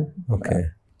الرومان. أوكي.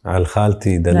 على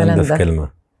خالتي دالندا في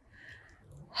كلمة.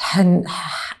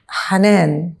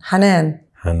 حنان.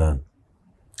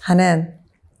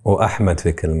 وأحمد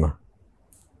في كلمة.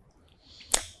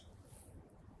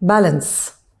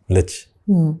 بالانس. ليش؟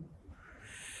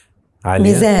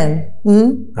 عالية. ميزان.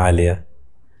 عالية.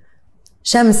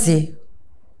 شمسي.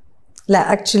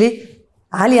 لا actually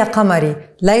عالية قمري،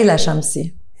 ليلى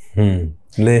شمسي.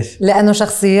 ليش؟ لأنه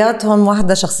شخصياتهم،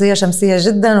 واحدة شخصية شمسية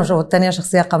جدا والثانية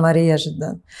شخصية قمرية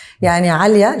جدا. يعني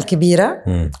عالية الكبيرة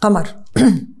قمر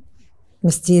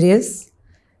ميستيريوس،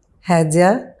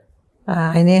 هادية،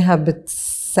 عينيها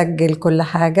بتسجل كل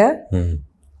حاجة،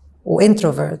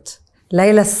 وانتروفيرت.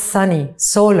 ليلى الساني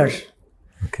سولر.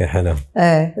 اوكي حلو.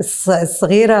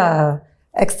 الصغيرة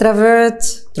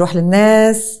اكسترافيرت، تروح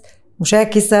للناس،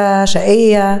 مشاكسة،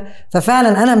 شقية.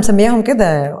 ففعلا أنا مسمياهم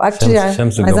كده. اكشلي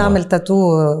عايزة أعمل تاتو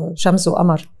شمس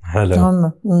وقمر. حلو.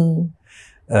 هم.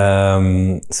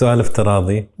 سؤال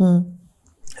افتراضي.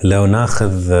 لو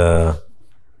ناخذ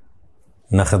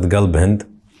قلب هند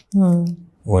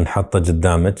ونحطه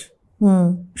قدامك،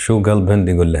 شو قلب هند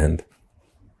يقول لهند؟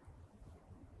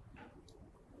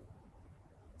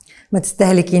 ما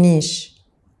تستهلكينيش.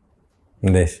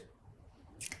 ليش؟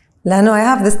 لأنه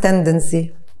I have this tendency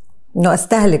إنه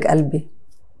أستهلك قلبي،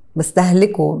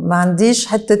 بستهلكه. ما عنديش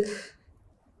حتة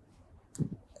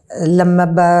لما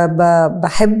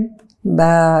بحب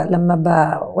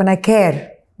when I care،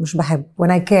 مش بحب when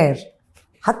I care.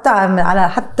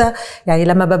 حتى يعني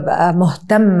لما ببقى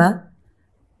مهتمة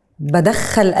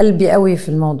بدخل قلبي قوي في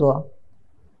الموضوع،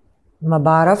 ما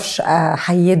بعرفش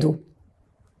أحيده.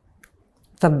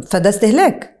 فده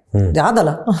استهلاك. دي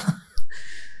عضلة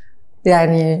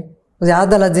يعني ودي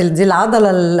عضلة، دي العضلة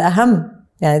الأهم.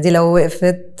 يعني دي لو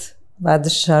وقفت بعد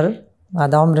الشر،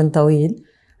 بعد عمر طويل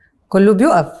كله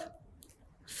بيوقف.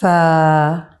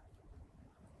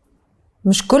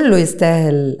 مش كله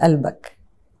يستاهل قلبك.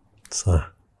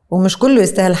 صح. ومش كله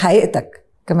يستاهل حقيقتك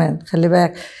كمان، خلي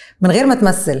بالك، من غير ما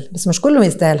تمثل، بس مش كله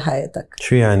يستاهل حقيقتك.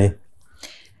 شو يعني؟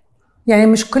 يعني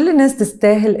مش كل الناس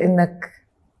تستاهل إنك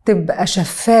تبقى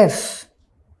شفاف.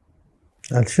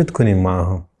 شو تكوني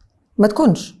معهم؟ ما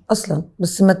تكونش أصلا،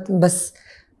 بس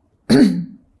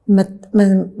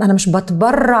أنا مش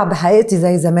بتبرع بحقيقتي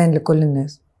زي زمان لكل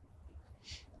الناس.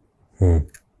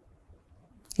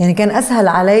 يعني كان أسهل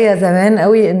عليا زمان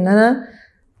قوي إن أنا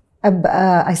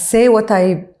أبقى I say what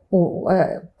I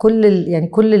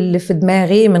كل اللي في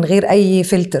دماغي من غير أي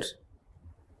فلتر،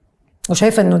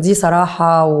 وشايفة إنه دي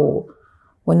صراحة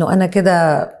وإنه أنا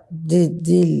كده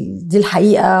دي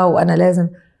الحقيقة وأنا لازم.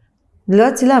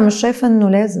 دلوقتي لا، مش شايفة إنه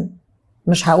لازم.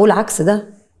 مش هقول عكس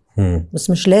ده، بس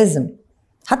مش لازم.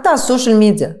 حتى على السوشيال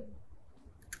ميديا،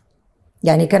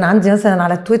 يعني كان عندي مثلا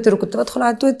على تويتر، وكنت بدخل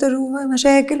على تويتر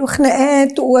ومشاكل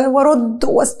وخناقات ورد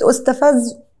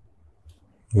واستفز.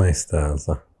 ما يستاهل.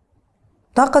 صح.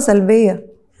 طاقة سلبية.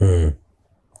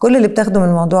 كل اللي بتاخده من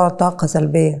الموضوع طاقة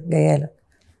سلبية جايالك،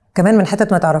 كمان من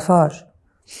حتت ما تعرفهاش.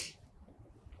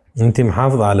 انتي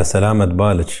محافظة على سلامة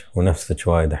بالك ونفسك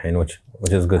وايد الحين، which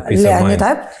is good peace of mind. لأني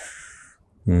تعبت.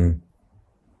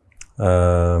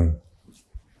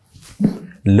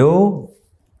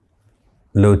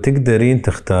 لو تقدرين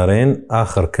تختارين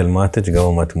آخر كلماتك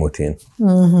قبل ما تموتين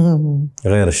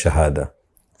غير الشهادة،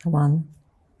 طبعا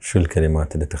شو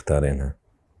الكلمات اللي تختارينها؟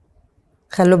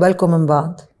 خلوا بالكم من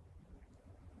بعض.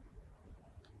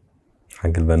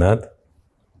 حق البنات.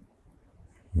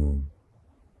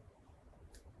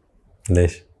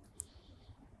 ليش؟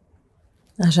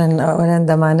 عشان اولا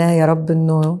ده معناه يا رب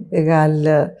انه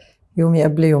اجعل يومي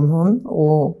قبل يومهم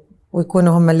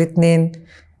ويكونوا هما الاثنين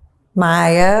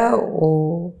معايا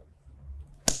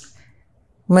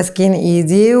وماسكين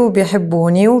ايدي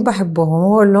وبيحبوني وبحبهم،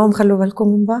 واقول لهم خلوا بالكم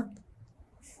من بعض.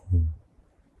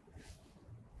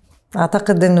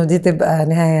 اعتقد انه دي تبقى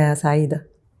نهاية سعيدة.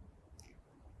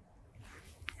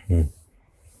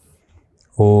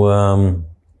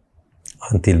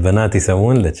 انت البنات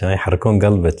يسوون لك يحركون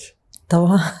قلبك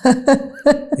طبعا.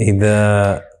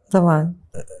 اذا طبعا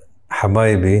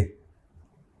حبايبي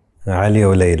علي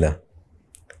وليلى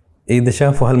اذا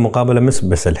شافوا هالمقابله مش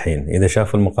بس الحين، اذا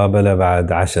شافوا المقابله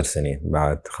بعد 10 سنين،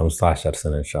 بعد 15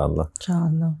 سنه ان شاء الله، ان شاء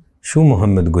الله، شو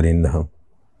مهم تقولين لهم؟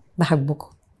 بحبكم.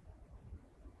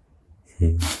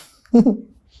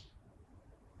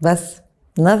 بس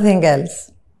nothing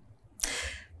else.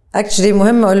 actually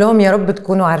مهم اقول لهم يا رب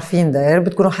تكونوا عارفين ده، يا رب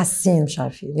تكونوا حاسين، مش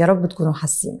عارفين، يا رب تكونوا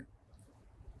حاسين.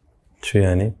 شو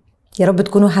يعني؟ يا رب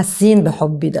تكونوا حاسين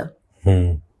بحبي ده.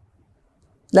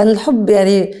 لأن الحب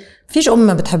يعني فيش أم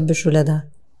ما بتحبش ولادها،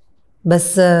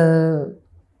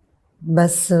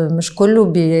 بس مش كله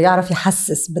بيعرف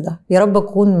يحسس بده. يا رب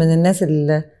أكون من الناس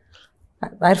اللي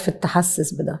عرفت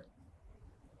تحسس بده.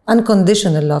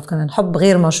 unconditional love كمان، حب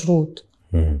غير مشروط،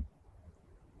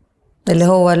 اللي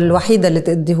هو الوحيدة اللي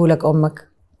تأديه لك أمك.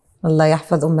 الله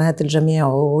يحفظ أمهات الجميع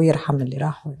ويرحم اللي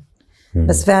راحوا.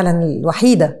 بس فعلا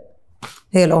الوحيدة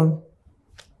هي الأم،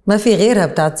 ما في غيرها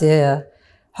بتعطي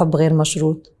حب غير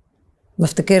مشروط. ما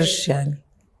افتكرش يعني.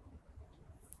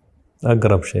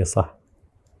 أقرب شيء صح.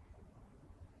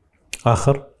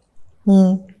 آخر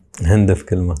هند في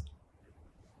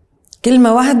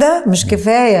كلمة واحدة مش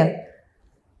كفاية.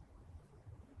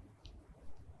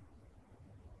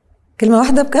 كلمة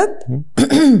واحدة بجد؟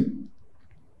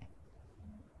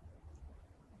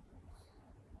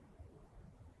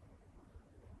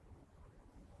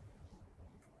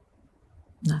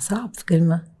 لا صعب في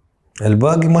كلمة.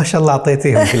 الباقي ما شاء الله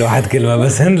أعطيتيهم كل واحد كلمة،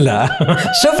 بس هند لا.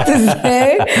 شفت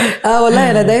ازاي؟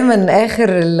 والله أنا دايما آخر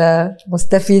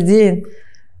المستفيدين.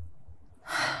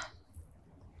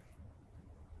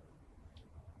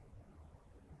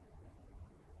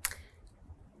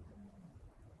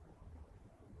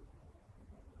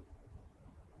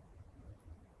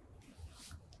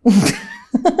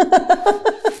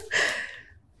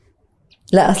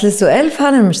 لا أصل السؤال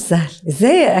فعلا مش سهل.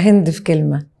 ازاي هند في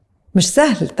كلمة؟ مش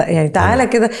سهل يعني. تعالى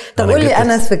كده، طب قول لي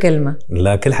أنس في كلمة.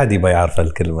 لا كل حد يبغى يعرف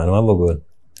الكلمة، أنا ما بقول.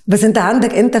 بس أنت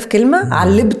عندك أنت في كلمة،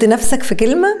 علبت نفسك في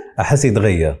كلمة. أحس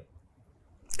يتغير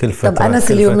كل فترة. طب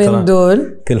أنس اليومين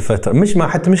دول كل فترة،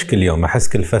 حتى مش كل يوم، أحس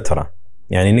كل فترة.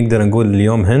 يعني نقدر نقول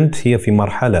اليوم هند هي في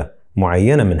مرحلة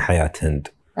معينة من حياة هند.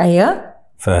 أيوة.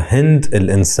 فهند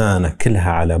الإنسانة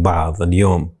كلها على بعض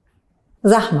اليوم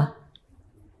زحمة.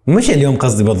 مش اليوم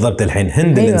قصدي بالضبط الحين.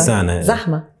 هند أيوة. الإنسانة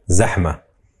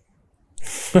زحمة.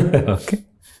 أوكي،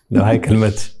 لو هاي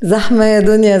كلمة زحمة يا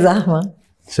دنيا زحمة.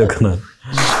 شكرا.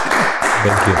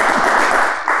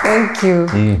 Thank you.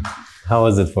 How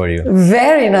was it for you?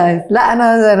 Very nice. لا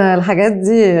أنا الحاجات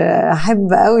دي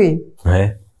أحب قوي. Hey.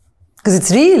 Because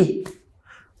it's real.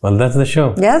 Well, that's the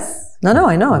show. Yes. No,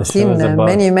 I know. I've seen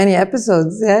many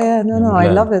episodes. Yeah. No, I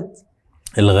love it.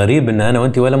 الغريب إن أنا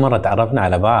وأنتي ولا مرة تعرفنا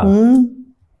على بعض.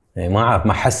 يعني ما أعرف،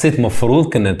 ما حسيت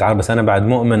مفروض كنا نتعرف، بس أنا بعد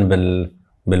مؤمن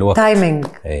بالوقت. تايمينج.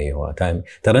 ايوه تايمينج.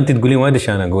 ترى انت تقولين وايد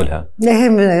عشان اقولها.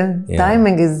 تايمينج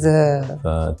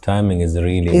تايمينج از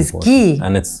ريلي is key.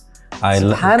 and it's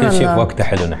كل شيء في وقته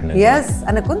حلو. نحن يس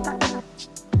انا كنت